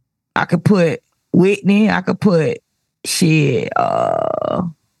 I could put Whitney. I could put shit.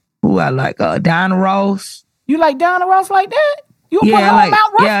 Who I like? Diana Ross. You like Diana Ross like that? You put her on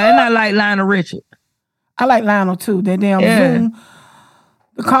Mount Rushmore? Yeah, and I like Lionel Richie. I like Lionel too. That damn Zoom.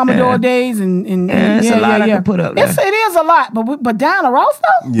 The Commodore days and it's a lot I can put up there. It is a lot, but Diana Ross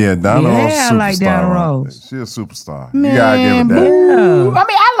though? Yeah, Diana Ross. I like Diana Ross. She's a superstar. Man, you gotta give her that. I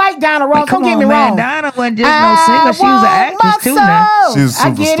mean, I like Diana Ross. Don't get me wrong. Diana wasn't just no singer. She was an actress too. Now she was a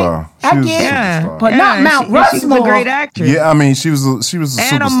superstar. I get it. But not Mount Rushmore. She was a great actress. Yeah, I mean, she was a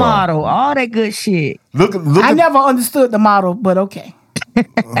superstar. And a model, all that good shit. I never understood the model, but okay.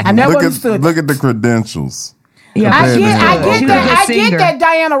 I never understood. Look at the credentials. Yeah, I get that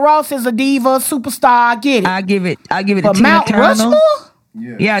Diana Ross is a diva, superstar. I get it. I give it but to Tina Mount Turner. Rushmore?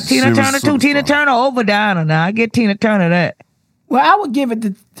 Yeah, Tina Turner too. Tina Turner over Diana now. I get Tina Turner that. Well, I would give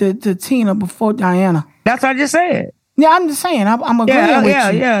it to Tina before Diana. That's what I just said. Yeah, I'm just saying. I'm agreeing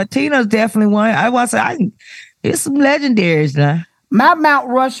with you. Yeah. Tina's definitely one. I want to say it's some legendaries now. My Mount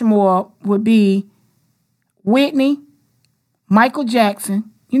Rushmore would be Whitney, Michael Jackson.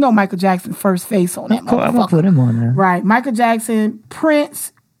 You know Michael Jackson's first face on that I'm gonna motherfucker. put him on there. Right. Michael Jackson,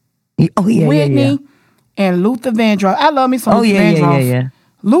 Prince, Whitney, and Luther Vandross. I love me some Luther Vandross. Yeah.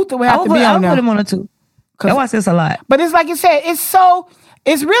 Luther would have to be on there. I'll put him on it too. I watch this a lot. But it's like you said, it's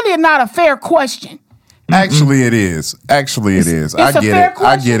really not a fair question. Actually, it is. I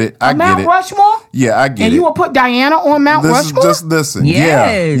get it. Mount Rushmore? Yeah, I get it. And you will put Diana on Mount Rushmore? Just listen.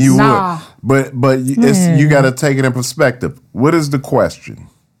 Yes. Yeah, you would. But you got to take it in perspective. What is the question?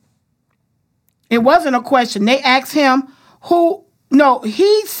 It wasn't a question. They asked him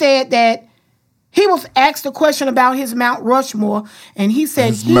he said that he was asked a question about his Mount Rushmore, and he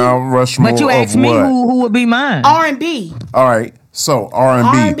said Mount Rushmore. But you asked me who would be mine. R&B. All right. So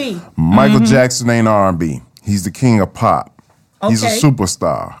R&B. Michael Jackson ain't R&B. He's the king of pop. Okay. He's a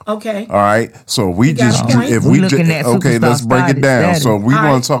superstar. Okay. All right. So let's break it down. So we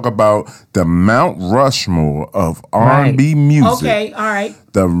want to talk about the Mount Rushmore of R&B music. Okay. All right.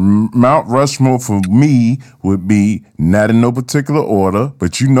 The Mount Rushmore for me would be not in no particular order,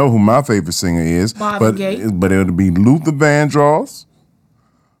 but you know who my favorite singer is. Marvin Gaye. But it would be Luther Vandross,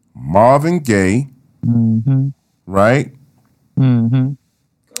 Marvin Gaye, right? Go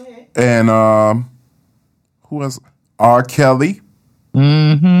ahead. And who else? R. Kelly.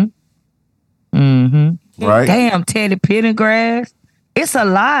 Right? Damn, Teddy Pendergrass. It's a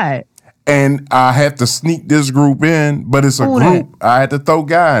lot. And I have to sneak this group in, but it's a group. I had to throw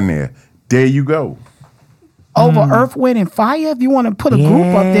Guy in there. There you go. Over Earth, Wind, and Fire. If you want to put a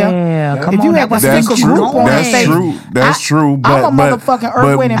group up there, if you have to stick a group on that's stage, That's true. But, I'm a motherfucking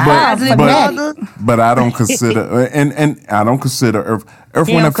Earth, Wind, and Fire fanatic. But I don't consider, and I don't consider Earth,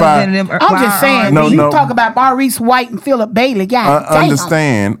 Wind, and Fire. I'm just saying. You talk about Maurice White and Philip Bailey.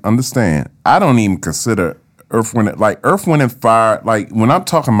 Understand. I don't even consider Earth, Wind, and Fire. Like when I'm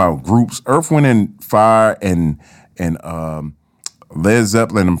talking about groups, Earth, Wind, and Fire, and Led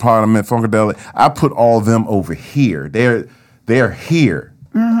Zeppelin and Parliament, Funkadelic, I put all of them over here. They're here.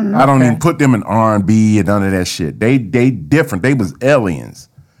 I don't even put them in R&B and none of that shit. They different. They was aliens.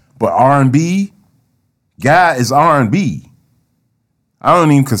 But R&B, Guy is R&B. I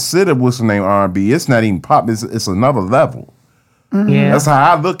don't even consider what's the name R&B. It's not even pop. It's another level. Yeah. That's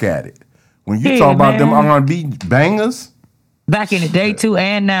how I look at it. When you talk about them R&B bangers. Back in the day too,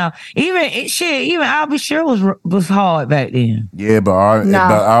 and now even I'll Be Sure was hard back then. Yeah, but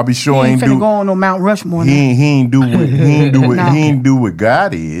I'll Be Sure ain't finna go on no Mount Rushmore. He ain't do what God did. He ain't do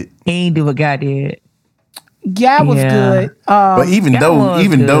what God did. God was good. But even though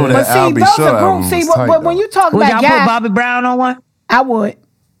that I'll Be Sure album was tight, but when you talk about y'all God, put Bobby Brown on one? I would.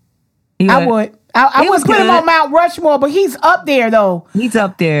 I wouldn't put him on Mount Rushmore, but he's up there though. He's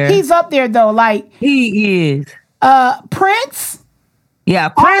up there. Like he is. Prince. Yeah,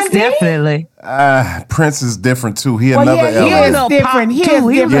 Prince R&B? Definitely. Prince is different too. He another element. He is different. He is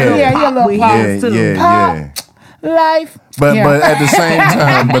different. Yeah, he a little pop. Yeah. Life. But at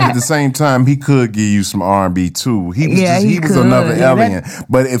the same time, he could give you some R&B too. He was another alien.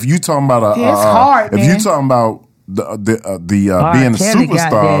 But if you talking about you talking about the being a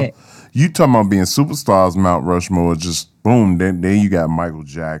superstar, you talking about being superstars, Mount Rushmore, just boom. Then you got Michael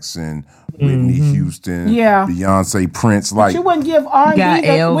Jackson, Whitney Houston, Beyonce, Prince. Like, but you wouldn't give R&B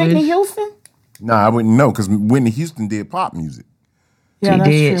to Whitney Houston? No, I wouldn't know because Whitney Houston did pop music.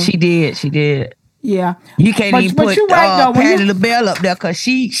 Yeah, she did. Yeah, you can't even put Patti LaBelle up there because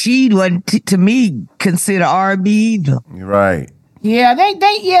she wasn't to me consider R&B. You're right. Yeah,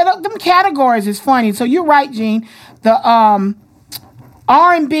 them categories is funny. So you're right, Gene. The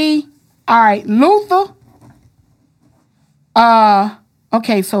R&B. All right, Luther.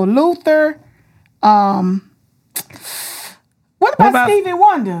 Okay, so Luther. What about Stevie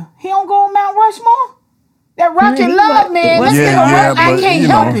Wonder? He don't go on Mount Rushmore? That Rock and Love, man. I can't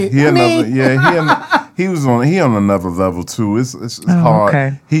help it. He on another level too. It's hard.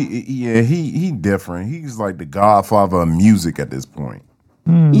 Okay. He different. He's like the godfather of music at this point.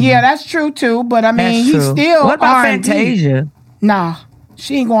 Yeah, that's true too. But I mean, he's still. What about Fantasia? Nah,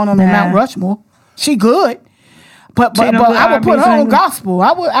 she ain't going on the Mount Rushmore. She good. But I would put her on gospel.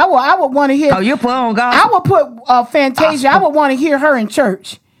 I would want to hear. Oh, you put her on gospel? I would put Fantasia. I would want to hear her in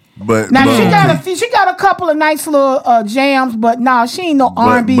church. But she got a couple of nice little jams, but she ain't no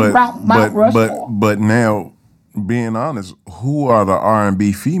R&B Mount Rushmore. But now, being honest, who are the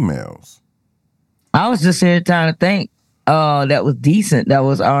R&B females? I was just here trying to think. That was decent. That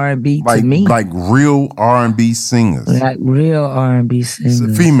was R&B to me. Like real R&B singers. Like real R&B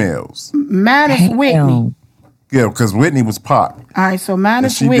singers. Females. Minus Whitney. Yeah, because Whitney was pop. All right, so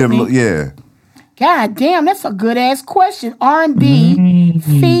minus Whitney. God damn, that's a good ass question. R&B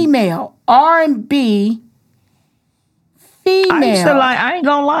female. R&B female. I ain't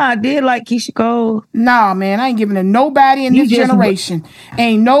gonna lie, I did like Keisha Cole. Nah, man, I ain't giving to nobody in this generation.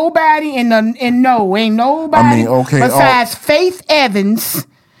 Ain't nobody besides Faith Evans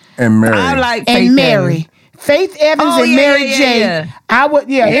and Mary. I like Mary. Faith Evans and Mary J. Yeah. I would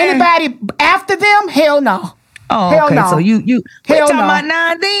anybody after them, hell no. Oh, hell okay. No. So you talking about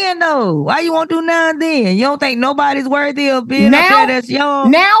now and then though? Why you won't do now and then? You don't think nobody's worthy of being up there that's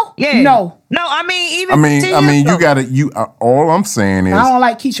young? Now? Yeah. No. I mean, you gotta. All I'm saying is, I don't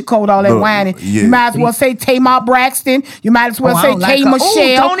like Keisha Cole all that whining. Yeah. You might as well say Tamar Braxton. You might as well say K.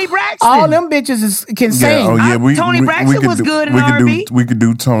 Michelle. Tony Braxton. All them bitches can sing. Tony Braxton was good in R&B. We could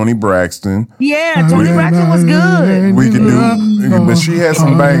do Tony Braxton. Yeah, Tony Braxton was good. We could do, but she had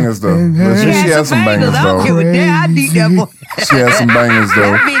some bangers though. She had some bangers though. I don't care what that. I need that boy. She had some bangers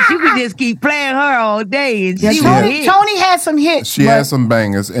though. That bitch, you could just keep playing her all day. And Tony had some hits. She had some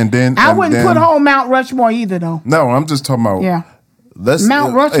bangers, and then I wouldn't put her on Mount Rushmore either, though. No, I'm just talking about. Yeah.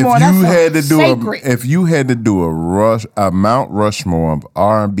 Mount Rushmore. If you had to do a Mount Rushmore of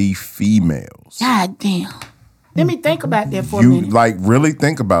R&B females. God damn. Let me think about that for a minute. Like really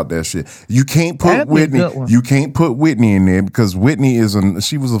think about that shit. You can't put Whitney. You can't put Whitney in there because Whitney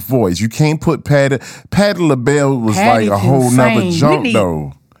she was a voice. You can't put Patti LaBelle was like a whole nother jump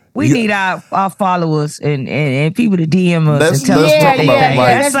though. We need our followers and people to DM us and tell us what they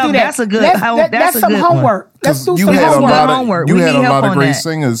think. That's a good. That's some homework. Let's do some homework. You had a lot of great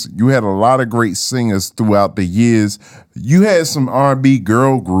singers. You had a lot of great singers throughout the years. You had some R&B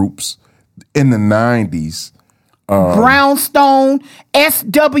girl groups in the 90s. Brownstone,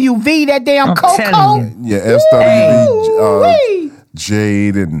 SWV, that damn Coco. Yeah, SWV,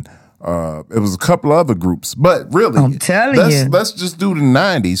 Jade, and it was a couple other groups. But really, I'm telling you, let's just do the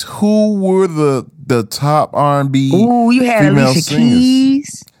 90s. Who were the top R&B you had female Alicia singers?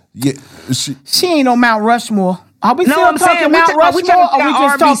 Keys. Yeah, she ain't on Mount Rushmore. Are we still talking Mount Rushmore, or we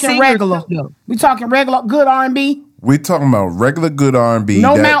just talking regular? We talking regular good R&B? We're talking about regular good R&B.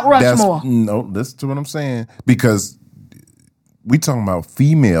 No Mount Rushmore. No, listen to what I'm saying. Because we talking about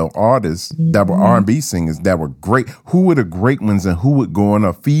female artists that were R&B singers that were great. Who were the great ones and who would go on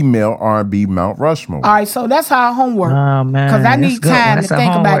a female R&B Mount Rushmore? All right, so that's our homework. Oh, man. Because I need time to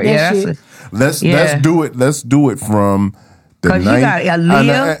think about that shit. Let's do it. Let's do it from the 90s. Because you got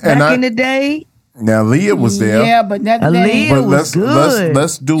Aaliyah back in the day. Now, Aaliyah was there. Yeah, but that Aaliyah was good.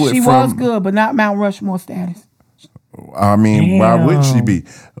 Let's do it She was good, but not Mount Rushmore status. I mean, why would she be?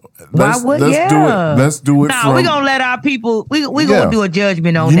 Let's do it. Let's do it. No, we're gonna let our people. We gonna do a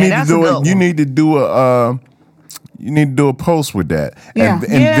judgment on that. That's a good one. You need to do a. You need to do a post with that. Yeah.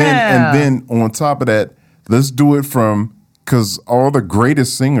 And then on top of that, let's do it from, because all the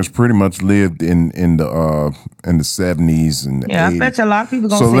greatest singers pretty much lived in the 70s and the 80s. I bet you a lot of people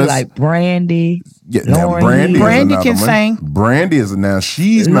gonna say like Brandy. Yeah, now Brandy can sing. Brandy is now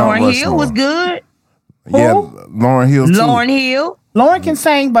she's Mount Lauren Rushmore. Hill was good. Yeah, Lauren Hill too. Lauren Hill. Lauren can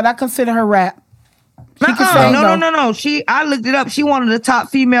sing, but I consider her rap. She can sing, No. I looked it up. She one of the top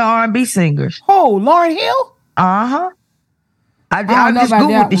female R&B singers. Oh, Lauren Hill? Uh-huh. I just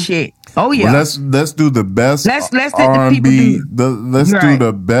Googled the shit. Oh yeah. Well, let's do the best let's R&B.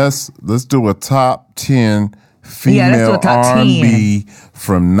 Let's do a top 10 female R&B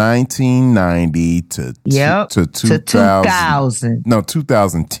from 1990 to 2000. No,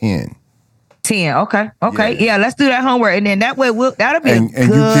 2010. 10. Okay. Yeah, let's do that homework, and then that way that'll be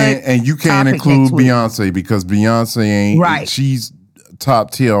you can't include Beyonce because Beyonce ain't right. She's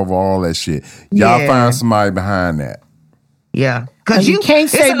top tier of all that shit. Y'all find somebody behind that. Yeah, because you can't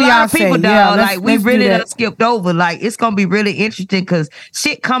say Beyonce. A lot of people, we really done skipped over. Like, it's gonna be really interesting because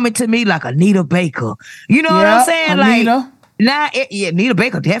shit coming to me like Anita Baker. You know what I'm saying? Anita. Like, Anita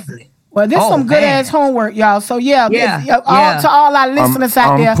Baker definitely. Well, there's some good ass homework, y'all. So to all our listeners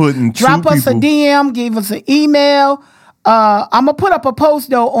out there, drop us a DM, give us an email. I'm gonna put up a post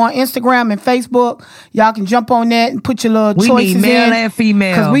though on Instagram and Facebook. Y'all can jump on that and put your little choices in. We need male and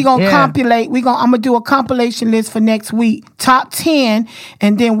female because we gonna compilate. I'm gonna do a compilation list for next week, top 10,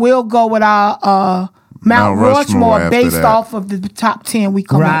 and then we'll go with our Mount Rushmore based off of the top 10 we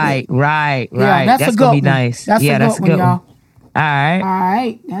come up with. Right. Yeah, that's a good gonna one. Be nice. That's a good one, y'all. All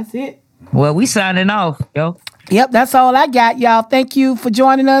right, that's it. Well, we signing off, yo. Yep, that's all I got, y'all. Thank you for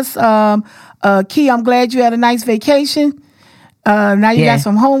joining us. Key, I'm glad you had a nice vacation. Now you got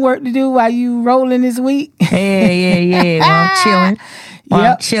some homework to do while you rolling this week. Yeah. While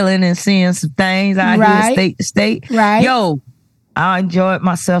I'm chilling and seeing some things out here state to state. Right. Yo, I enjoyed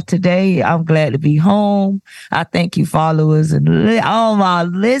myself today. I'm glad to be home. I thank you, followers, and all my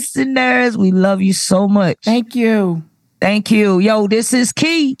listeners. We love you so much. Thank you. Yo, this is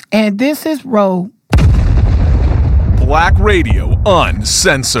Key. And this is Ro. Black Radio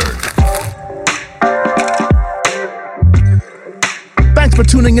Uncensored. Thanks for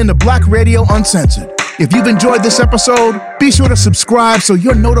tuning in to Black Radio Uncensored. If you've enjoyed this episode, be sure to subscribe so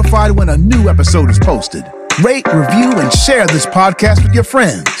you're notified when a new episode is posted. Rate, review, and share this podcast with your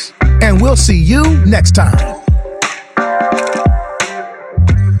friends. And we'll see you next time.